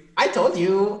spirit. I told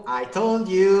you. I told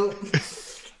you.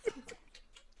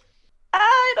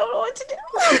 I don't know what to do.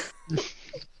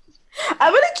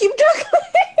 I'm gonna keep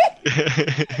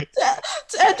juggling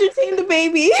to entertain the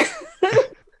baby.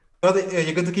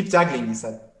 You're going to keep juggling, you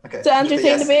said. Okay. To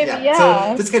entertain the baby,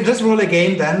 yeah. So just roll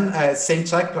again then. Same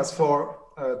check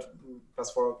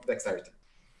 +4 dexterity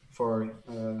for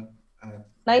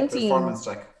 19. performance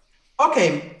check.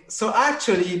 Okay, so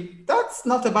actually that's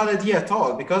not a bad idea at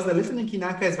all because the little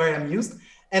Ninkinanka is very amused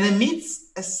and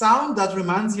emits a sound that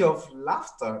reminds you of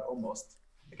laughter almost,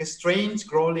 like a strange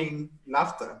growling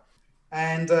laughter.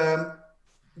 And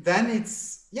then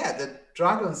it's, the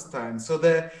dragon's turn. So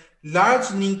the large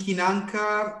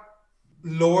Ninkinanka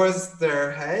lowers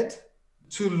their head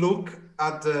to look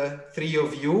at the three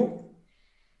of you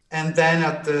and then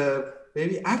at the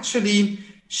baby. Actually,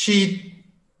 she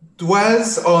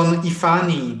dwells on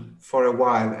Ifani for a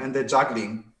while and the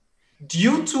juggling.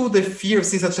 Due to the fear of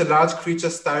seeing such a large creature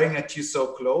staring at you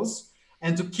so close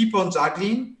and to keep on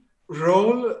juggling,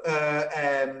 roll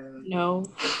No.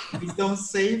 wisdom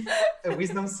save. A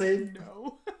wisdom save.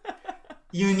 No.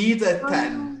 You need a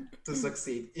 10 to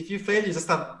succeed. If you fail, you just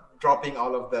start dropping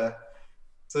all of the.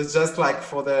 So it's just like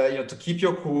for the to keep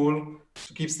your cool,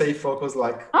 to stay focused.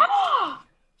 Like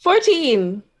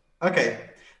 14. Okay,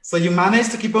 so you manage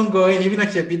to keep on going, even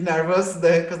if you're a bit nervous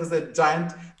because there's a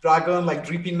giant dragon like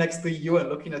dripping next to you and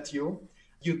looking at you.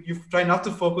 You try not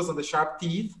to focus on the sharp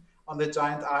teeth, on the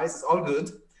giant eyes. It's all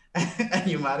good, and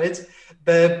you manage.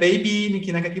 The baby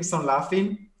Ninkinanka keeps on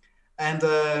laughing, and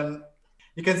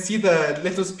you can see the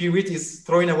little spirit is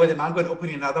throwing away the mango and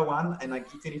opening another one and like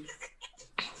eating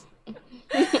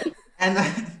it. And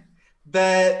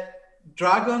the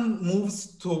dragon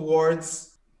moves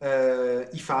towards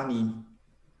Ifani,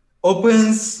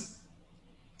 opens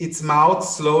its mouth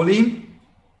slowly.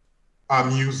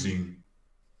 Amusing,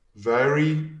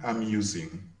 very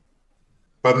amusing.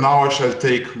 But now I shall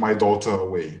take my daughter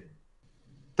away.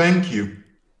 Thank you.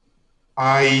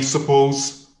 I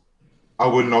suppose I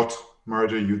will not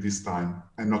murder you this time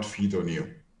and not feed on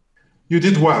you. You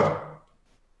did well.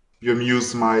 You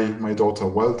amused my daughter.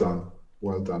 Well done.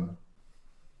 Well done.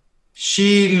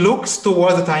 She looks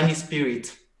toward the tiny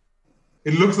spirit.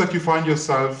 It looks like you find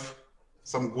yourself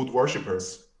some good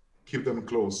worshippers. Keep them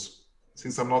close,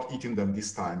 since I'm not eating them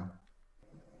this time.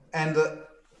 And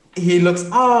he looks,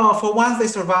 for once they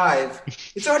survive.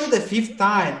 It's already the 5th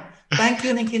time. Thank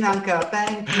you, Ninkinanka.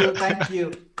 Thank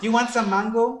you. Do you want some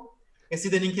mango? You see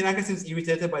the Ninkinanka seems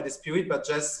irritated by the spirit, but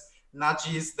just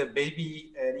nudges the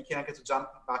baby Ninkinanka to jump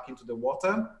back into the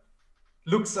water,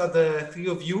 looks at the three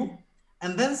of you,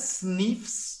 and then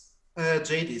sniffs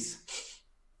Jadis.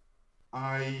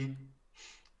 I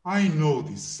know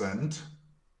this scent.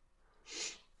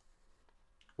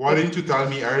 Why didn't you tell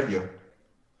me earlier?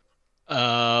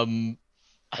 I'm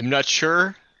not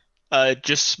sure.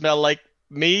 Just smell like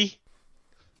me.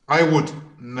 I would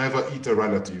never eat a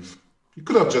relative. You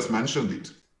could have just mentioned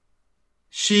it.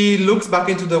 She looks back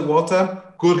into the water.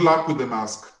 Good luck with the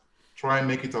mask. Try and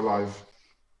make it alive.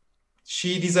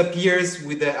 She disappears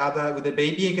with the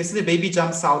baby. You can see the baby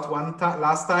jumps out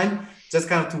last time, just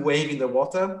kind of to wave in the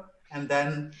water, and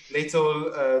then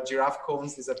little giraffe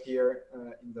cones disappear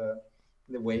in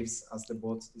the waves as the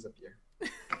boats disappear.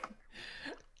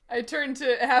 I turn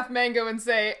to Half Mango and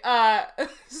say,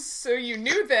 so you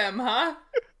knew them, huh?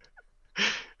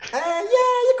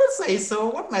 Yeah, you could say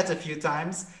so. I've met a few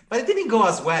times, but it didn't go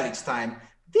as well each time.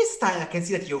 This time I can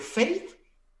see that your faith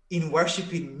in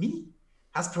worshiping me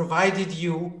has provided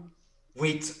you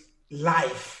with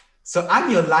life. So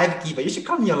I'm your life giver. You should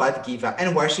call me your life giver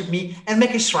and worship me and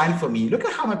make a shrine for me. Look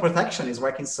at how my protection is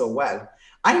working so well.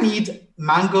 I need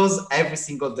mangoes every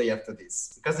single day after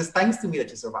this because it's thanks to me that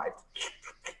you survived.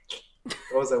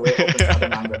 Throws away, opens another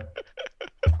mango.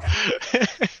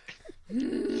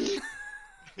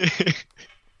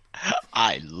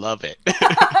 I love it.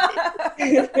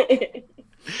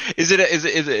 Is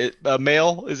it a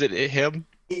male? Is it him?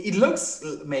 It looks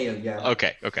male, yeah.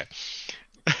 Okay.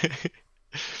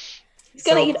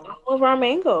 He's gonna eat all of our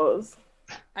mangoes.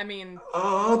 I mean,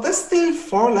 Oh, there's still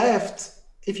 4 left.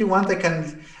 If you want, I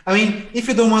can. I mean, if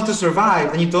you don't want to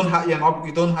survive, then you don't have.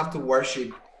 You don't have to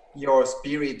worship your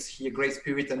spirit, your great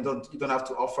spirit, and you don't have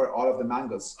to offer all of the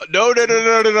mangoes. No.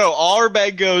 Our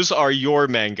mangoes are your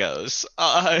mangoes.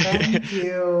 Thank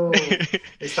you.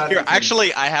 Here,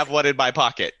 actually, I have one in my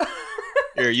pocket.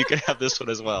 Here, you can have this one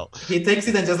as well. He takes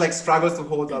it and just like struggles to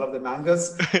hold all of the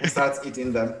mangoes and starts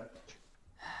eating them.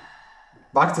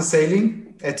 Back to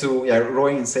sailing,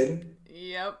 rowing and sailing.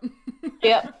 yep.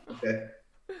 Yep. Okay.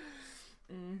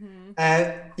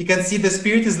 You can see the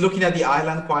spirit is looking at the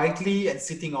island quietly and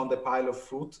sitting on the pile of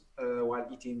fruit while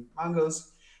eating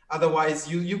mangoes. Otherwise,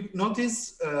 you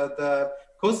notice the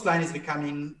coastline is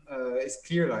becoming is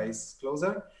clearer, is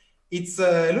closer. It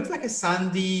looks like a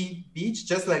sandy beach,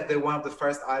 just like the one of the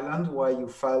first island where you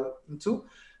fell into.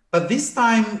 But this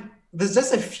time, there's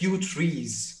just a few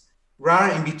trees,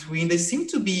 rare in between. They seem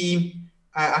to be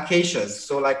acacias,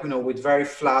 so like, with very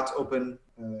flat, open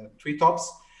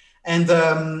treetops. And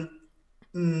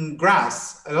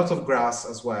grass, a lot of grass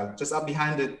as well. Just up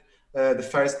behind it, the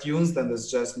first dunes, then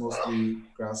there's just mostly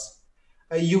grass.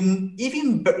 You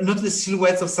even notice the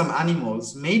silhouettes of some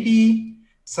animals, maybe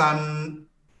some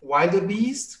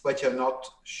wildebeest, but you're not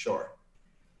sure.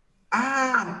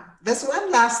 There's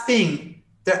one last thing.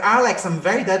 There are like some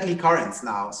very deadly currents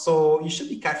now, so you should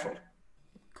be careful.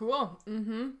 Cool.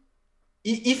 Mm-hmm.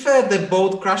 If the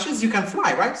boat crashes, you can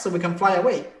fly, right? So we can fly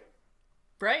away.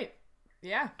 Right.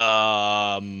 Yeah.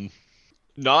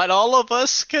 Not all of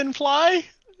us can fly.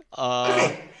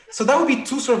 Okay, so that would be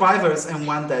 2 survivors and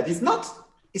 1 dead.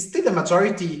 It's still the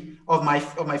majority of my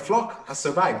flock has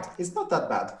survived. It's not that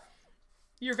bad.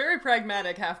 You're very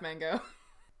pragmatic, Half Mango.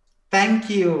 Thank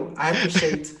you. I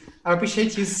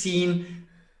appreciate you seeing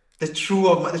the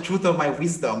truth of my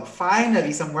wisdom.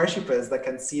 Finally, some worshippers that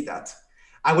can see that.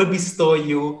 I will bestow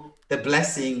you the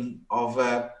blessing of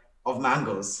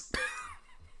mangoes.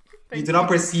 You do not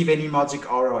perceive any magic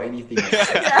aura or anything.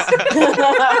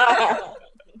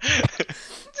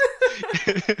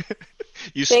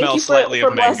 You smell slightly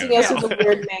of mango. Thank you for blessing us with a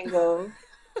weird mango.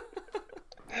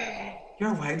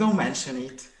 You're right, don't mention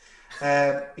it.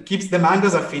 The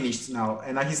mangoes are finished now,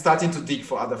 and he's starting to dig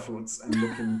for other fruits and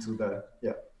looking into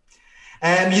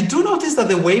you do notice that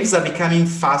the waves are becoming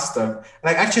faster.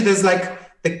 Like, actually, there's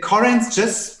like the currents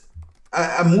just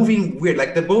are moving weird.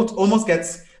 Like the boat almost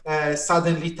gets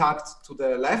suddenly tucked to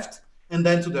the left and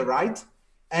then to the right,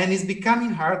 and it's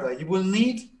becoming harder. You will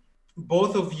need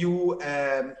both of you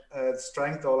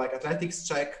strength or like athletics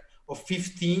check of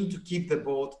 15 to keep the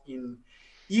boat in.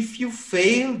 If you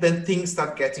fail, then things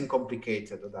start getting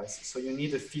complicated. So you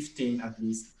need a 15 at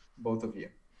least, both of you.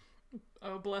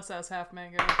 Oh, bless us, Half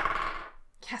Mango.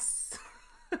 Yes.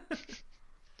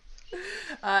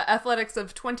 Athletics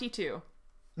of 22.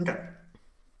 Okay.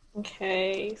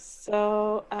 Okay,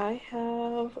 so I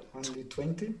have...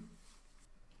 120?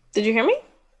 Did you hear me?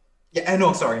 Yeah,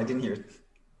 no, sorry, I didn't hear it.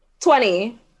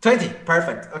 20. 20,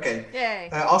 perfect. Okay. Yay.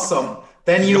 Awesome.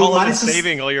 Then you manage to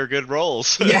saving all your good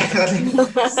rolls. Yeah,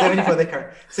 70 for the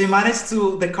current. So you manage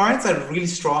to. The currents are really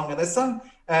strong, and there's some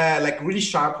like really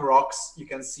sharp rocks you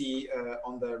can see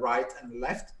on the right and the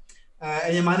left,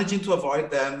 and you're managing to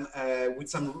avoid them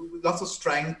with lots of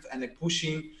strength and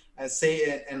pushing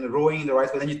and rowing in the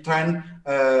right way. Then you turn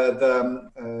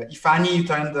Ifani, you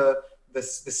turn the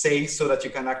sail so that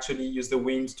you can actually use the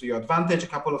wind to your advantage a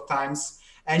couple of times.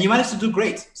 And you managed to do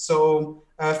great. So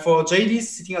for JD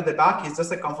sitting at the back, it's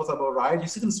just a comfortable ride. You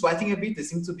see them sweating a bit. They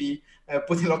seem to be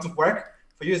putting a lot of work.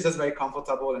 For you, it's just very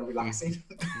comfortable and relaxing.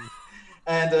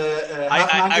 And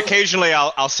I occasionally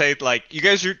I'll say, like, you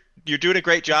guys you're doing a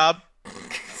great job.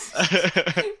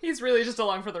 He's really just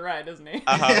along for the ride, isn't he?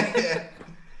 Uh-huh.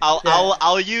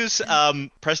 I'll use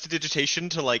prestidigitation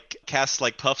to like cast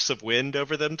like puffs of wind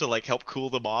over them to like help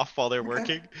cool them off while they're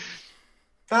working.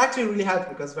 That actually really helps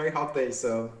because it's very hot day,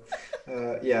 so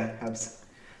helps.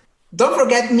 Don't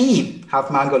forget me. Half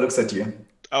Mango looks at you.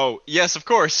 Oh yes, of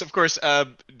course. I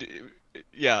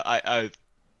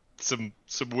some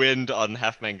wind on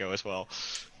Half Mango as well.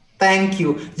 Thank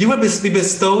you. You will be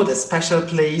bestowed a special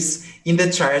place in the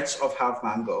Church of Half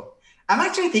Mango. I'm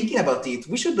actually thinking about it.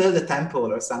 We should build a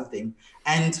temple or something,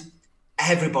 and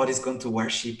everybody's going to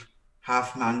worship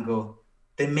Half Mango,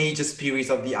 the major spirit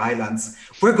of the islands.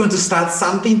 We're going to start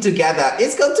something together.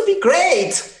 It's going to be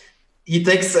great. He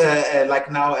takes a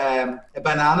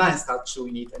banana and starts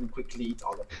chewing it and quickly eats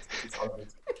all of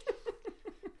it.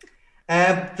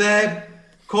 The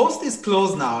coast is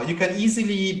closed now. You can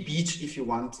easily beach if you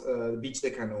want, beach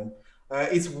the canoe.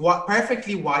 It's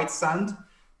perfectly white sand.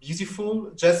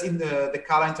 beautiful, just in the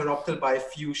color interrupted by a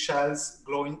few shells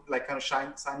glowing, like kind of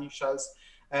shining shells.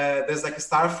 There's like a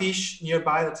starfish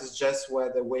nearby that is just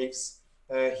where the waves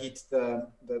hit the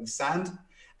sand.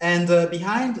 And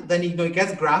behind, then it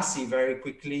gets grassy very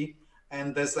quickly.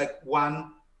 And there's like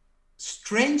one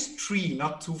strange tree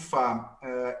not too far.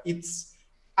 It's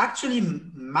actually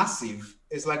massive.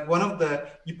 It's like one of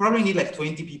you probably need like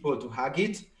 20 people to hug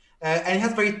it. And it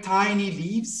has very tiny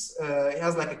leaves. It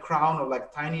has like a crown of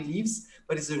like tiny leaves,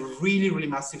 but it's a really, really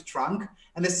massive trunk.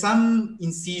 And there's some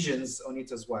incisions on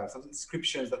it as well, some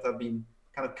inscriptions that have been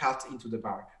kind of cut into the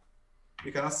bark.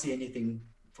 You cannot see anything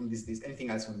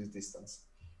else from this distance.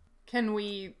 Can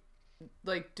we,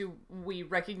 do we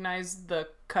recognize the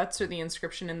cuts or the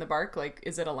inscription in the bark? Like,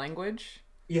 is it a language?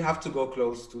 You have to go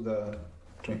close to the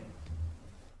tree.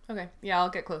 Okay, yeah, I'll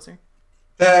get closer.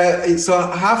 So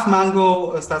half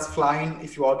mango starts flying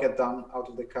if you all get down out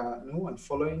of the canoe and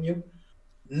following you.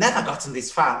 Never gotten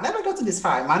this far.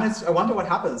 I wonder what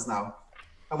happens now.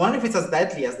 I wonder if it's as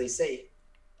deadly as they say.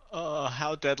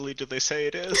 How deadly do they say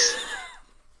it is?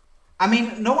 I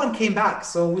mean, no one came back,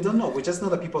 so we don't know. We just know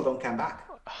that people don't come back.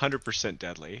 100%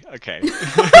 deadly. Okay.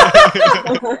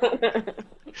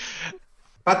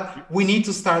 But we need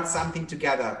to start something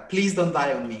together. Please don't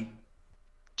die on me.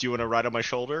 Do you want to ride on my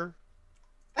shoulder?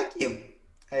 Thank you.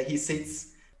 He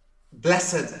sits.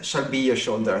 Blessed shall be your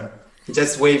shoulder. He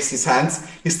just waves his hands.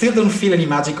 You still don't feel any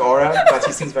magic aura, but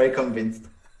he seems very convinced.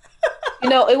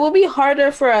 It will be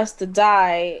harder for us to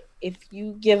die if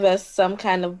you give us some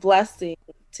kind of blessing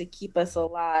to keep us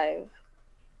alive.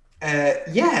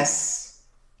 Yes.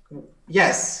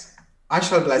 I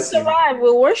shall bless you. Survive,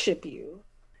 we'll worship you.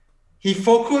 He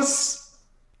focuses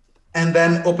and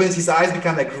then opens his eyes,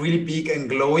 become like really big and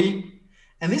glowy.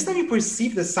 And this time you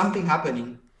perceive there's something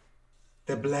happening.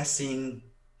 The blessing.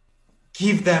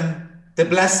 Give them the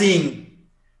blessing.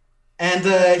 And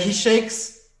he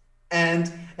shakes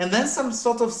and then some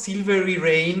sort of silvery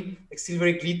rain, like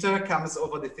silvery glitter comes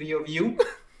over the three of you.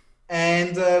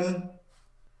 And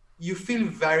you feel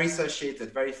very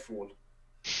satiated, very full.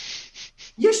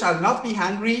 You shall not be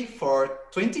hungry for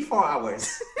 24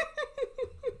 hours.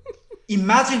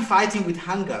 Imagine fighting with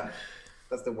hunger.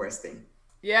 That's the worst thing.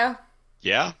 Yeah.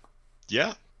 Yeah.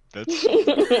 That's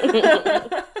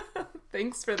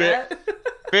Thanks for that.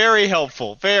 very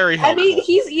helpful. Very helpful. I mean,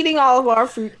 he's eating all of our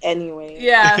fruit anyway.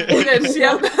 Yeah, it is.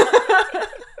 Yep.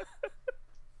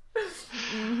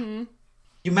 Mm-hmm.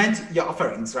 You meant your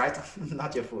offerings, right?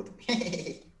 Not your food.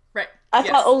 Right. I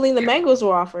thought only the mangoes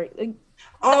were offered.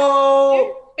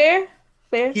 Oh! Fair.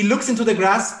 He looks into the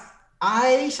grass.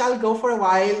 I shall go for a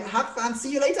while. Have fun.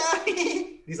 See you later.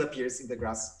 Disappears in the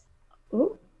grass.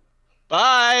 Ooh.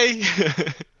 Bye!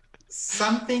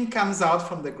 Something comes out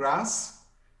from the grass,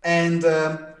 and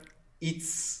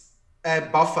it's a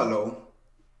buffalo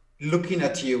looking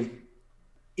at you.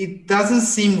 It doesn't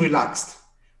seem relaxed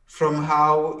from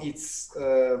how it's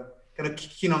kind of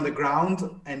kicking on the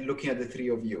ground and looking at the three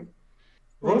of you.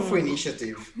 Roll for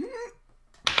initiative.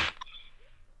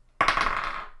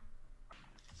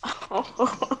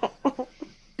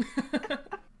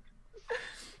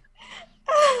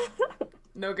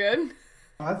 No good.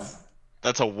 What?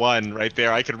 That's a 1 right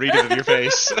there. I can read it in your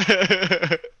face.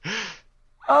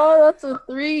 Oh, that's a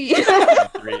 3.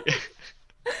 3.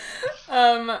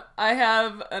 I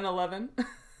have an 11.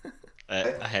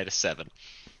 I had a 7.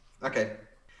 Okay.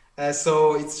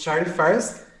 So it's Charlie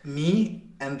first, me,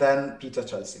 and then Peter,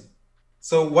 Chelsea.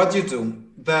 So what do you do?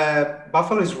 The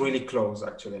buffalo is really close,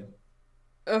 actually.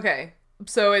 Okay.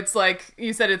 So it's like,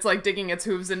 you said it's like digging its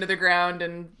hooves into the ground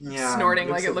and snorting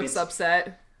like it looks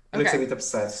upset. It looks a bit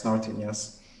upset, snorting,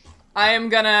 yes. I am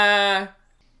gonna,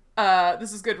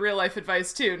 this is good real life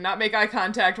advice too, not make eye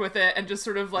contact with it and just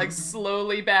sort of like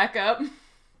slowly back up.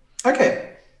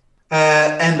 Okay.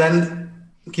 And then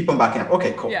keep on backing up.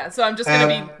 Okay, cool. Yeah, so I'm just gonna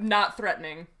be not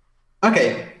threatening.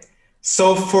 Okay.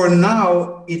 So for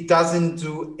now, it doesn't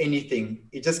do anything.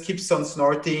 It just keeps on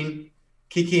snorting,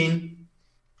 kicking.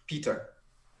 Peter.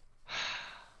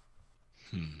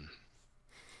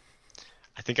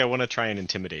 I think I want to try and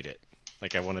intimidate it.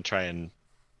 Like I want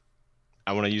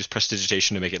to use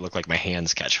prestidigitation to make it look like my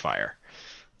hands catch fire.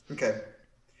 Okay.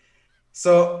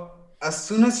 So as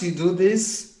soon as you do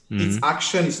this, its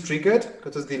action is triggered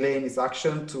because it's delaying its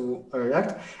action to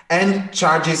react and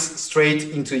charges straight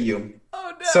into you.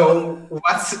 Oh no. So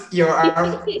what's your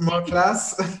armor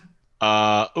class?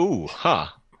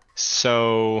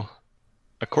 So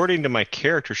according to my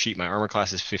character sheet, my armor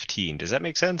class is 15. Does that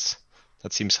make sense?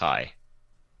 That seems high.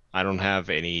 I don't have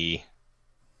any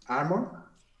Armor?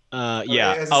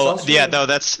 Yeah. as a Oh, sorcerer? yeah. No,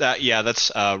 that's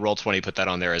Roll20 put that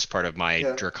on there as part of my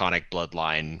Yeah. draconic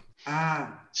bloodline.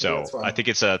 So that's why. I think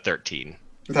it's a 13.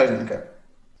 Intelligent, okay.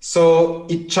 So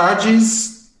it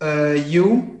charges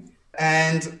you,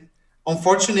 and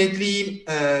unfortunately,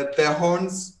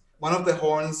 one of the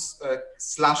horns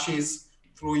slashes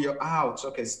through your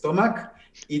stomach.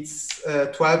 It's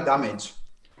 12 damage.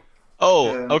 Oh,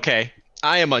 okay.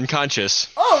 I am unconscious.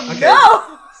 Oh Okay.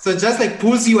 no! So just like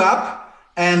pulls you up,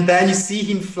 and then you see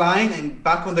him flying and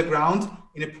back on the ground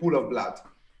in a pool of blood.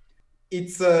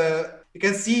 It's you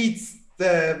can see it's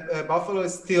the buffalo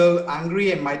is still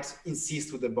angry and might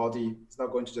insist with the body. It's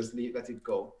not going to just let it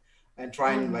go and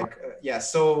try and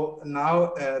So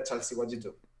now, Chelsea, what do you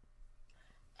do?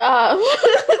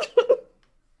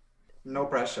 No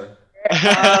pressure.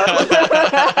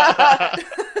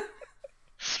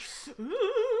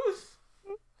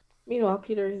 Meanwhile,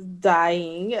 Peter is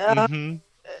dying. Mhm.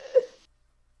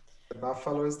 The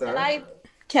buffalo is there.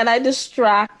 Can I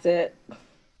distract it?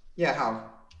 Yeah, how?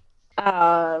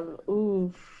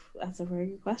 That's a very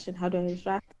good question. How do I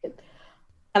distract it?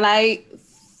 Can I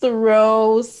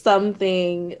throw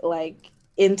something like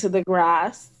into the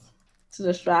grass to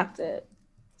distract it?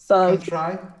 So You can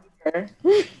try.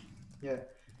 Yeah.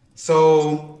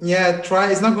 So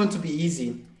try. It's not going to be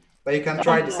easy, but you can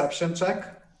try a deception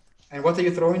check. And what are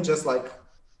you throwing? Just like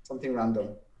something random.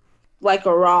 like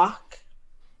a rock.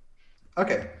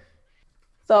 Okay.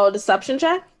 So deception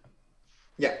check.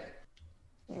 Yeah.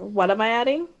 What am I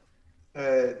adding?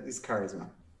 It's charisma.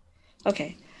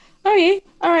 Okay. All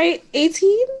right.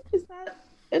 18? Is that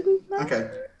enough? Okay.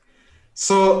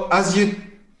 So as you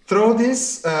throw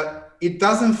this, it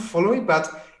doesn't follow it,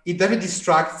 but it definitely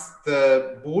distracts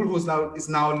the bull who is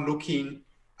now looking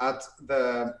at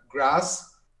the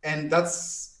grass, and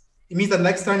it means that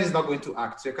next turn is not going to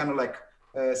act. So you're kind of like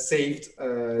saved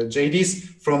Jadis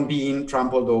from being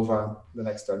trampled over the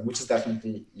next turn, which is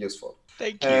definitely useful.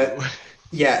 Thank you.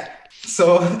 Yeah.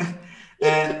 So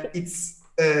and it's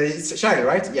Shari,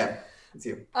 right? Yeah. It's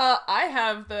you. I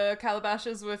have the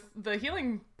calabashes with the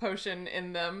healing potion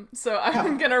in them, so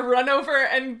I'm gonna run over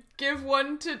and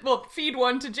feed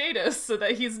one to Jadis so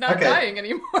that he's not dying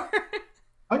anymore.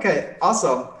 Okay,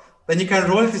 awesome. Then you can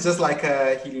roll it. It's just like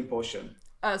a healing potion.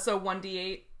 So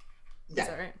 1d8. Yeah. Is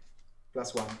that right?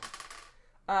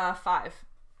 +1. 5.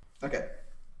 Okay.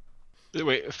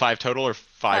 Wait, 5 total or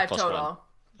 5 plus total.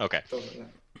 1? Okay. Total, yeah.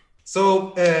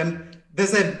 So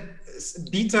there's a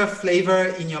bitter flavor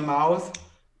in your mouth,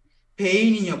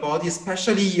 pain in your body,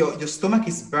 especially your stomach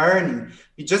is burning.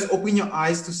 You just open your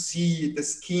eyes to see the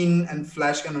skin and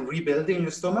flesh kind of rebuilding in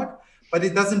your stomach, but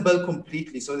it doesn't build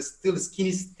completely. So the skin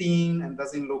is thin and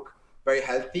doesn't look very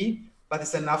healthy, but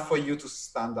it's enough for you to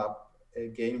stand up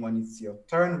again when it's your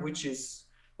turn, which is,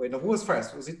 who was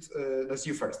first? Was it, that's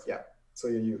you first, yeah. So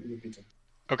you Peter.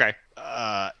 Okay.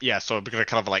 So I'm gonna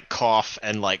kind of like cough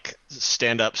and like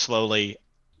stand up slowly,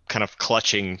 kind of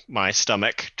clutching my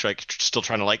stomach, still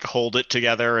trying to like hold it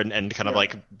together and kind of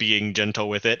like being gentle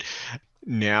with it.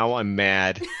 Now I'm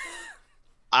mad.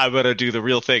 I'm gonna do the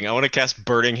real thing. I want to cast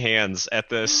Burning Hands at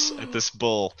this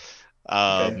bull.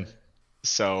 Okay.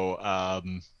 So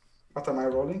What am I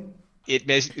rolling? it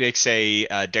makes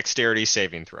a dexterity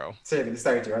saving throw. Saving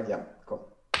dexterity, right? Yeah, cool.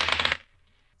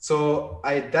 So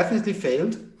I definitely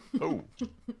failed. Oh.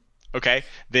 Okay.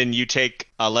 Then you take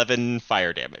 11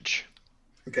 fire damage.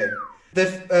 Okay.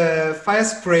 The fire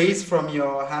sprays from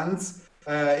your hands,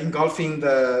 engulfing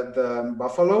the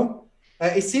buffalo.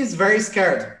 It seems very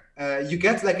scared. You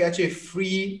get like actually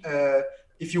free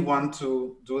if you want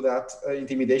to do that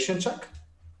intimidation check.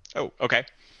 Oh, okay.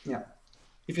 Yeah.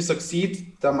 If you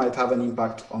succeed, that might have an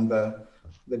impact on the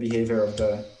behavior of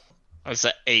the. That's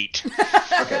an 8.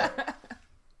 Okay.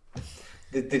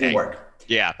 It didn't work.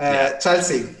 Yeah.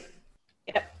 Chelsea.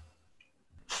 Yep.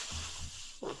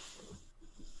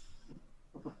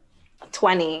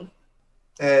 20.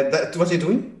 What are you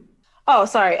doing? Oh,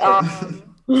 sorry.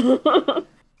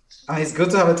 It's good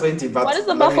to have a 20, but What is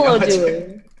the buffalo let me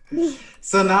know. doing?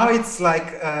 So now it's like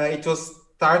it was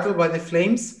startled by the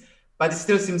flames, but it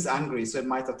still seems angry, so it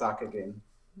might attack again.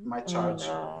 It might charge. Oh,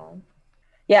 no.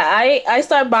 Yeah, I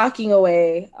start backing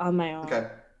away on my own. Okay.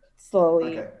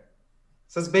 Slowly. Okay.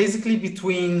 So it's basically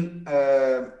between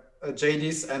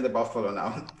Jadis and the buffalo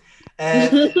now.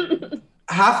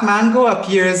 Half Mango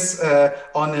appears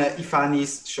on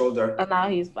Ifani's shoulder. And now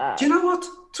he's back. Do you know what?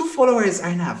 2 followers are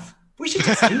enough. We should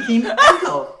just give him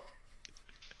Mango.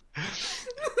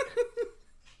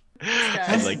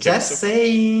 Just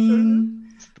saying.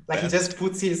 Like he just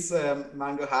puts his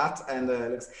mango hat and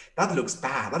that looks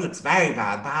bad. That looks very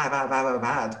bad.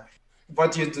 Bad.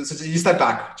 What do you do? So you step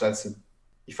back, Chelsea.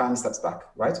 Ifan steps back,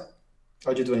 right?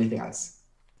 Or do you do anything else?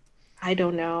 I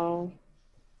don't know.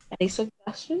 Any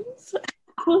suggestions?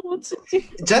 What to do?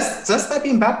 Just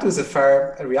stepping back to is a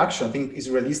fair reaction. I think is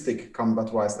realistic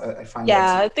combat-wise. I find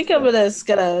Yeah, that. I think I'm just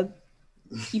gonna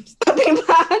keep stepping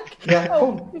back. Yeah, Oh,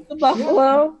 cool. with the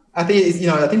buffalo. I think it's,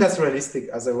 I think that's realistic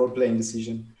as a role-playing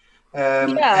decision.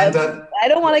 Yeah, And I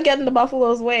don't want to get in the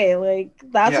buffalo's way. Like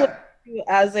that's yeah, what I do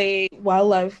as a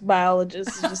wildlife biologist.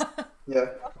 Is just yeah.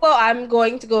 well, I'm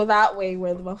going to go that way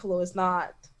where the buffalo is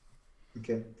not.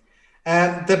 Okay.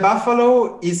 The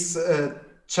buffalo is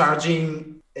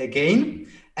charging again,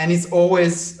 and it's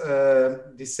always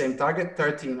the same target,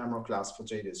 13 armor class for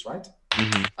Jadis, right?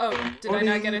 Mhm. Oh, did I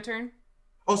not get a turn?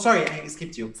 Oh, sorry, I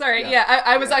skipped you. Sorry, yeah,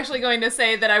 I was actually going to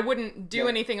say that I wouldn't do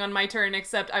anything on my turn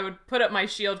except I would put up my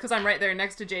shield because I'm right there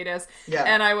next to Jadis,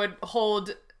 and I would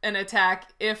hold an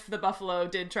attack if the buffalo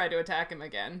did try to attack him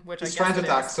again, which He's I guess trying to it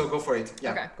attack, is. so go for it.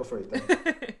 Yeah, Okay. go for it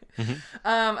then.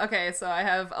 Okay, so I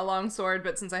have a long sword,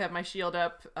 but since I have my shield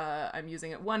up, I'm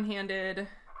using it one-handed.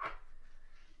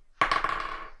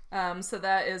 So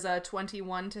that is a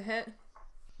 21 to hit.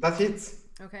 That hits.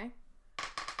 Okay.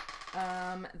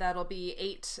 That'll be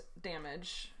 8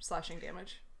 damage, slashing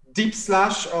damage. Deep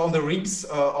slash on the ribs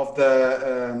of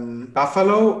the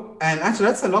buffalo, and actually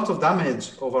that's a lot of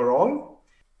damage overall.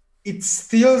 It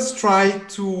still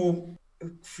tries to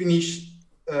finish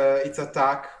its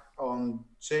attack on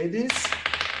Jadis.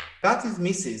 That is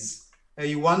misses.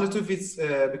 You wonder if it's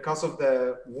because of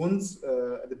the wounds,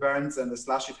 the burns and the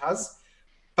slash it has,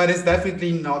 but it's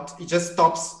definitely not. It just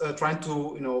stops trying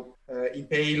to,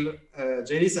 impale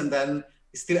Jadis, and then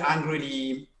is still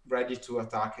angrily ready to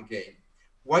attack again.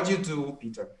 What do you do,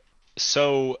 Peter?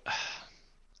 So,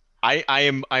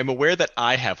 I'm aware that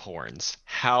I have horns.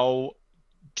 How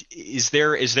is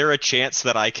there a chance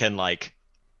that I can like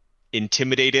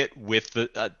intimidate it with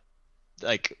the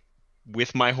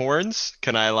with my horns?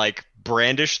 Can I like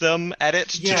brandish them at it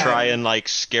to try and like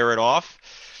scare it off?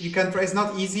 You can try. It's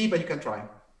not easy, but you can try.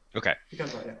 Okay. You can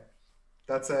try. Yeah,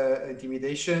 that's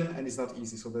intimidation, and it's not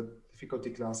easy. So the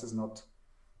difficulty class is not.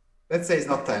 Let's say it's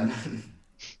not 10.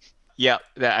 Yeah,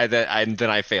 then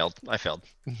I failed.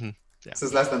 Mm-hmm. Yeah. So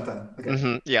it's less than 10. Okay.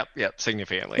 Mm-hmm. Yep,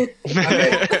 significantly.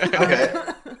 Okay.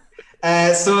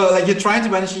 So like you're trying to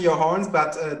brandish your horns,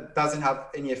 but doesn't have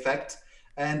any effect.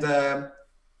 And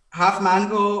Half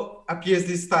Mango appears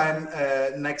this time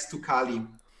next to Kali.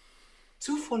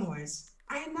 2 followers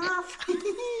are enough.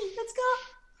 Let's go.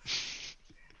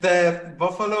 The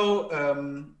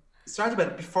buffalo started,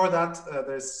 but before that,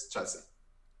 there's Chelsea.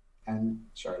 And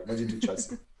Charlie, what did you do,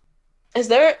 Chelsea? Is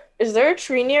there a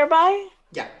tree nearby?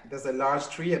 Yeah, there's a large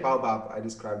tree, a baobab I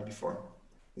described before.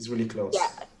 It's really close. Yeah.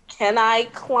 Can I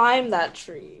climb that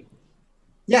tree?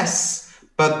 Yes,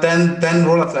 but then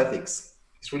roll athletics.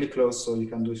 It's really close, so you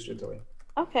can do it straight away.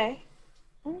 Okay.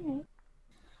 All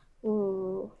right.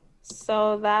 Ooh.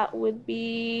 So that would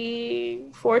be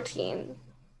 14.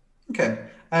 Okay.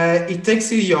 It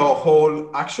takes you your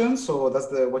whole action, so that's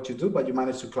what you do, but you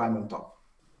manage to climb on top.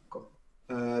 Cool.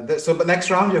 But next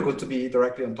round you're going to be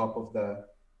directly on top of the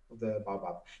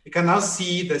baobab. You can now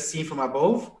see the scene from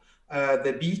above,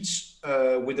 the beach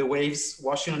with the waves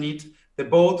washing on it, the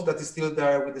boat that is still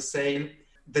there with the sail,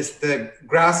 the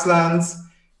grasslands.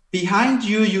 Behind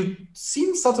you, you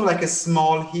see sort of like a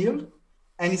small hill,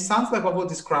 and it sounds like what was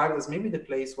described as maybe the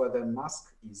place where the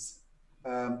mask is.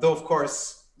 Though, of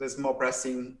course, there's more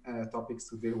pressing topics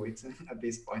to deal with at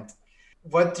this point.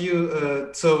 What do you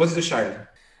do, Cheryl?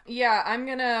 Yeah, I'm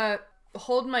gonna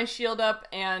hold my shield up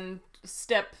and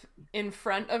step in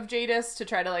front of Jadis to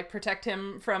try to like protect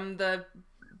him from the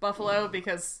buffalo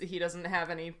because he doesn't have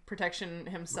any protection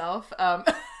himself.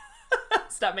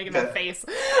 Stop making that face.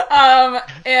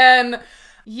 And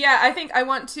yeah, I think I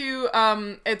want to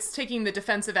it's taking the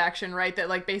defensive action, right? That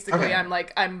like basically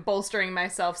I'm bolstering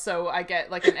myself so I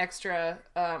get like an extra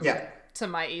to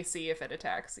my AC if it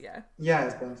attacks. Yeah,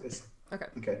 it's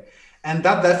okay. And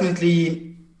that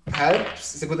definitely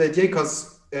helps. It's a good idea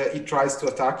because it tries to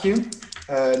attack you,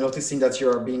 noticing that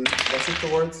you're being aggressive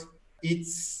towards.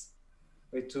 It's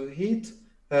way to hit.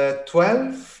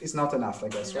 12 is not enough, I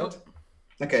guess, Nope. right?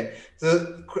 Okay,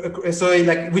 so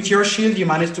like with your shield, you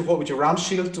manage to hold with your round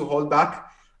shield to hold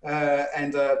back,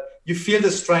 and you feel the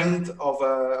strength of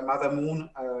Mother Moon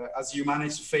as you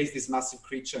manage to face this massive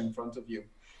creature in front of you.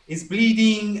 It's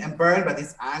bleeding and burned, but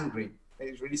it's angry.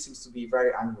 It really seems to be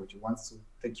very angry. It wants to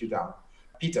take you down.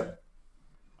 Peter.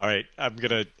 All right,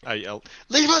 I'll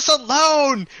leave us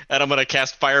alone, and I'm gonna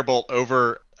cast Firebolt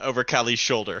over Kali's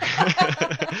shoulder.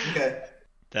 Okay.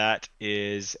 That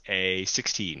is a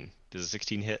 16. Does a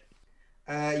 16 hit?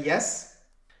 Yes.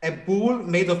 a bull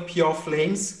made of pure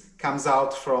flames comes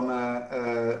out from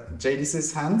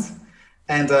Jadis's hand.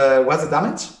 And what's the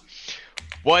damage?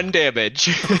 1 damage.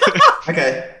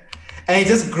 Okay. And it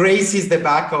just grazes the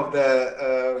back of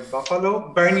the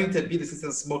buffalo, burning it a bit. There's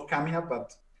some smoke coming up,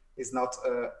 but it's not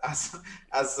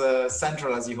as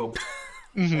central as you hoped.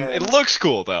 It looks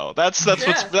cool though. That's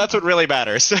what really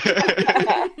matters.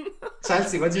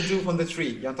 Chelsea, what do you do from the tree?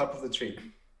 You're on top of the tree.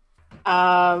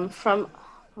 From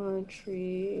the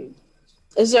tree.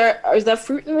 Is there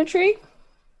fruit in the tree?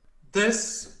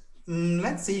 There's.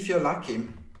 Let's see if you're lucky.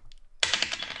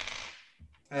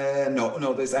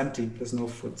 No, there's empty. There's no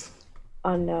fruit.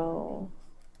 Oh no.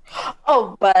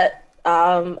 Oh, but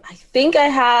I think I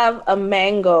have a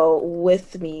mango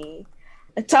with me.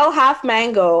 I tell Half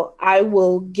Mango I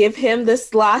will give him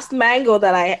this last mango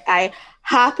that I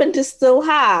happen to still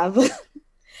have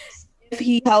if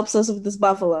he helps us with this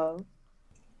buffalo.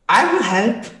 I will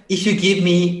help if you give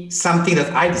me something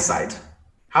that I decide.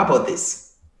 How about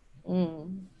this?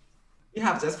 You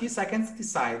have just a few seconds to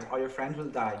decide, or your friend will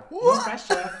die. No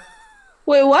pressure.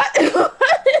 Wait, what?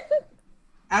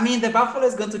 I mean, the buffalo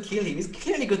is going to kill him. He's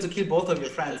clearly going to kill both of your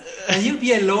friends. And you'll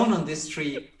be alone on this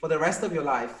tree for the rest of your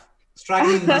life,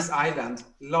 struggling in this island,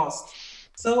 lost.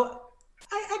 So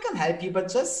I can help you,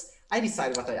 but just I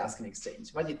decide what I ask in exchange.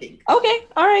 What do you think? Okay,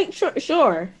 all right,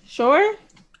 sure.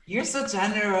 You're so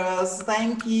generous.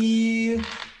 Thank you.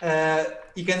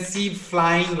 You can see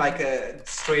flying like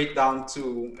straight down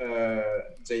to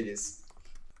Jadis.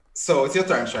 So it's your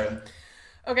turn, Sharon.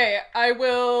 Okay, I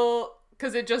will,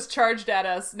 because it just charged at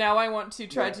us. Now I want to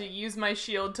try to use my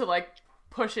shield to, like,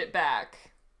 push it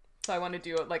back. So I want to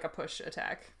do it like a push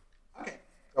attack. Okay,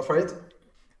 go for it.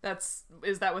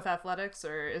 Is that with athletics,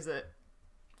 or is it?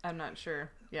 I'm not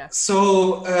sure. Yeah.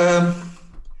 So,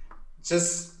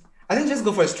 I think just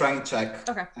go for a strength check.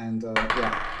 Okay. And,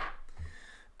 yeah.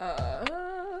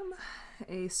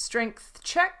 A strength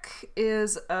check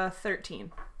is a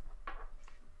 13.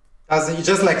 As you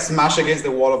just like smash against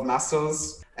the wall of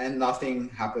muscles and nothing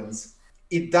happens.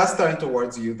 It does turn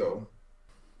towards you though,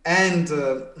 and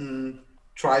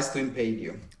tries to impale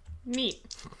you. Neat.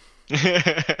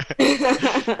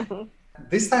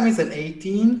 This time it's an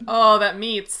 18. Oh, that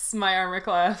meets my armor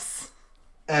class.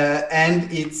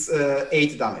 And it's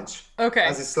 8 damage. Okay.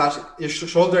 As it slash, your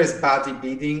shoulder is badly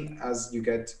bleeding as you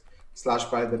get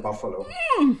slashed by the buffalo.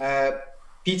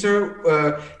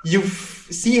 Peter, you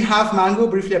see Half Mango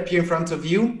briefly appear in front of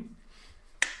you.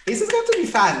 This is going to be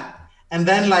fun. And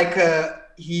then, like,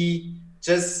 he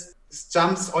just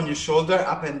jumps on your shoulder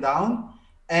up and down.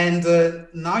 And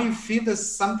now you feel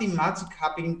there's something magic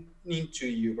happening to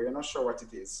you, but you're not sure what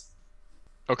it is.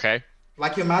 Okay.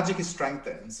 Like your magic is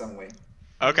strengthened in some way.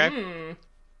 Okay.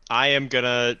 I am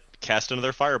gonna cast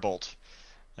another firebolt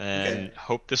and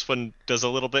hope this one does a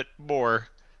little bit more.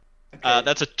 Okay.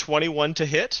 That's a 21 to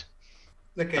hit.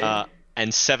 Okay.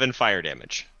 And 7 fire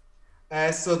damage.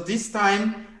 So this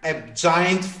time, a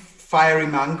giant fiery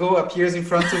mango appears in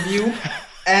front of you,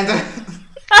 and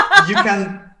you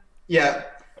can,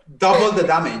 double the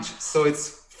damage. So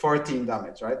it's 14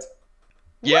 damage, right?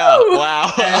 Yeah. Woo!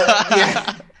 Wow.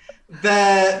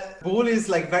 The bull is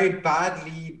like very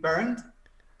badly burned,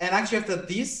 and actually after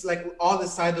this, like all the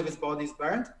side of his body is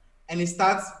burned, and he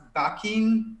starts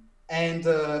backing and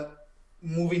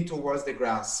moving towards the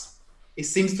grass. It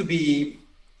seems to be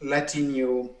letting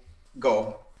you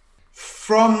go.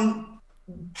 From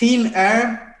thin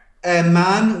air, a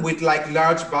man with like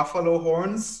large buffalo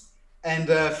horns and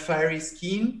a fairy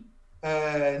skin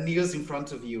kneels in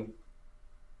front of you.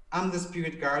 I'm the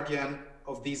spirit guardian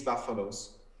of these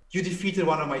buffaloes. You defeated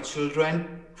one of my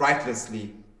children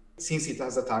rightlessly, since it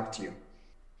has attacked you.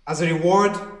 As a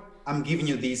reward, I'm giving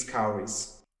you these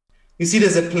cowries. You see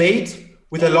there's a plate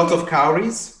with a lot of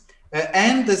cowries,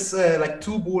 and there's like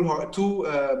two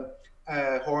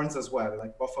horns as well,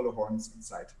 like buffalo horns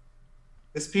inside.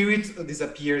 The spirit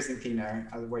disappears in thin air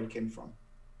where he came from.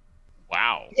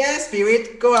 Wow. Yeah,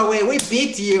 spirit, go away. We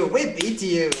beat you.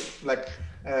 Like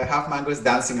Half Mango is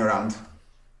dancing around.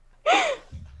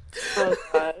 Oh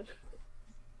gosh.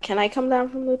 Can I come down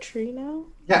from the tree now?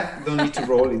 Yeah, don't need to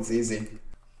roll. It's easy.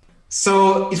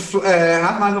 So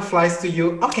Half Mango flies to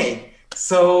you. Okay,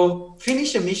 so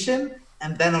finish your mission,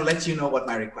 and then I'll let you know what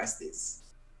my request is.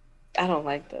 I don't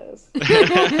like this.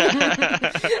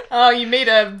 Oh, you made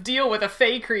a deal with a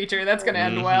fey creature. That's gonna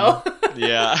end well.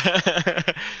 Yeah.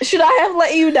 Should I have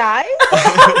let you die?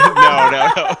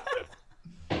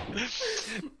 No.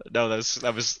 No,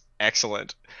 that was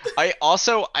excellent.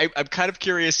 I'm kind of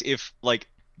curious if like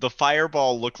the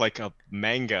fireball looked like a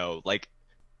mango. Like,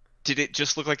 did it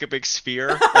just look like a big sphere?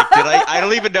 Like, did I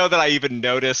don't even know that I even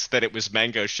noticed that it was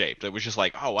mango shaped. It was just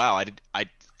like, oh wow, I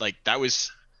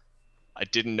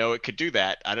didn't know it could do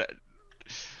that.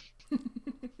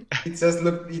 It just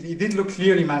it did look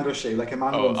clearly mango shaped, like a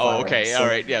mango on fire. Okay, so all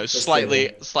right, yeah, it was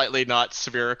slightly not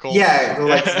spherical. Yeah,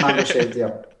 like mango shaped,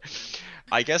 yeah.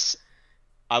 I guess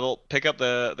I will pick up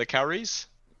the calories.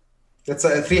 That's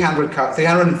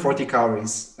 340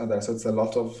 calories there, so it's a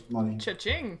lot of money.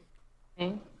 Cha-ching.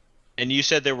 Okay. And you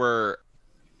said there were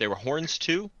horns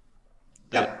too?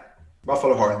 Yeah,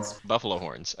 buffalo horns. Buffalo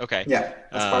horns. Okay. Yeah,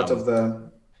 that's part of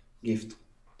the gift.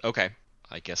 Okay.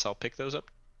 I guess I'll pick those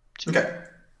up too. Okay.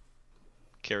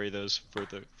 Carry those for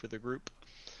the group.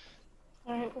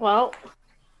 All right. Well,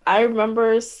 I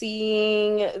remember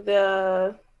seeing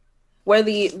where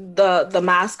the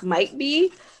mask might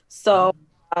be. So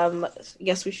I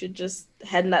guess we should just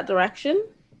head in that direction.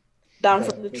 Down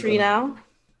from the tree now.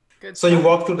 Good. So you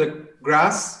walk through the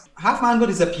grass. Half Mango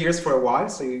disappears for a while,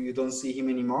 so you don't see him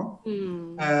anymore.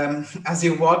 As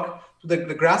you walk, the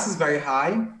grass is very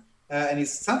high, and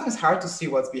it's sometimes hard to see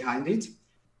what's behind it.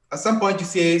 At some point, you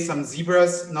see some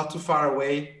zebras not too far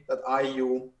away that eye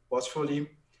you watchfully.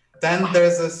 Then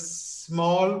there's a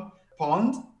small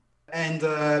pond, and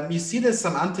you see there's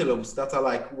some antelopes that are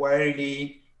like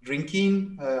warily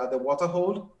drinking at the water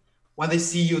hole. When they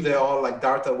see you, they all like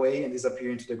dart away and disappear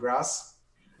into the grass.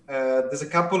 There's a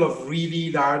couple of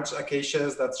really large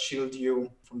acacias that shield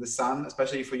you from the sun,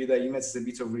 especially for you, the image is a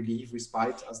bit of relief,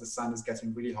 respite, as the sun is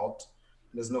getting really hot.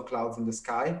 There's no clouds in the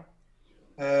sky.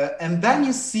 And then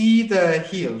you see the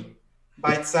hill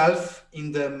by itself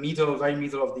in the very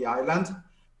middle of the island.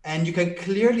 And you can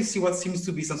clearly see what seems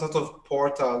to be some sort of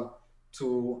portal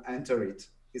to enter it.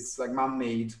 It's like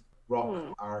man-made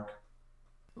rock arc.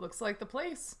 Looks like the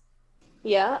place.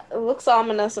 Yeah, it looks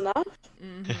ominous enough.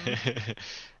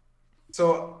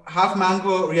 So Half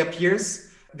Mango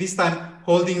reappears, this time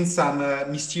holding some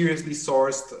mysteriously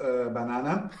sourced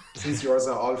banana, since yours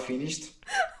are all finished.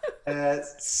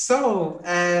 So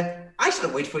I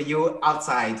shall wait for you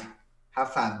outside.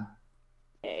 Have fun.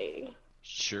 Okay.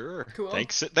 Sure. Cool.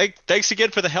 Thanks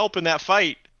again for the help in that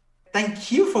fight.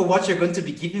 Thank you for what you're going to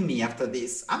be giving me after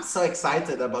this. I'm so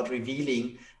excited about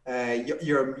revealing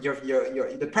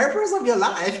the purpose of your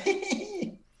life.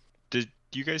 Did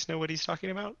you guys know what he's talking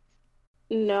about?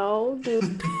 No, do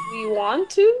we want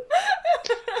to?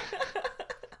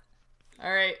 All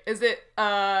right. Is it?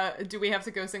 Do we have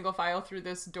to go single file through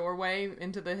this doorway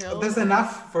into the hill? There's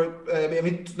enough for.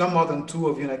 Not more than two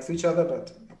of you next to each other,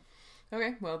 but.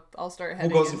 Okay. Well, I'll start Who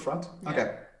heading. goes in front? Yeah.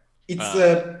 Okay. It's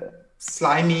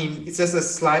slimy. It's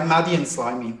just muddy and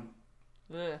slimy.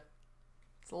 Ugh.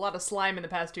 It's a lot of slime in the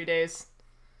past 2 days.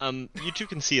 You two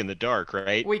can see in the dark,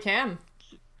 right? We can.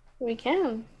 We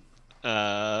can.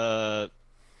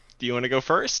 Do you want to go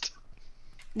first?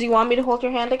 Do you want me to hold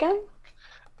your hand again?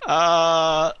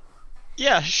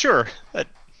 Yeah, sure. That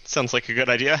sounds like a good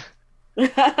idea.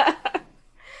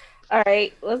 All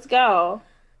right, let's go.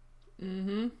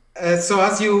 So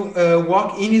as you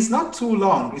walk in, it's not too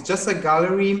long. It's just a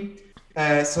gallery,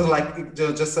 so like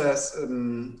just a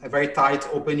very tight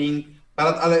opening.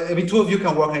 But two of you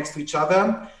can walk next to each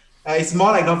other. It's more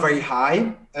like not very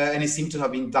high, and it seems to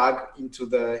have been dug into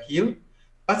the hill.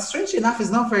 But strangely enough, it's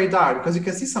not very dark because you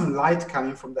can see some light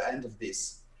coming from the end of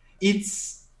this.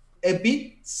 It's a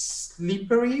bit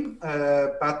slippery,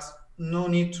 but no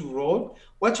need to roll.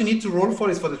 What you need to roll for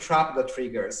is for the trap that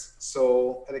triggers.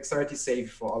 So a dexterity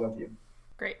save for all of you.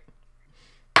 Great.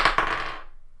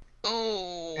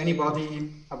 Oh.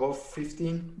 Anybody above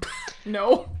 15?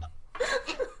 No.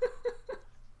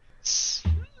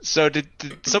 So did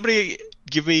somebody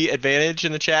give me advantage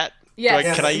in the chat?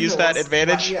 Yes. Can I use that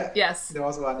advantage? Yeah. Yes. There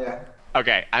was one, yeah.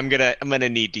 Okay, I'm gonna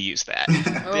need to use that.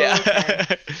 Oh, Yeah.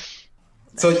 okay.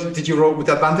 So did you roll with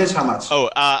advantage? How much? Oh,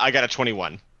 I got a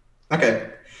 21. Okay.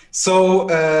 So,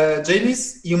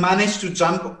 Janis, you manage to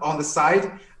jump on the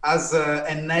side as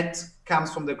a net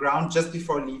comes from the ground just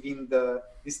before leaving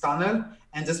this tunnel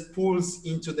and just pulls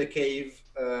into the cave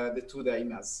the two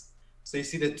daimas. So you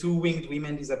see the two winged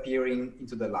women disappearing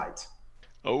into the light.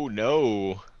 Oh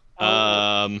no.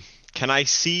 Can I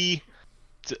see?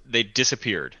 They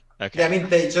disappeared. Okay. Yeah, I mean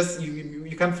they just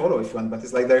you can follow if you want, but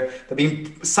it's like they're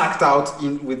being sucked out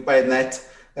by a net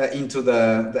into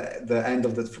the end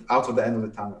of out of the end of the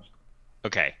tunnel.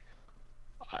 Okay.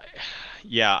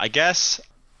 I guess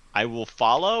I will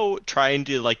follow, trying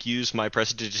to like use my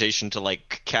prestidigitation to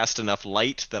like cast enough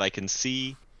light that I can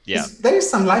see. Yeah. There is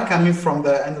some light coming from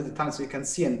the end of the tunnel, so you can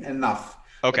see enough.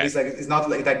 Okay. But it's not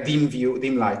like that dim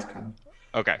light kind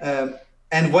of. Okay.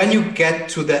 And when you get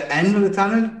to the end of the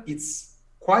tunnel, it's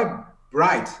quite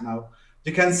bright now.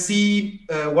 You can see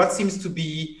what seems to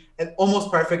be an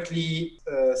almost perfectly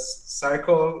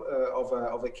circle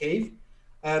of a cave.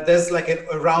 There's like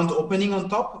a round opening on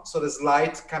top, so there's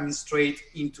light coming straight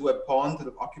into a pond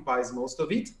that occupies most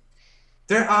of it.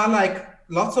 There are like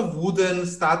lots of wooden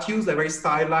statues, like very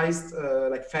stylized,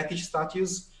 like fetish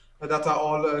statues that are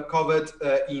all covered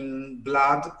in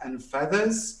blood and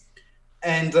feathers.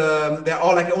 And they're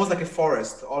all like almost like a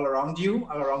forest all around you,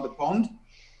 all around the pond.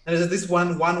 And there's this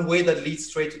one way that leads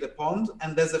straight to the pond,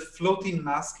 and there's a floating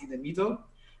mask in the middle.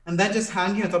 And then just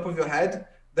hanging on top of your head,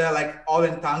 they're like all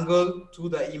entangled to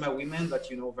the Ima women that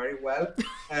you know very well,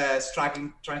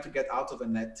 struggling, trying to get out of a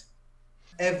net.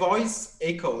 A voice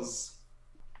echoes,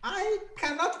 "I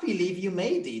cannot believe you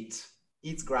made it."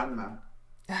 It's Grandma.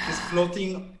 She's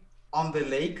floating on the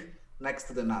lake next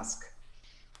to the mask.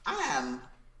 "I am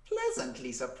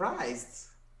pleasantly surprised.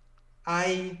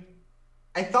 I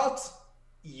thought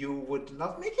you would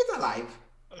not make it alive."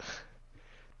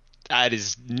 That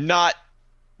is not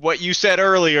what you said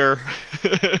earlier.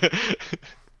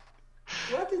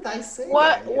 What did I say?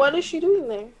 What is she doing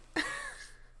there?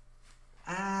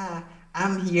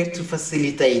 I'm here to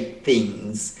facilitate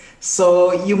things.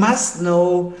 So you must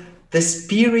know the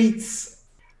spirits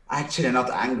actually are not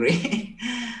angry.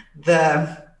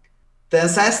 The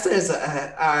ancestors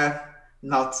are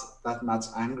not that much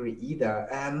angry either.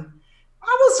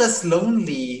 I was just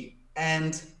lonely,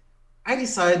 and I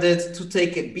decided to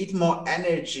take a bit more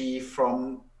energy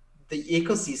from the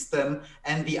ecosystem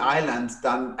and the island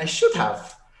than I should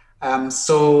have.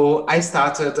 So I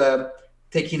started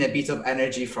taking a bit of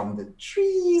energy from the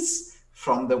trees,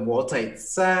 from the water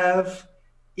itself.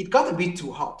 It got a bit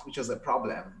too hot, which was a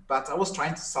problem, but I was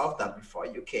trying to solve that before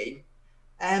you came.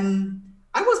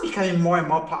 I was becoming more and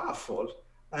more powerful.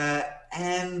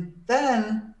 And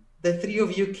then the three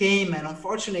of you came, and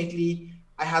unfortunately,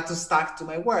 I had to stick to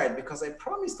my word because I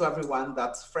promised to everyone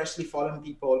that freshly fallen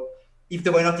people, if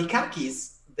they were not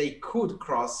Ikakis, they could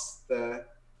cross the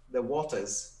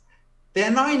waters. The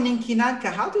annoying Ninki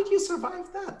Nanka, how did you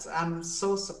survive that? I'm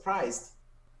so surprised.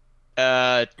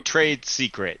 Trade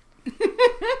secret.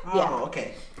 Oh,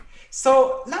 okay.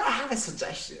 So now I have a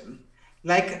suggestion.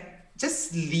 Like,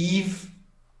 just leave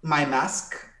my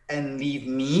mask and leave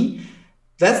me.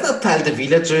 Let's not tell the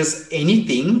villagers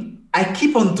anything. I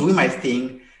keep on doing my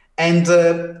thing, and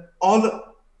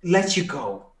I'll let you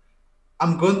go.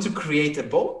 I'm going to create a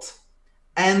boat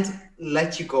and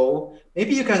let you go.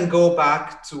 Maybe you can go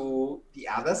back to the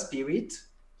other spirit,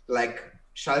 like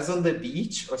Shells on the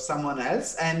beach or someone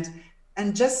else, and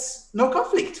just no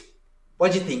conflict.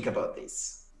 What do you think about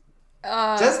this?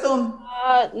 Just don't.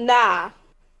 Nah.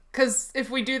 Because if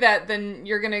we do that, then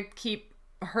you're gonna keep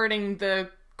hurting the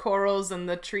corals and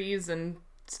the trees and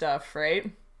stuff, right?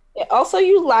 Yeah, also,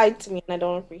 you lied to me, and I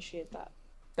don't appreciate that.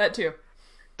 That too.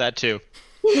 That too.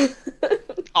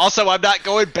 Also, I'm not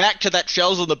going back to that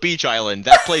Shells on the Beach island.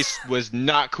 That place was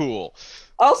not cool.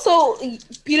 Also,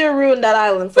 Peter ruined that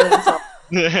island for himself.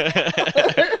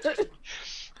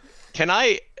 Can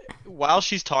I, while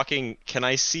she's talking, can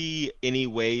I see any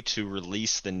way to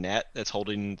release the net that's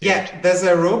holding the Yeah, there's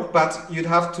a rope, but you'd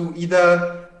have to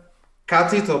either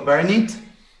cut it or burn it.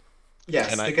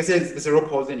 Yes, because there's a rope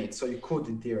holding it, so you could,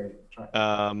 in theory,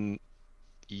 try.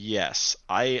 Yes,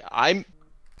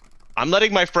 I'm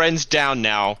letting my friends down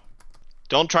now.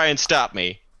 Don't try and stop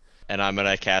me. And I'm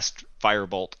gonna cast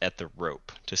Firebolt at the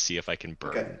rope to see if I can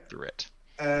burn through it.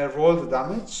 Roll the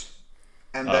damage,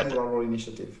 and then roll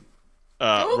initiative.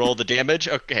 Roll the damage.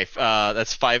 Okay,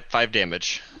 that's five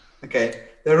damage. Okay,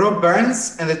 the rope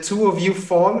burns, and the two of you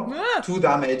fall. 2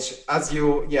 damage as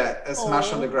you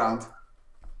smash on the ground.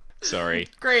 Sorry.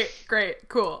 Great,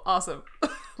 cool, awesome.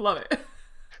 Love it.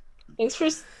 Thanks for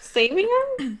saving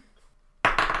him.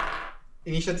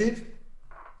 Initiative.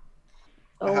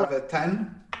 I have a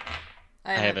 10.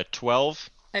 I have a 12.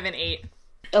 I have an 8.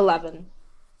 11.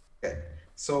 Okay,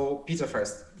 so Peter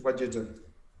first. What do you do?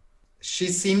 She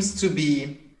seems to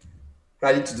be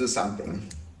ready to do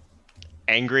something.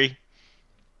 Angry.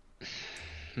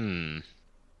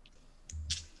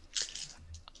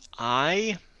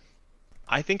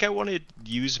 I think I want to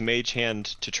use Mage Hand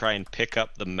to try and pick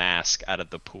up the mask out of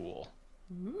the pool.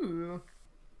 Ooh.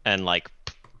 And like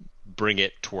bring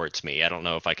it towards me. I don't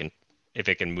know if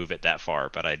it can move it that far,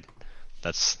 but I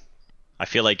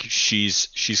feel like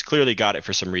she's clearly got it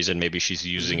for some reason. Maybe she's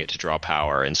using it to draw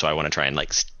power, and so I want to try and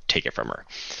like take it from her.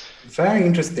 Very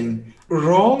interesting.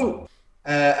 Roll.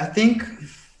 I think.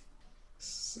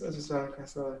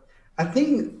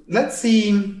 Let's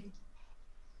see.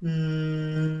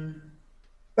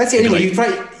 Let's Let's see. Maybe Anyway,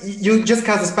 like- you just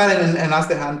cast a spell and ask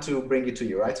the hand to bring it to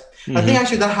you, right? I Mhm. think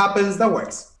actually that happens. That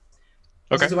works.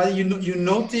 Okay. So you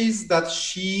notice that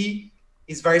she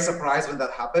is very surprised when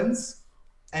that happens,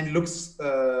 and looks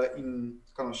in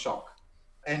kind of shock.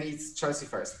 And it's Chelsea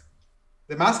first.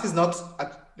 The mask is not,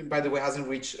 by the way, hasn't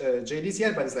reached JD's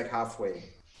yet, but it's like halfway.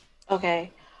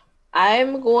 Okay.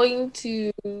 I'm going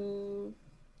to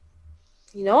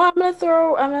I'm gonna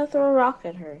throw a rock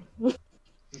at her.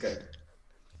 Okay.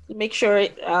 Make sure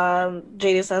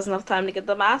Jadis has enough time to get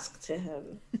the mask to him.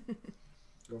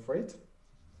 Go for it.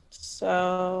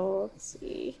 So let's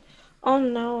see. Oh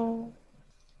no.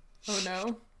 Oh no.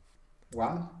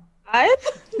 1. 5?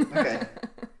 Okay.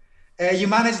 You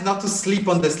manage not to sleep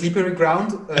on the slippery ground,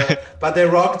 but the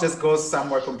rock just goes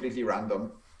somewhere completely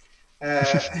random.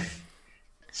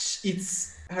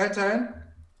 It's her turn.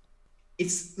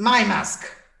 It's my mask.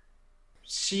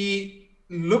 She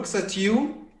looks at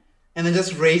you and then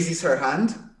just raises her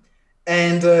hand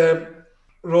and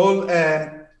roll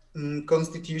a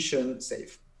Constitution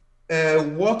save.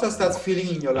 Water starts filling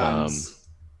in your lungs,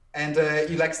 and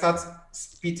you like start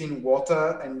spitting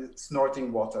water and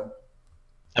snorting water.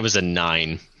 That was a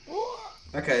 9.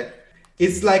 Okay.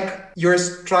 It's like you're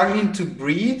struggling to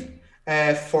breathe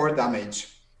 4 damage.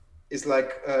 It's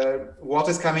like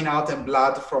water's coming out and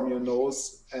blood from your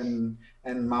nose and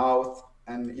mouth,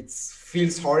 and it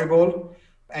feels horrible.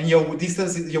 And your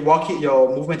distance, your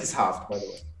movement is halved, by the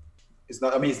way. It's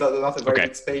not a very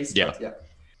big space, Yeah. but yeah.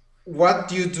 What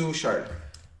do you do, Charles?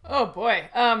 Oh boy,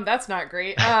 that's not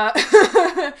great.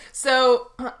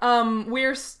 So,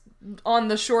 we're on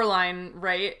the shoreline,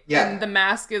 right? Yeah. And the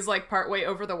mask is like partway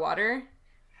over the water.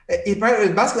 The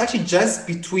mask is actually just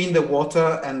between the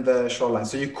water and the shoreline,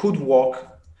 so you could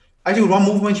walk. Actually, with one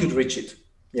movement, you'd reach it.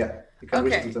 Yeah, you can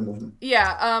reach it with a movement.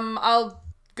 Yeah. I'll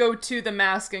go to the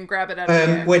mask and grab it out of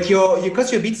the air. Wait,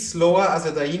 because you're a bit slower as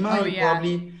a Daima,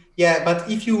 probably. Yeah, but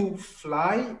if you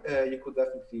fly, you could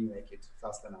definitely make it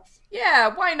fast enough. Yeah,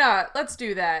 why not? Let's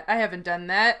do that. I haven't done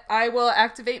that. I will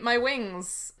activate my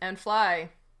wings and fly.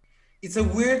 It's a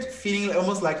weird feeling,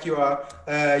 almost like you are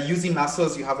using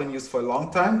muscles you haven't used for a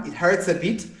long time. It hurts a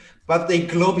bit, but they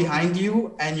glow behind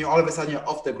you, and you all of a sudden you're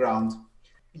off the ground.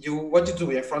 What you do?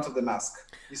 You're in front of the mask.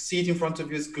 You see it in front of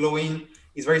you. It's glowing.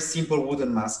 It's a very simple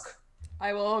wooden mask.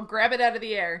 I will grab it out of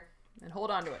the air and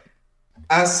hold on to it.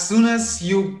 As soon as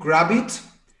you grab it,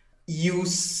 you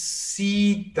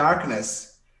see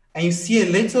darkness, and you see a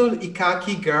little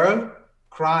Ikaki girl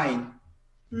crying.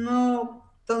 No,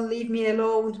 don't leave me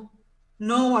alone.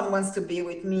 No one wants to be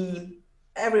with me.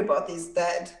 Everybody's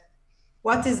dead.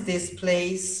 What is this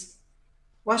place?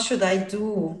 What should I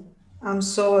do? I'm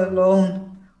so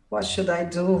alone. What should I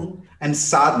do? And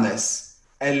sadness,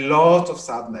 a lot of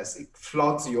sadness. It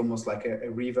floods you almost like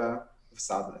a river of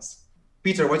sadness.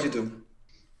 Peter, what do you do?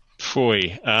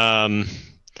 Phooey.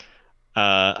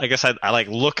 I guess I like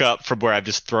look up from where I've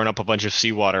just thrown up a bunch of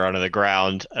seawater onto the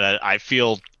ground. I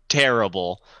feel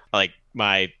terrible. Like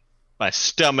my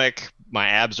stomach, my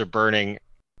abs are burning.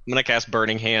 I'm gonna cast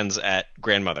Burning Hands at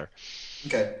grandmother.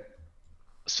 Okay.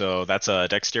 So that's a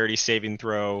dexterity saving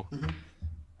throw. Mm-hmm.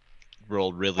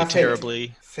 Rolled really I failed.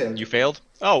 terribly. Failed. You failed?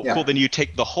 Oh, Yeah. cool. Then you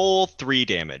take the whole 3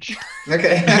 damage.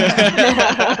 Okay.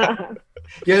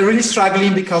 You're really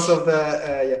struggling because of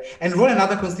the and roll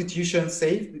another Constitution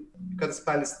save because the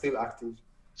spell is still active.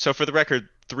 So for the record,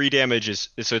 3 damage is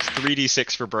so it's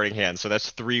 3d6 for Burning Hands. So that's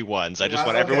 3 ones. I just Wow,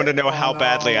 want everyone to okay. know Oh, how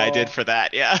badly I no. did for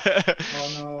that. Yeah. Oh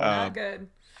no. Not good.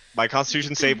 My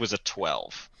Constitution save was a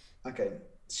 12. Okay.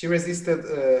 She resisted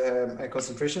a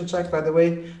concentration check, by the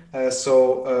way.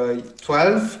 So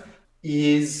 12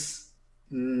 is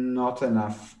not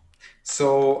enough.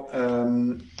 So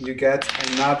you get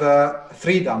another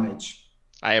 3 damage.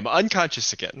 I am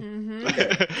unconscious again.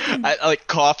 Mm-hmm. I like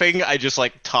coughing. I just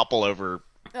like topple over.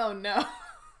 Oh no.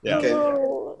 Yeah. Okay.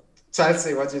 Oh.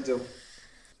 Chelsea, what do you do?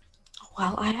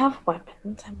 Well, I have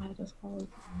weapons. I might as well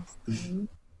use them.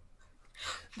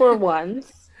 For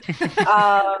once.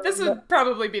 This would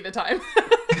probably be the time.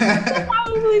 Will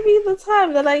probably be the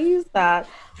time that I use that.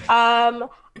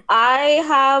 I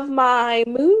have my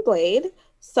Moonblade,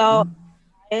 so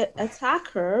I attack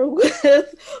her with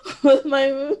my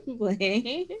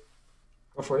Moonblade.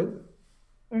 Go for it.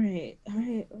 All right,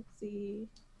 let's see.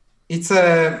 It's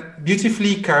a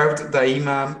beautifully curved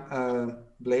Daima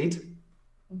blade,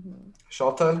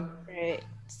 shuttle. Right,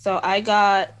 so I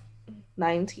got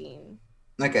 19.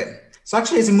 Okay. So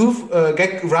actually, as you move,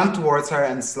 run towards her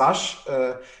and slash,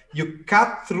 you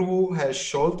cut through her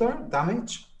shoulder,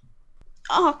 damage.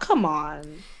 Oh, come on.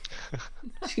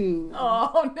 2.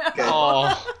 Oh no.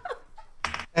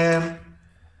 Oh,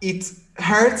 It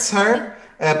hurts her.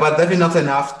 but definitely not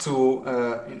enough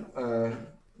to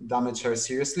damage her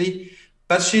seriously.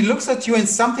 But she looks at you and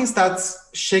something starts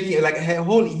shaking, like her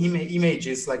whole image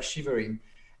is like shivering.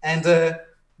 And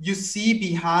you see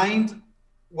behind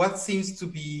what seems to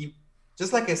be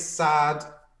just like a sad,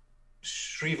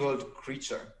 shriveled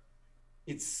creature.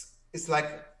 It's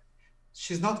like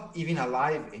she's not even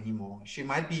alive anymore. She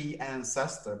might be an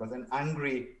ancestor, but an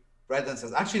angry red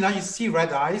ancestor. Actually, now you see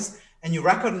red eyes and you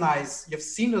recognize, you've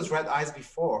seen those red eyes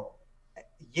before.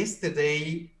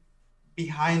 Yesterday,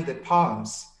 behind the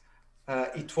palms,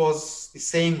 it was the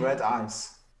same red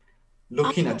eyes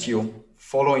looking at you,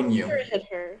 following you. Hit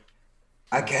her.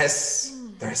 I guess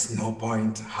there's no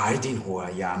point hiding who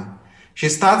I am. She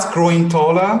starts growing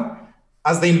taller.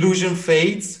 As the illusion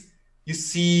fades, you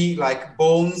see like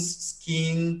bones,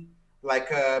 skin,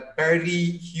 like a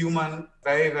barely human,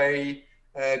 very, very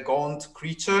gaunt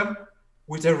creature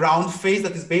with a round face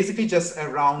that is basically just a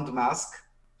round mask,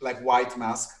 like white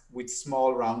mask with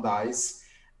small round eyes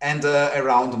and a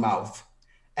round mouth.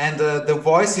 And the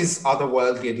voice is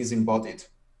otherworldly and disembodied.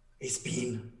 It's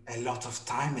been a lot of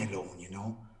time alone, you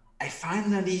know. I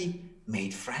finally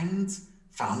made friends,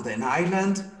 found an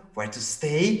island where to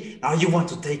stay. Now you want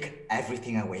to take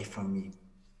everything away from me.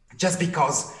 Just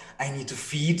because I need to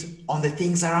feed on the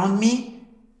things around me?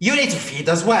 You need to feed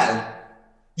as well.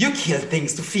 You kill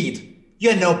things to feed.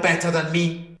 You're no better than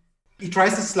me. He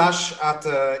tries to slash at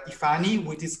Ifani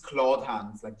with his clawed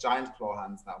hands, like giant claw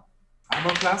hands now.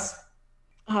 Armor class?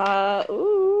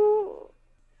 Ooh.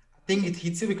 I think it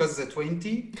hits you because it's a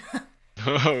 20.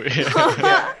 Oh,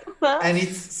 yeah. And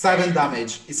it's 7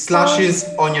 damage. It slashes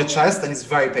on your chest and it's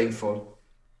very painful.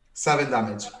 7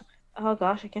 damage. Oh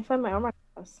gosh, I can't find my armor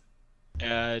class.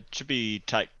 It should be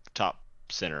top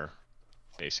center,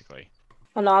 basically.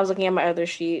 Oh no, I was looking at my other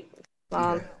sheet.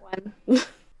 Okay. One.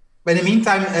 But in the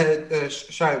meantime,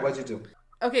 Shai, what'd you do?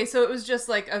 Okay, so it was just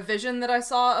like a vision that I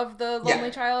saw of the lonely Yeah.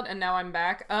 child, and now I'm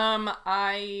back.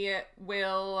 I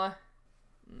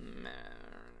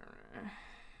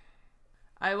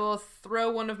will throw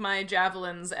one of my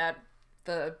javelins at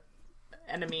the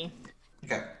enemy.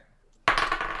 Okay.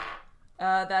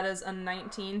 That is a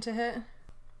 19 to hit.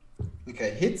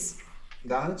 Okay, hits.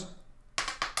 Damage.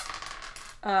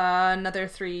 Another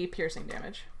 3 piercing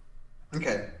damage.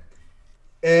 Okay.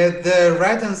 The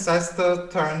red ancestor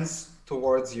turns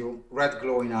towards you, red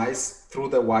glowing eyes, through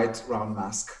the white round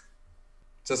mask.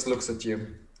 Just looks at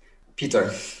you.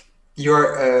 Peter,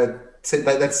 you're,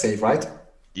 that's safe, right?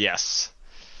 Yes.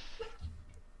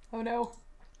 Oh no.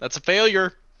 That's a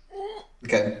failure.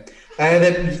 Okay.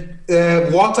 The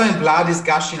water and blood is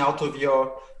gushing out of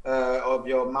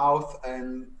your mouth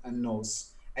and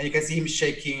nose. And you can see him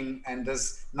shaking, and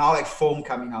there's now like foam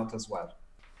coming out as well.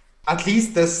 At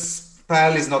least the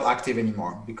spell is not active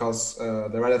anymore because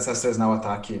the red ancestor is now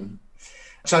attacking.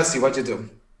 Chelsea, what'd you do?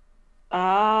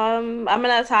 I'm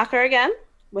gonna attack her again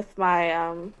with my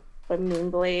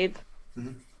Moonblade.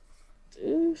 Mm-hmm.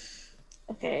 Oof.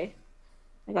 Okay.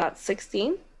 I got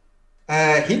 16.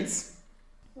 Hits.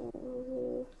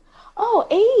 Oh,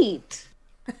 8.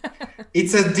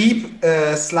 It's a deep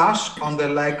slash on the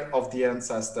leg of the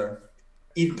ancestor.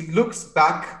 It looks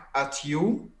back at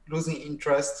you, losing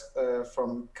interest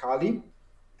from Kali,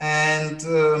 and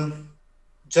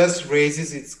just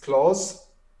raises its claws,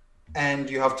 and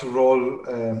you have to roll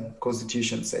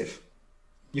Constitution save.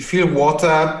 You feel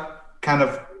water kind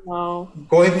of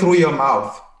going through your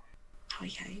mouth. Oh,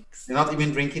 yikes. You're not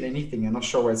even drinking anything. You're not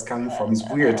sure where it's coming from. It's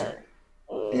weird.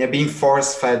 And you're being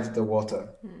force-fed the water.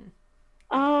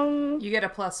 You get a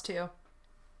 +2.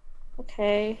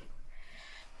 Okay.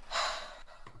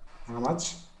 How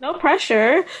much? No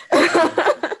pressure.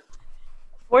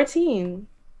 14.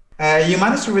 You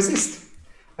manage to resist.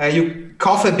 You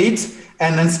cough a bit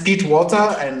and then spit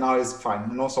water, and now it's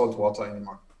fine. No salt water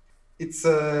anymore. It's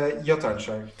your turn,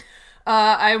 Shai.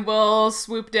 I will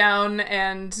swoop down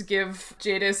and give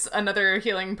Jadis another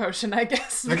healing potion, I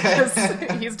guess, because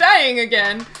he's dying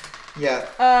again. Yeah.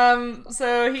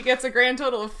 So he gets a grand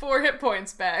total of 4 hit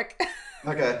points back.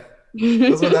 Okay.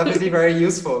 Those are definitely very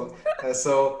useful.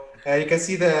 So you can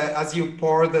see as you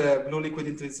pour the blue liquid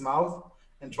into his mouth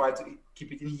and try to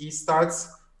keep it in, he starts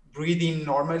breathing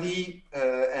normally,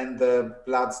 and the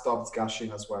blood stops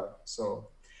gushing as well. So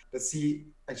let's see.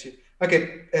 Actually,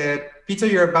 okay, Peter,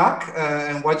 you're back,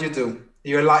 and what do you do?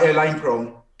 You're lying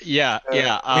prone. Yeah.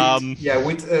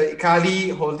 With Kali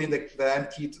holding the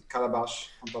emptied calabash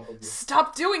on top of you.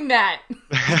 Stop doing that!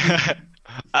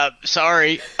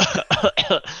 Sorry.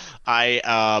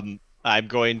 I'm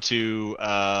going to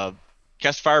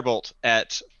cast Firebolt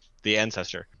at the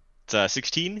ancestor. It's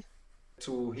 16.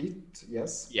 To hit,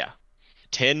 yes. Yeah.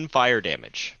 10 fire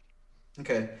damage.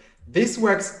 Okay. This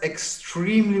works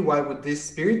extremely well with this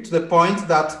spirit to the point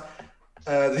that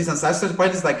this ancestral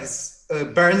point is like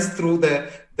burns through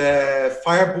the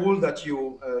fireball that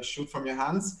you shoot from your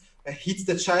hands, hits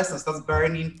the chest and starts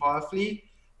burning powerfully,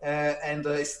 and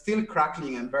is still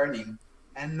crackling and burning.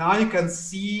 And now you can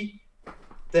see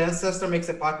the ancestor makes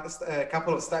a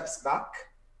couple of steps back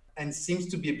and seems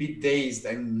to be a bit dazed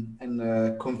and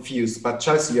confused. But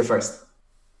Chelsea, you're first.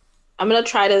 I'm gonna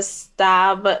try to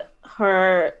stab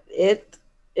it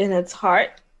in its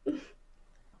heart.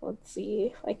 Let's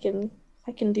see if I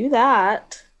can do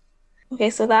that. Okay,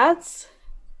 so that's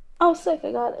sick.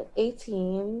 I got an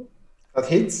 18. That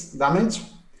hits damage.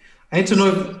 I need to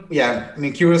know. Yeah, I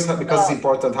mean, curious because it's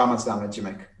important how much damage you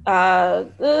make.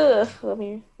 Let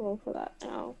me roll for that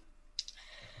now.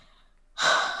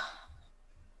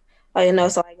 Oh,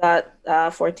 so I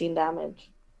got 14 damage.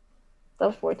 That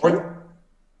was 14.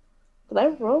 Did I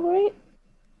roll right?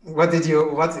 What did you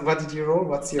roll?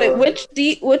 What's your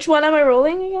which one am I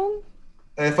rolling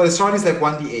again? For the short is like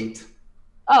 1d8.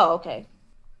 Oh, okay.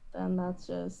 Then that's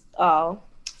just 4.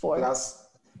 Plus,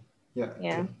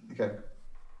 yeah. Okay.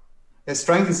 The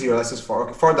strength is 0. That's just 4.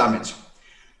 Okay, 4 damage.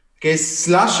 Okay,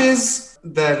 slashes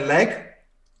the leg.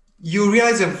 You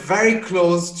realize you're very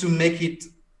close to make it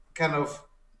kind of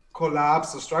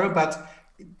collapse or struggle, but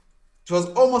it was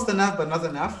almost enough, but not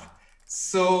enough.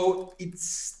 So it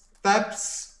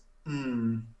steps.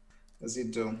 What does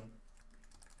it do?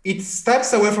 It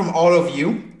steps away from all of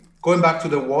you, going back to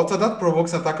the water. That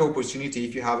provokes an attack opportunity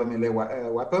if you have a melee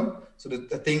weapon. So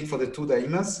the thing for the 2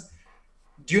 Daimas.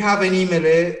 Do you have any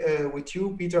melee with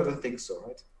you, Peter? I don't think so,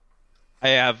 right? I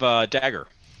have dagger.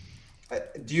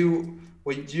 Do you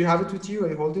have it with you? Are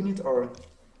you holding it, or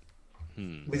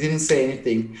we didn't say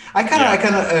anything? I can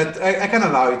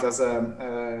allow it as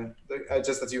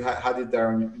just that you had it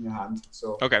there in your hand.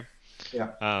 So okay.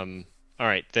 Yeah. All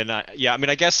right, then. I mean,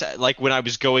 I guess like when I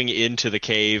was going into the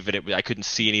cave and I couldn't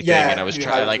see anything, and I was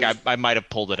trying, I might have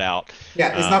pulled it out.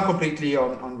 Yeah, it's not completely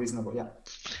unreasonable. Yeah.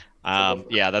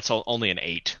 Yeah, that's only an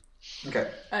 8. Okay.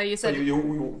 You said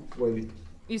wait.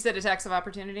 You said attacks of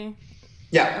opportunity.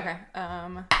 Yeah. Okay.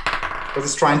 Because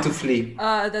it's trying to flee.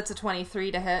 That's a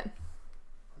 23 to hit.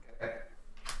 Okay.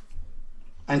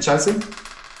 And Chelsea?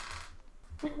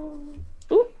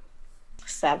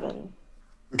 7.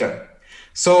 Okay.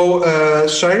 So,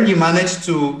 Cheryl, you managed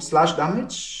to slash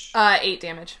damage? 8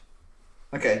 damage.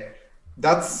 Okay.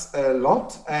 That's a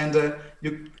lot. And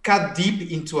you cut deep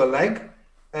into a leg,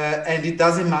 and it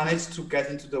doesn't manage to get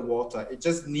into the water. It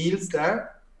just kneels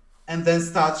there and then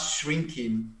starts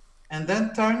shrinking. And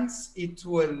then turns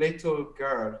into a little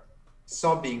girl,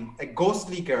 sobbing, a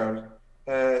ghostly girl,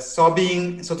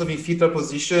 sobbing sort of in fetal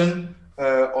position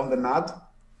on the mat.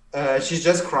 She's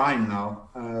just crying now,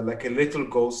 like a little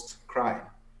ghost crying.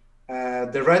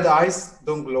 The red eyes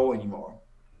don't glow anymore.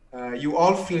 You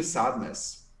all feel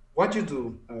sadness. What do you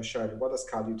do, Shirley? What does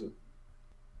Kali do?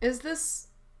 Is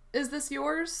this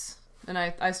yours? And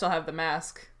I still have the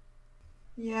mask.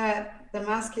 Yeah, the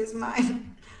mask is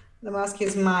mine. The mask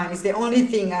is mine. It's the only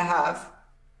thing I have.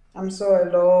 I'm so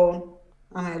alone.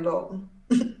 I'm alone.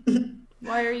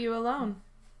 Why are you alone?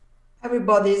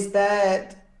 Everybody's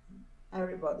dead.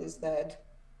 Everybody's dead.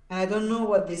 And I don't know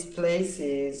what this place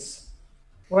is.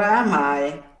 Where am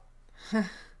I?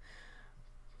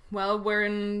 Well, we're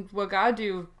in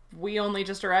Wagadu. We only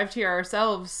just arrived here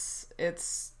ourselves.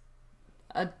 It's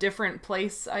a different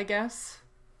place, I guess.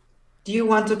 Do you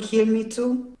want to kill me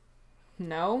too?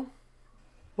 No.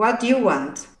 What do you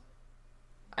want?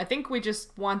 I think we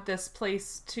just want this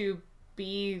place to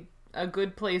be a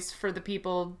good place for the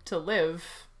people to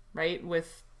live, right?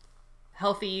 With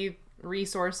healthy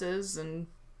resources and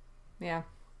yeah.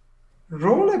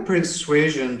 Roll a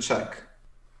persuasion check.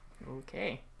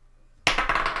 Okay.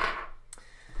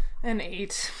 An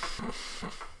 8.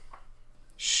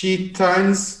 She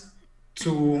turns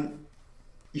to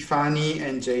Ifani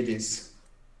and Jadis.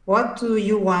 What do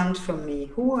you want from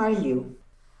me? Who are you?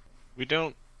 We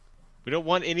don't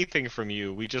want anything from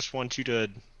you. We just want you to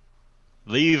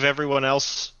leave everyone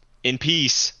else in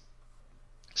peace.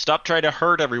 Stop trying to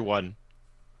hurt everyone.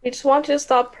 We just want you to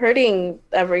stop hurting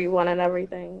everyone and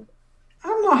everything.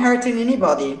 I'm not hurting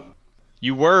anybody.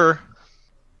 You were.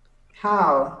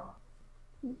 How?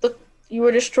 You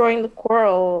were destroying the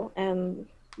coral and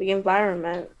the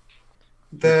environment.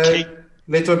 The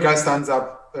little girl stands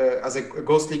up as a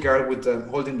ghostly girl with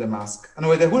holding the mask.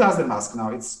 Anyway, who has the mask now?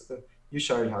 It's you,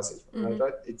 Cheryl, has it,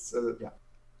 right? It's yeah.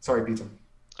 Sorry, Peter.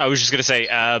 I was just gonna say,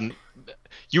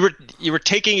 you were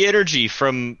taking energy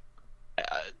from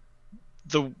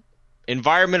the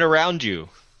environment around you.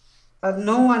 but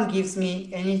no one gives me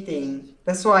anything.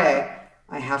 That's why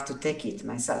I have to take it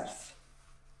myself.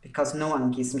 Because no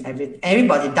one gives me everything.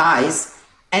 Everybody dies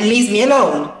and leaves me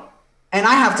alone. And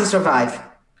I have to survive.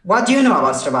 What do you know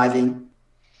about surviving?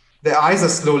 The eyes are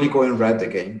slowly going red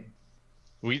again.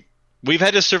 We've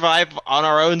had to survive on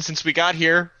our own since we got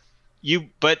here.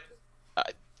 But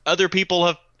other people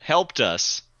have helped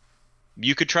us.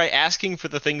 You could try asking for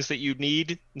the things that you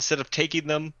need instead of taking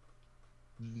them.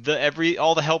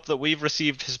 All the help that we've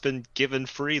received has been given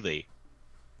freely.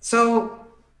 So,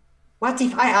 what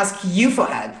if I ask you for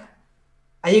help?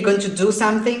 Are you going to do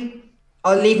something?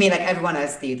 Or leave me like everyone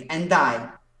else did and die?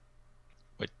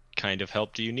 What kind of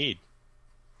help do you need?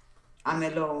 I'm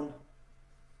alone.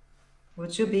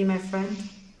 Would you be my friend?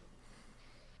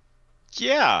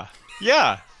 Yeah.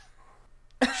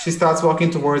 She starts walking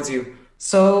towards you.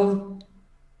 So,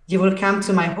 you will come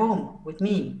to my home with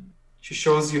me. She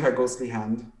shows you her ghostly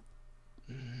hand.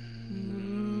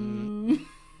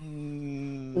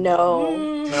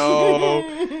 No. No.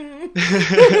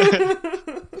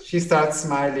 She starts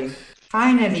smiling.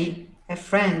 Finally, a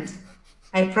friend.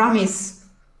 I promise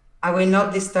I will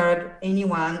not disturb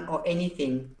anyone or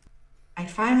anything. I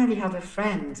finally have a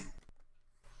friend.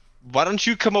 Why don't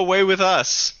you come away with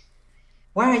us?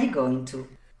 Where are you going to?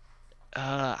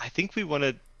 I think we want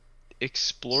to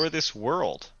explore this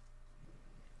world.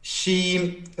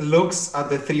 She looks at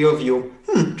the three of you.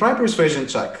 Try persuasion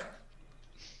check.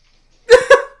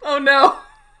 Oh no.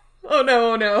 Oh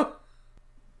no, oh no.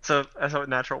 So, that's a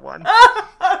natural 1.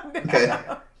 Okay.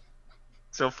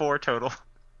 So 4 total.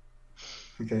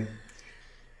 Okay.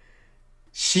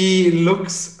 She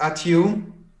looks at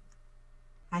you.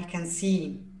 I can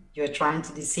see you're trying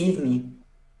to deceive me.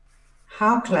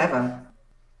 How clever.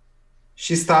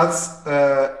 She starts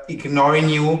ignoring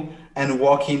you and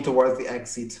walking towards the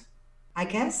exit. I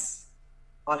guess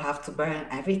I'll have to burn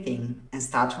everything and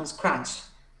start from scratch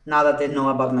now that they know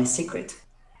about my secret.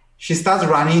 She starts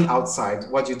running outside.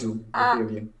 What do you do, the three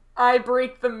of you? I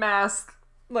break the mask,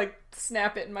 like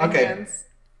snap it in my Okay. hands.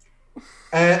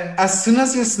 As soon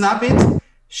as you snap it,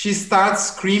 she starts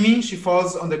screaming. She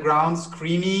falls on the ground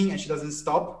screaming and she doesn't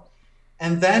stop.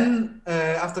 And then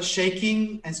after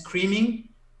shaking and screaming,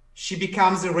 she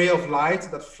becomes a ray of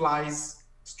light that flies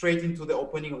straight into the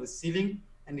opening of the ceiling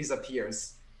and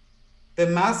disappears. The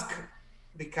mask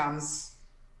becomes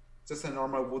just a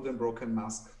normal wooden broken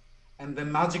mask. And the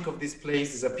magic of this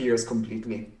place disappears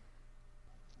completely.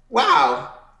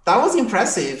 Wow, that was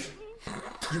impressive.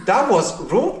 That was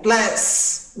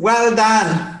ruthless. Well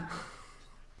done.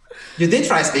 You did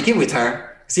try speaking with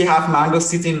her. See half Mango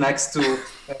sitting next to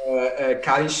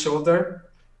Kali's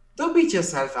shoulder. Don't beat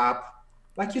yourself up.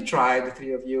 Like you tried, the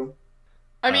three of you.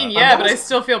 I mean, yeah, but I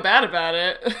still feel bad about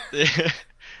it.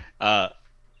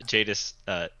 Jadis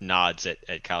nods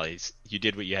at Kali's. You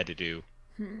did what you had to do.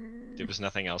 There was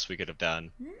nothing else we could have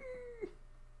done.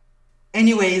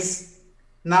 Anyways,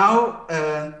 now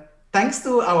thanks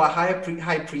to our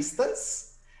high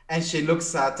priestess, and she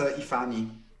looks at Ifani,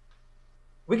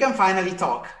 we can finally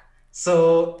talk.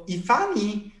 So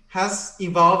Ifani has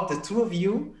involved the two of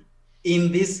you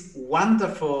in this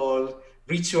wonderful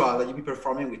ritual that you'll be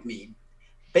performing with me.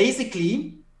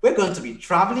 Basically, we're going to be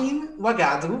traveling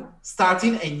Wagadu,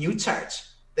 starting a new church,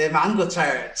 the Mango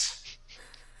Church.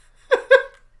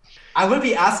 I will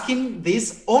be asking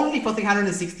this only for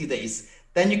 360 days.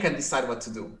 Then you can decide what to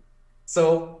do.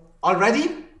 So, all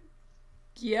ready?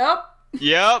 Yep.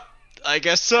 Yep, I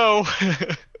guess so.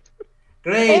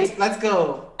 Great, let's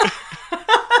go.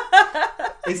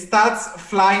 It starts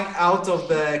flying out of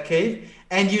the cave,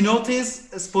 and you notice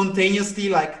spontaneously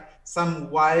like some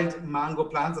wild mango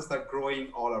plants that start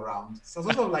growing all around. So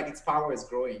sort of like its power is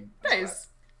growing. Nice.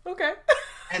 Okay.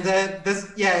 And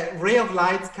there's ray of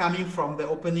light coming from the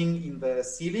opening in the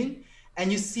ceiling,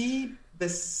 and you see the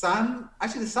sun.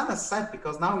 Actually, the sun has set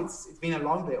because now it's been a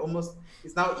long day. Almost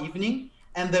it's now evening,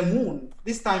 and the moon,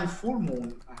 this time full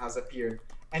moon, has appeared,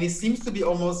 and it seems to be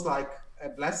almost like a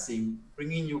blessing,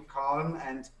 bringing you calm.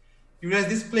 And you realize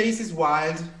this place is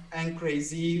wild and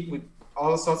crazy with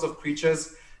all sorts of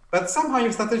creatures, but somehow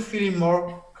you've started feeling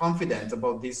more confident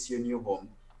about this your new home.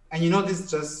 And you know this is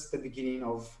just the beginning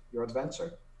of your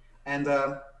adventure. And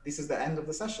this is the end of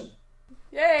the session.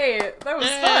 Yay! That was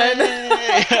fun.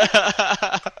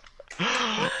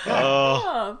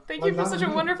 Oh, thank you for such a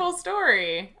wonderful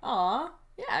story. Aw,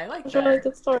 yeah, I like It's a really that.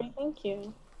 good story. Thank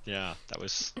you. Yeah, that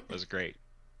was great.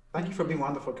 Thank you for being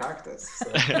wonderful characters.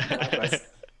 So,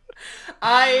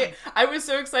 I was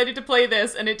so excited to play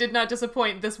this, and it did not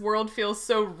disappoint. This world feels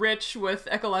so rich with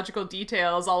ecological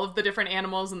details, all of the different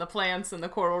animals and the plants and the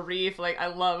coral reef. Like, I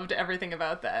loved everything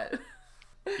about that.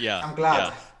 Yeah, I'm glad.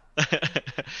 Yeah.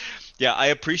 Yeah, I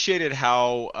appreciated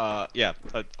how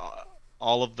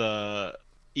all of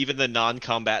even the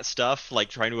non-combat stuff, like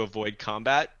trying to avoid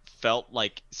combat, felt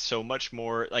like so much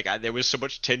more like there was so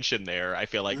much tension there. I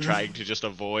feel like trying to just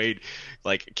avoid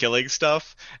like killing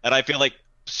stuff, and I feel like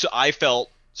I felt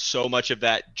so much of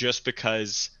that just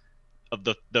because of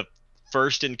the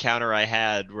first encounter I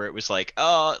had where it was like,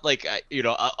 oh, like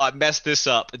I messed this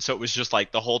up, and so it was just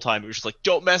like the whole time it was just like,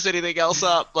 don't mess anything else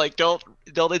up, like don't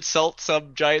insult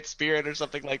some giant spirit or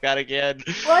something like that again.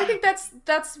 Well, I think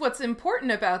that's what's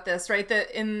important about this, right?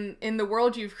 That in the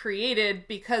world you've created,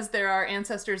 because there are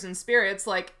ancestors and spirits,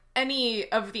 like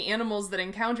any of the animals that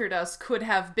encountered us could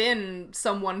have been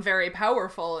someone very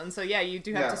powerful, and so yeah, you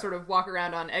do have to sort of walk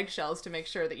around on eggshells to make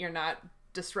sure that you're not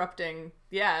disrupting.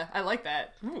 Yeah, I like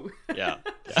that. Ooh. Yeah.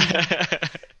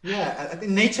 Yeah, I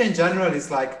think nature in general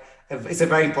is like it's a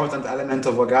very important element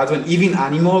of Wagadu, and even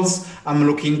animals. I'm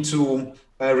looking to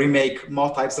remake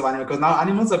more types of animals, because now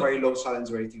animals are very low challenge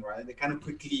rating, right? They kind of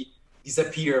quickly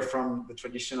disappear from the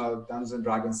traditional Dungeons and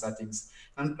Dragons settings.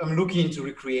 And I'm looking into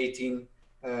recreating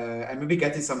and maybe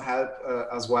getting some help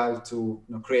as well to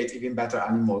create even better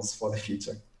animals for the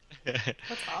future. That's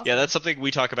awesome. Yeah, that's something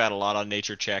we talk about a lot on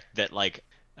Nature Check, that like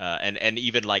and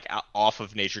even like off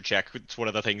of Nature Check, it's one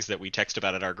of the things that we text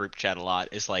about in our group chat a lot,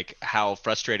 is like how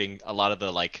frustrating a lot of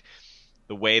the like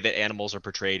the way that animals are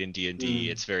portrayed in D&D.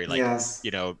 It's very like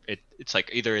it's like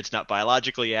either it's not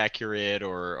biologically accurate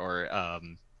or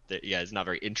it's not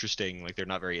very interesting, like they're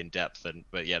not very in depth,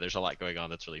 but yeah, there's a lot going on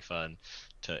that's really fun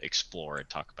to explore and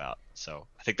talk about. So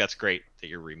I think that's great that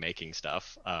you're remaking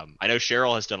stuff. I know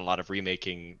Cheryl has done a lot of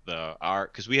remaking the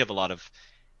art, because we have a lot of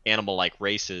animal like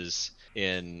races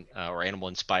or animal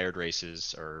inspired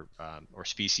races or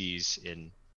species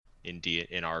in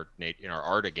our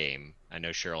Arda game. I know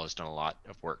Cheryl has done a lot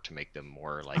of work to make them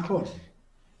more like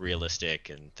realistic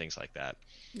and things like that.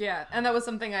 Yeah, and that was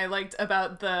something I liked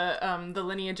about the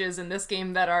lineages in this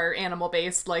game that are animal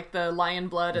based, like the lion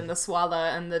blood and the swala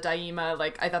and the daima.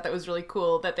 Like, I thought that was really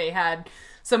cool that they had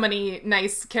so many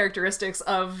nice characteristics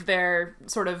of their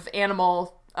sort of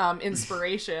animal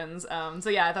inspirations. So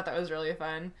yeah, I thought that was really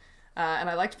fun. And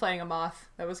I liked playing a moth.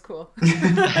 That was cool.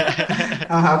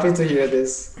 I'm happy to hear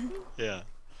this. Yeah.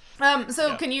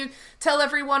 Can you tell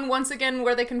everyone once again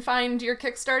where they can find your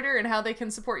Kickstarter and how they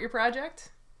can support your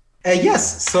project?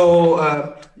 Yes,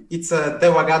 so it's the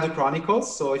Wagadu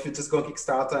Chronicles. So if you just go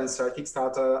Kickstarter and search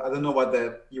Kickstarter, I don't know what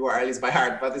the URL is by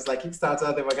heart, but it's like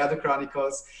Kickstarter, the Wagadu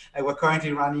Chronicles. We're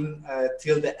currently running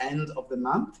till the end of the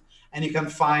month. And you can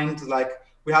find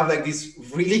we have like these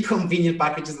really convenient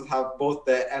packages that have both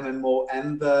the MMO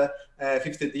and the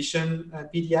 5th edition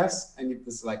PDFs. And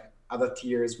there's like other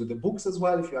tiers with the books as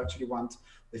well, if you actually want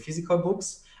the physical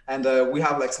books. And we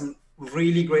have like some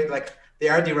really great, the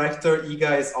art director,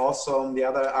 Iga, is awesome. The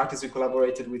other artists we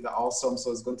collaborated with are awesome.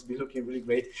 So it's going to be looking really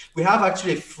great. We have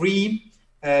actually a free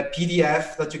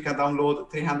PDF that you can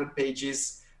download, 300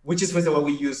 pages, which is what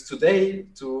we use today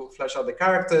to flesh out the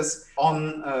characters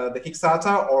on the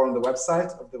Kickstarter or on the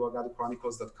website of the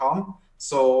WagaduChronicles.com.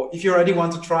 So if you already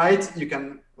want to try it, you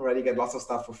can already get lots of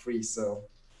stuff for free. So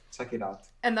check it out.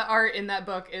 And the art in that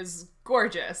book is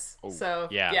gorgeous. Oh, so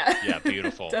yeah,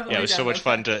 beautiful. Yeah, it was so much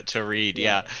fun to read.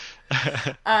 Yeah.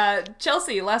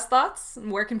 Chelsea, last thoughts?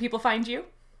 Where can people find you?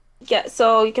 Yeah,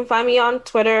 so you can find me on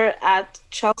Twitter at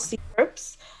Chelsea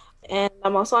Herps. And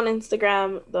I'm also on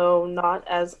Instagram, though not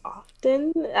as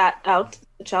often, at Out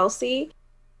Chelsea.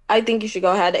 I think you should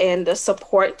go ahead and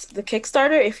support the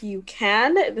Kickstarter if you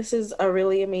can. This is a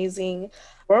really amazing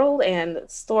world and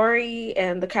story,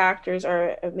 and the characters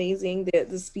are amazing.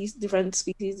 The different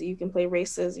species you can play,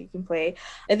 races you can play.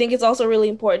 I think it's also really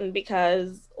important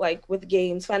because, like with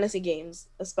games, fantasy games,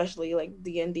 especially like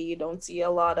D&D, you don't see a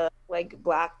lot of like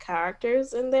Black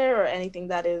characters in there or anything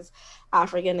that is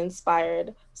African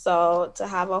inspired. So to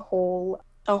have a whole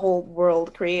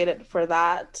world created for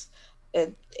that,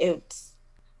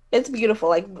 it's beautiful.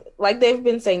 Like they've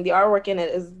been saying, the artwork in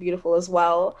it is beautiful as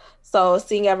well. So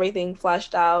seeing everything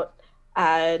fleshed out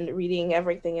and reading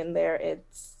everything in there,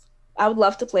 I would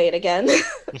love to play it again.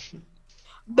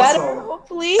 Better,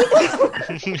 hopefully.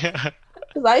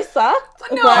 Because I sucked.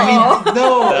 No. I mean,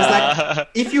 no. It's like,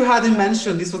 if you hadn't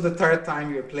mentioned this was the third time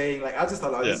you were playing, I just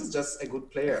thought, this is just a good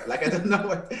player. I don't know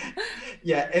what.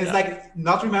 Yeah, and it's like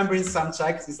not remembering some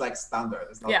checks is like standard.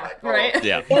 It's not right.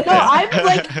 Yeah. No, I'm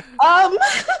like,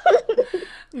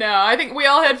 No, I think we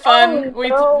all had fun. We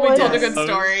told a good Yes.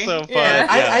 story. So fun. Yeah.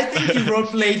 I think you role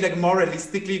played like more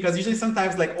realistically, because usually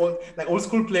sometimes like old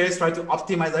school players try to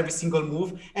optimize every single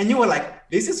move, and you were like,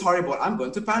 "This is horrible. I'm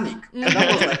going to panic," and that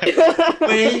was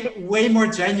like way more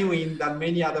genuine than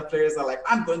many other players are like,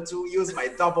 "I'm going to use my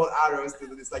double arrows to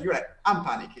do this." Like you're like, "I'm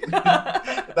panicking."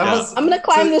 I'm gonna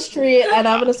climb this tree and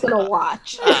I'm just gonna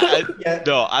watch.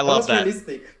 No, I love that.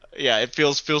 Realistic. Yeah, it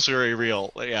feels very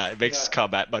real. Yeah, it makes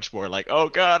combat much more like, oh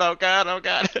god, oh god, oh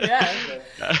god. Yeah.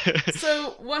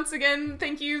 So once again,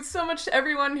 thank you so much to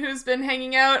everyone who's been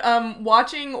hanging out,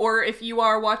 watching, or if you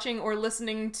are watching or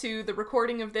listening to the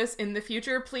recording of this in the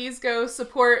future, please go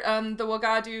support the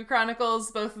Wagadu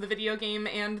Chronicles, both the video game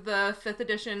and the 5th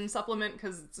edition supplement,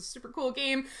 because it's a super cool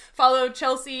game. Follow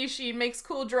Chelsea. She makes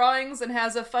cool drawings and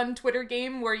has a fun Twitter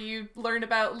game where you learn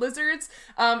about lizards.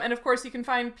 And of course, you can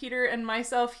find Peter and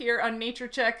myself here on Nature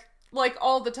Check like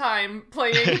all the time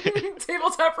playing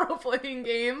tabletop role-playing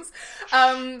games.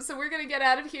 So we're gonna get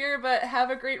out of here, but have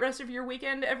a great rest of your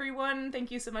weekend, everyone. Thank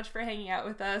you so much for hanging out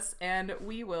with us, and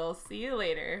we will see you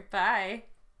later. Bye.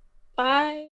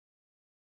 Bye.